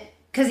of it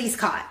because he's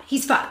caught.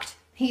 He's fucked.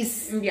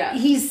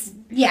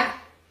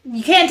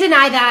 You can't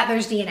deny that.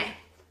 There's DNA.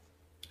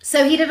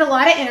 So he did a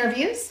lot of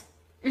interviews,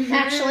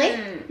 actually.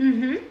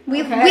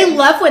 We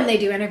love when they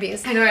do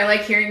interviews. I know, I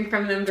like hearing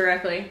from them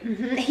directly.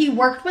 He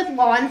worked with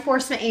law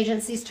enforcement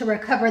agencies to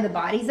recover the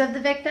bodies of the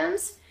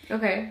victims.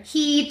 Okay.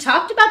 He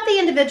talked about the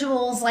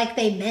individuals like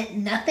they meant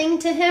nothing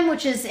to him,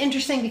 which is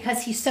interesting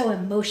because he's so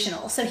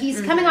emotional. So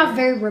he's coming off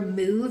very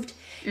removed.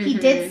 He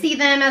did see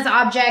them as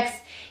objects.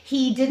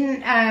 He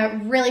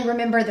didn't really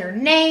remember their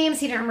names.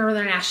 He didn't remember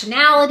their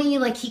nationality.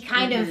 Like, he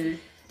kind of...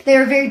 They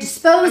were very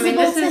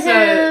disposable to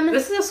him.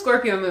 This is a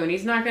Scorpio moon.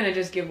 He's not going to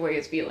just give away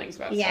his feelings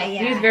about stuff.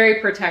 He's very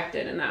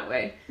protected in that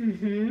way.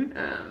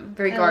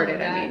 Very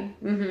guarded, I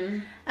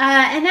mean.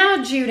 And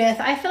now Judith.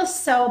 I feel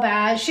so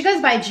bad. She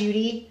goes by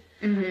Judy.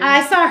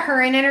 I saw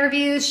her in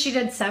interviews. She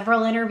did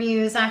several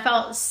interviews. I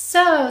felt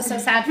so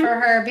sad for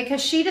her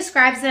because she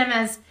describes him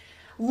as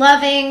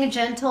loving,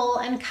 gentle,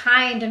 and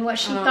kind, and what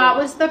she thought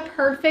was the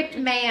perfect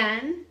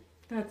man.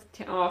 That's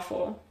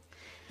awful.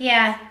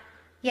 Yeah.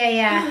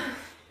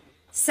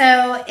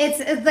 So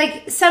it's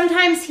like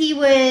sometimes he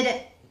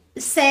would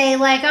say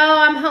like, "Oh,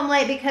 I'm home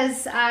late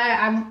because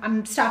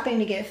I'm stopping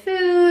to get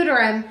food,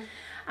 or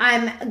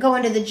I'm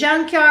going to the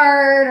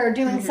junkyard, or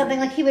doing something."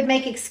 Like, he would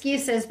make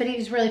excuses, but he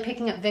was really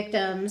picking up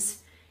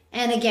victims.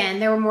 And again,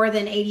 there were more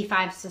than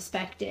 85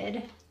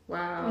 suspected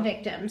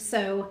victims.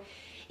 So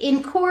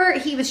in court,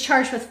 he was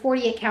charged with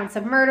 48 counts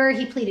of murder.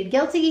 He pleaded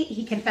guilty.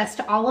 He confessed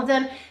to all of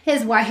them.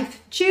 His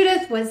wife,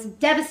 Judith, was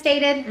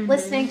devastated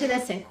listening to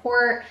this in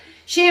court.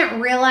 She didn't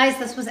realize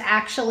this was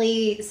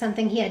actually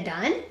something he had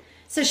done.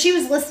 So she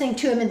was listening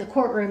to him in the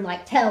courtroom,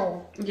 like,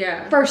 tell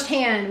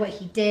firsthand what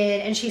he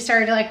did. And she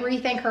started to, like,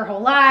 rethink her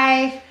whole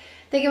life.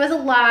 Think it was a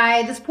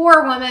lie. This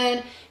poor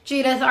woman,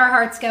 Judith, our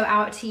hearts go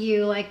out to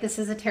you. Like, this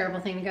is a terrible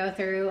thing to go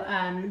through.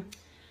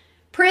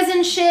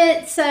 Prison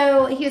shit.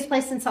 So he was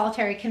placed in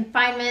solitary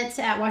confinement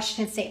at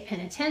Washington State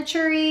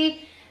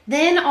Penitentiary.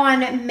 Then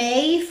on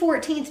May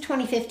 14th,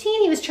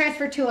 2015, he was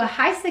transferred to a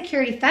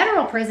high-security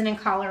federal prison in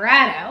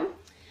Colorado.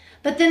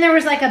 But then there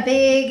was like a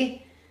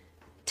big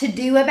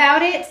to-do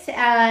about it,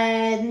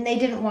 and they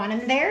didn't want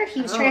him there.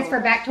 He was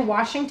transferred back to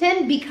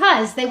Washington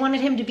because they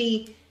wanted him to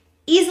be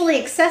easily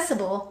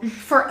accessible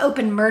for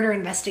open murder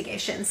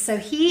investigations. So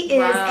he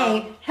is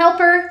a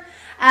helper.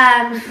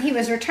 He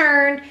was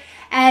returned.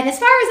 And as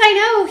far as I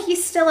know,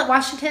 he's still at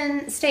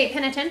Washington State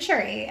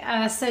Penitentiary.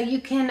 So you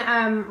can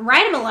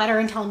write him a letter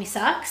and tell him he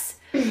sucks.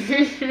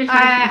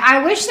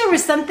 I wish there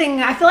was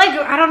something. I feel like,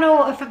 I don't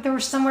know if there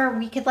was somewhere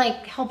we could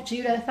like help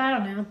Judith. I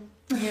don't know.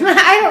 Yeah,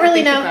 I don't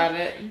really know. About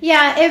it.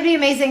 Yeah, it'd be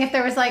amazing if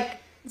there was like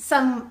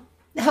some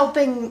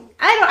helping.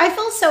 I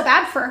feel so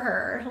bad for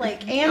her.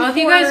 Like, and if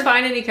you guys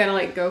find any kind of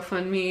like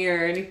GoFundMe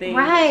or anything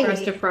for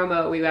us to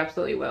promote, we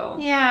absolutely will.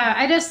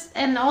 Yeah,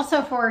 and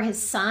also for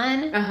his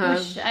son.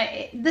 Which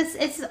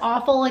it's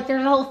awful. Like,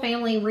 there's a whole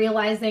family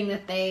realizing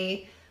that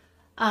they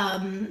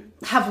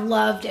have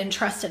loved and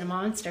trusted a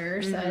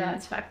monster, so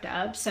that's fucked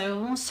up.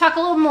 So let's talk a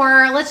little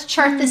more. Let's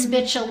chart this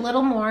bitch a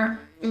little more.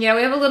 Yeah,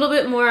 we have a little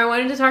bit more. I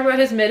wanted to talk about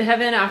his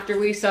midheaven after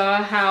we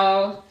saw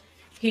how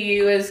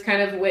he was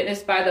kind of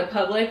witnessed by the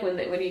public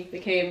when he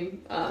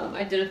became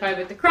identified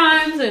with the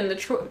crimes and the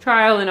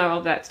trial and all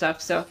of that stuff.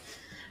 So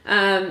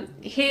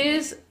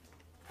his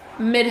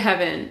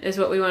midheaven is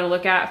what we want to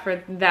look at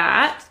for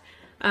that.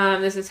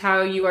 This is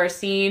how you are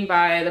seen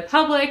by the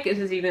public. This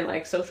is even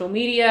like social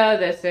media.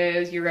 This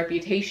is your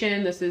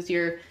reputation. This is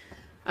your,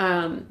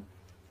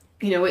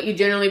 what you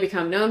generally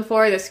become known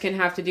for. This can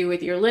have to do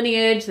with your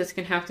lineage. This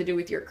can have to do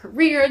with your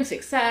career and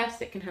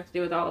success. It can have to do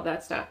with all of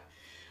that stuff.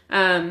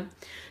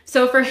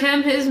 So for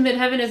him, his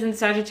midheaven is in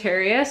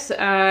Sagittarius.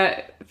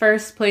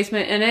 First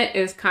placement in it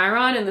is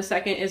Chiron, and the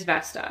second is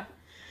Vesta,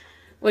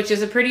 which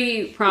is a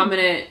pretty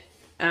prominent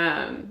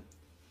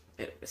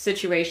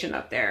situation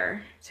up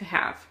there to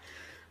have.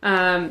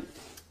 A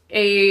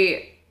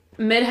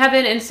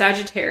midheaven in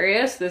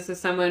Sagittarius. This is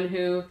someone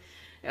who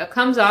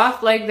comes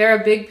off like they're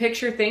a big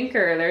picture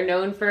thinker. They're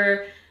known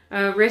for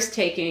risk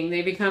taking.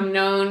 They become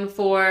known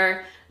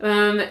for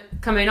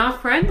coming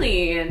off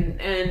friendly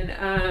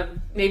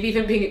and maybe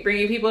even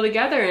bringing people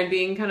together and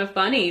being kind of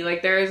funny.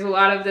 Like there's a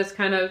lot of this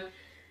kind of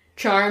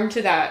charm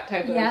to that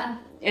type of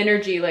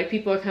energy. Like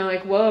people are kind of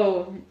like,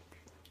 whoa,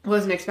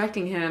 wasn't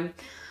expecting him.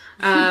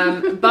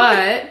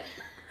 But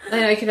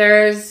like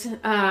there's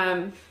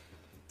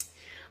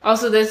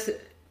also this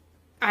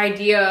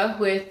idea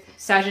with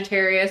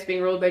Sagittarius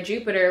being ruled by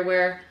Jupiter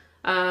where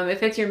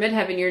if it's your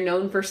midheaven, you're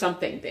known for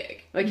something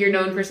big. Like you're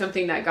known for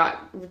something that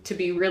got to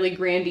be really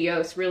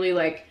grandiose, really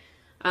like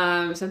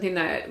something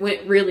that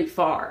went really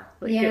far.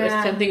 Like it was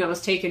something that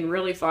was taken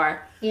really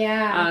far.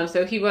 Yeah.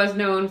 So he was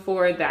known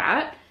for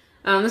that.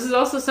 This is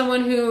also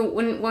someone who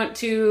wouldn't want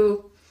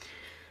to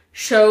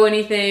show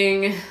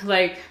anything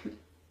like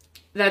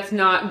that's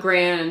not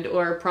grand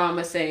or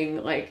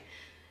promising, like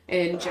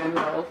in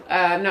general.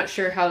 I'm not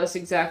sure how this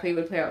exactly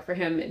would play out for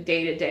him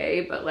day to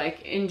day, but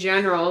like in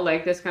general,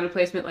 like this kind of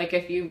placement, like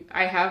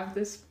I have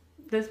this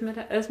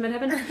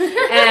midheaven,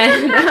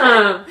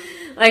 and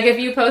like if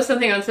you post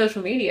something on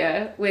social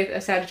media with a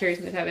Sagittarius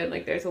midheaven,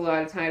 like there's a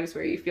lot of times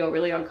where you feel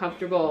really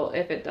uncomfortable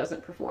if it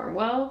doesn't perform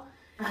well.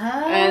 Oh.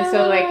 And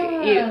so like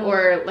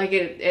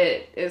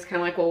it is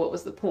kind of like, well, what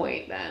was the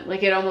point then?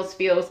 Like it almost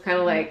feels kind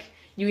of like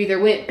you either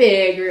went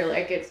big or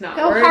like it's not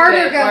worth hard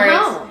it, or go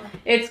home.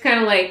 It's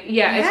kind of like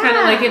it's kind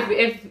of like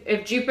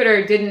if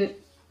Jupiter didn't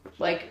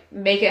like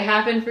make it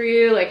happen for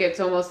you, like it's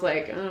almost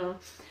like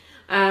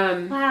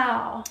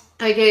wow.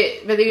 Like I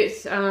think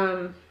it's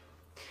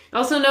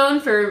also known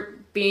for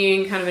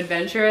being kind of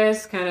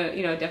adventurous, kind of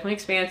definitely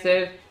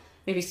expansive,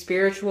 maybe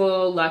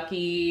spiritual,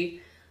 lucky.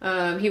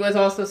 He was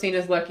also seen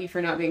as lucky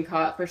for not being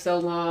caught for so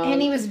long.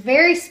 And he was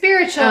very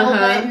spiritual,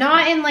 but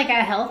not in like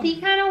a healthy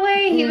kind of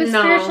way. He was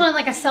spiritual in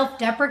like a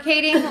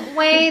self-deprecating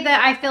way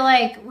that I feel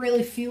like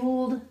really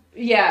fueled.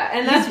 Yeah,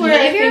 and that's where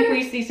I think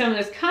we see some of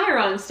this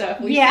Chiron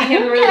stuff. We see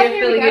him really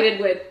affiliated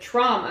with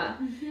trauma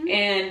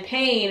and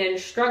pain and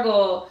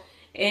struggle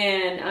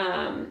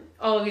and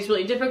all of these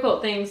really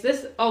difficult things.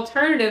 This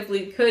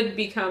alternatively could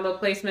become a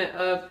placement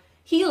of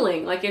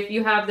healing. Like if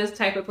you have this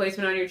type of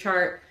placement on your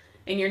chart,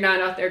 and you're not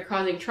out there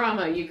causing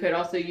trauma, you could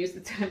also use the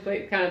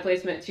kind of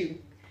placement to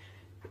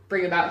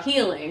bring about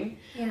healing.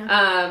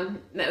 Yeah.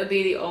 That would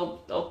be the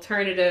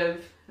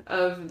alternative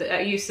of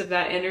the use of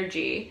that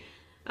energy.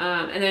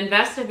 And then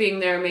Vesta being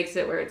there makes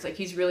it where it's like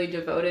he's really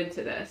devoted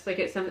to this. Like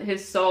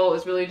his soul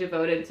is really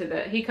devoted to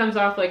that. He comes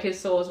off like his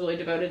soul is really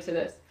devoted to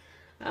this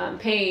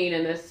pain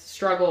and this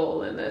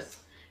struggle and this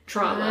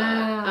trauma.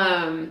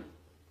 Wow.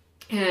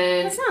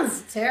 And that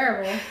sounds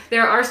terrible.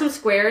 There are some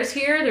squares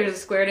here. There's a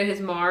square to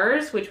his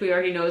Mars, which we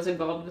already know is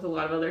involved with a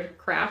lot of other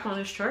crap on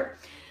his chart.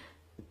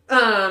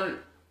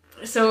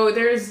 So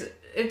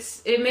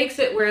it makes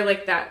it where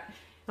like that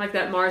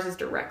Mars is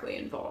directly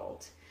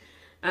involved.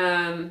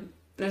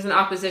 There's an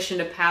opposition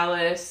to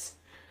Pallas.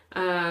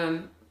 I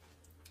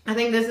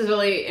think this is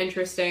really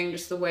interesting,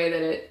 just the way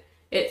that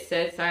it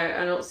sits.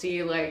 I don't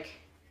see like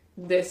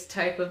this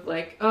type of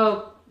like,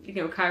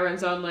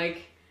 Chiron's on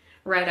like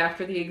right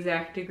after the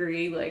exact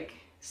degree, like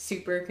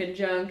super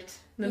conjunct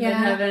the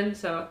midheaven.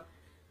 So,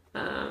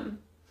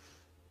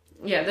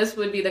 this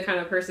would be the kind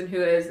of person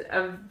who is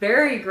a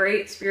very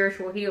great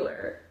spiritual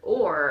healer,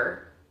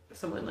 or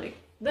someone like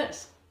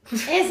this.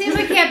 It seems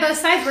like he had both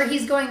sides where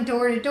he's going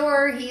door to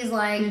door. He's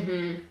like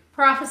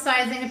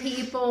prophesizing to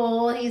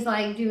people. He's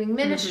like doing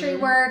ministry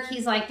work.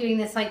 He's like doing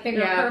this like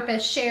bigger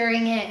purpose,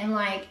 sharing it, and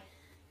like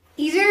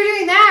he's either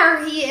doing that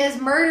or he is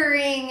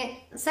murdering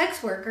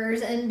sex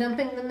workers and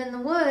dumping them in the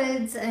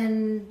woods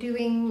and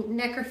doing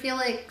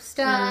necrophilic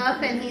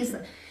stuff. And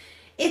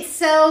it's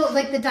so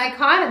like the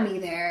dichotomy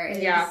there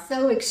is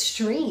so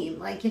extreme.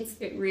 Like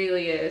it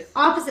really is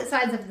opposite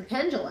sides of the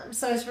pendulum.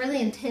 So it's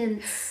really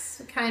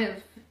intense kind of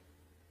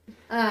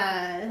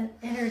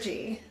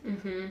energy.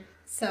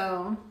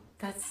 So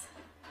that's,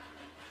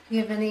 you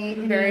have any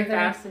very other?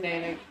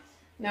 Fascinating.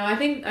 No, I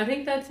think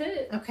that's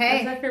it.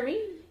 Okay. That's it for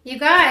me. You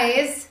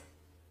guys,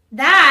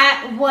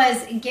 that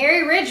was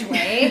Gary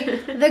Ridgway,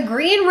 the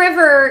Green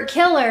River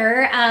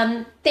Killer.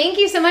 Thank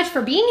you so much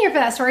for being here for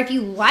that story. If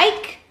you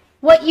like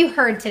what you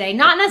heard today,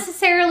 not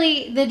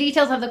necessarily the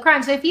details of the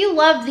crime, so if you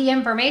loved the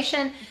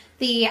information,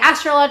 the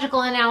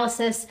astrological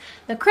analysis,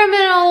 the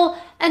criminal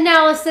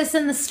analysis,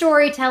 and the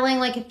storytelling,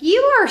 like if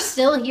you are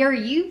still here,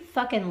 you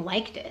fucking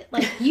liked it.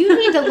 Like you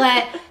need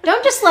to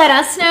don't just let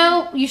us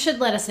know, you should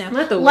let us know.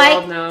 Let the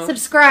world know.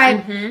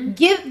 Subscribe,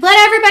 let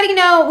everybody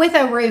know with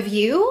a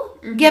review,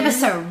 give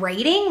us a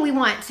rating. We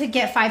want to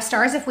get 5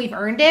 stars if we've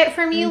earned it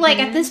from you. Like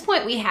at this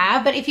point we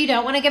have, but if you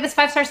don't want to give us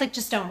 5 stars, like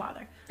just don't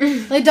bother.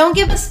 Like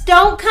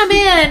don't come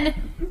in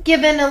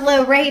giving a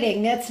low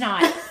rating. That's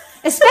not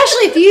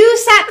Especially if you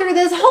sat through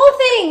this whole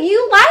thing.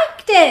 You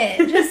liked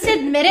it. Just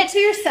admit it to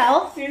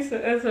yourself.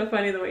 That's so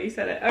funny the way you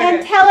said it. Okay.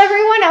 And tell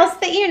everyone else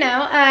that you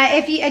know.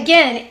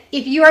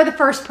 If you are the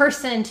first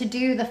person to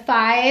do the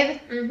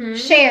 5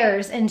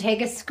 shares and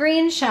take a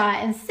screenshot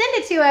and send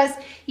it to us,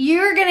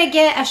 you're going to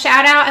get a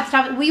shout out at the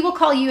top. We will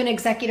call you an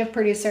executive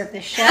producer of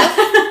this show.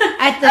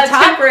 At the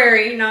top.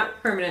 Temporary,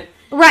 not permanent.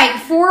 Right.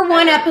 For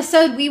one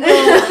episode, we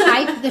will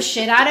hype the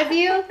shit out of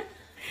you.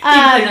 You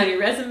can put it on your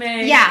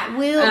resume. Yeah,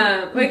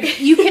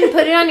 you can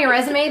put it on your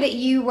resume that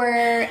you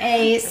were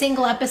a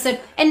single episode.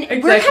 And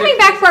we're coming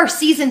back for our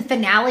season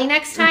finale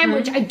next time,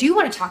 which I do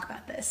want to talk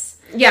about this.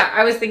 Yeah,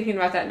 I was thinking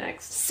about that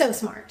next. So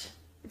smart.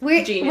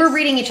 We're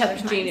reading each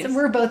other's minds. And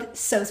we're both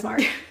so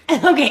smart.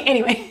 Okay,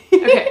 anyway.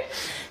 Okay.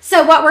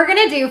 So what we're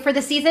going to do for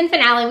the season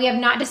finale, we have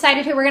not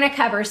decided who we're going to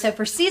cover. So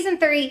for season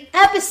 3,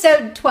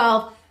 episode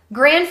 12,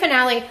 grand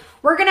finale,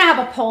 we're going to have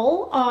a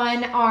poll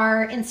on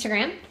our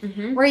Instagram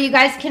where you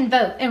guys can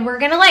vote. And we're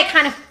going to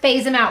kind of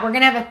phase them out. We're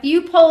going to have a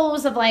few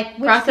polls of which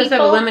process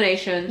people, of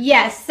elimination.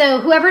 Yes.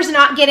 So whoever's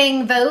not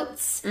getting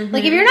votes,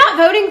 if you're not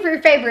voting for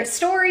your favorite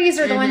stories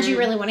or the ones you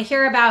really want to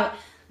hear about,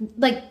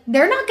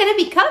 they're not going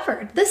to be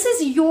covered. This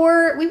is we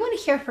want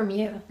to hear from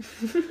you.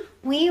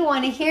 We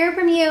want to hear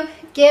from you.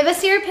 Give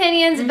us your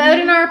opinions. Vote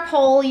in our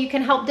poll. You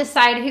can help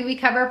decide who we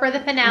cover for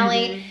the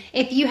finale.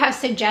 If you have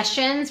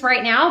suggestions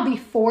right now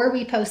before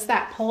we post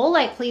that poll,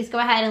 please go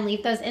ahead and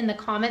leave those in the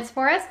comments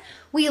for us.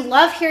 We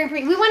love hearing from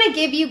you. We want to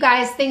give you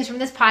guys things from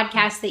this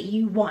podcast that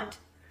you want.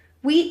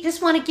 We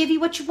just want to give you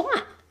what you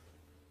want.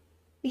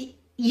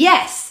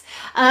 Yes.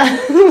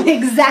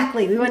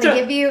 Exactly. We want to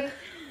give you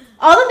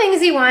all the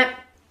things you want.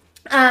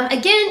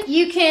 Again,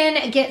 you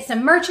can get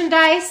some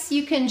merchandise.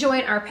 You can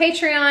join our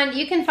Patreon.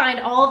 You can find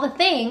all the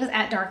things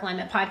at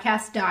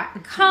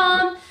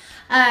darkalignmentpodcast.com.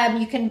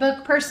 You can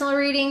book personal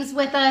readings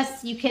with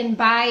us. You can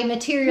buy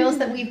materials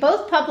that we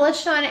both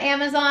published on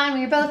Amazon.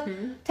 We're both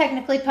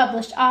technically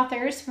published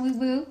authors. Woo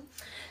woo.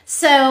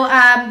 So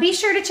be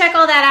sure to check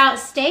all that out.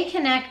 Stay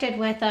connected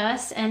with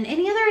us. And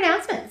any other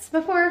announcements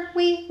before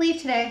we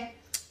leave today?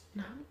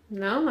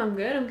 No, I'm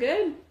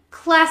good.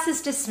 Class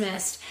is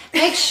dismissed.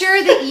 Make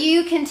sure that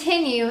you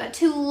continue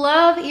to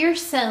love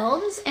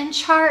yourselves and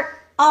chart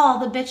all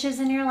the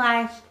bitches in your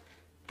life.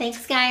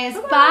 Thanks, guys.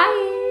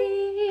 Bye.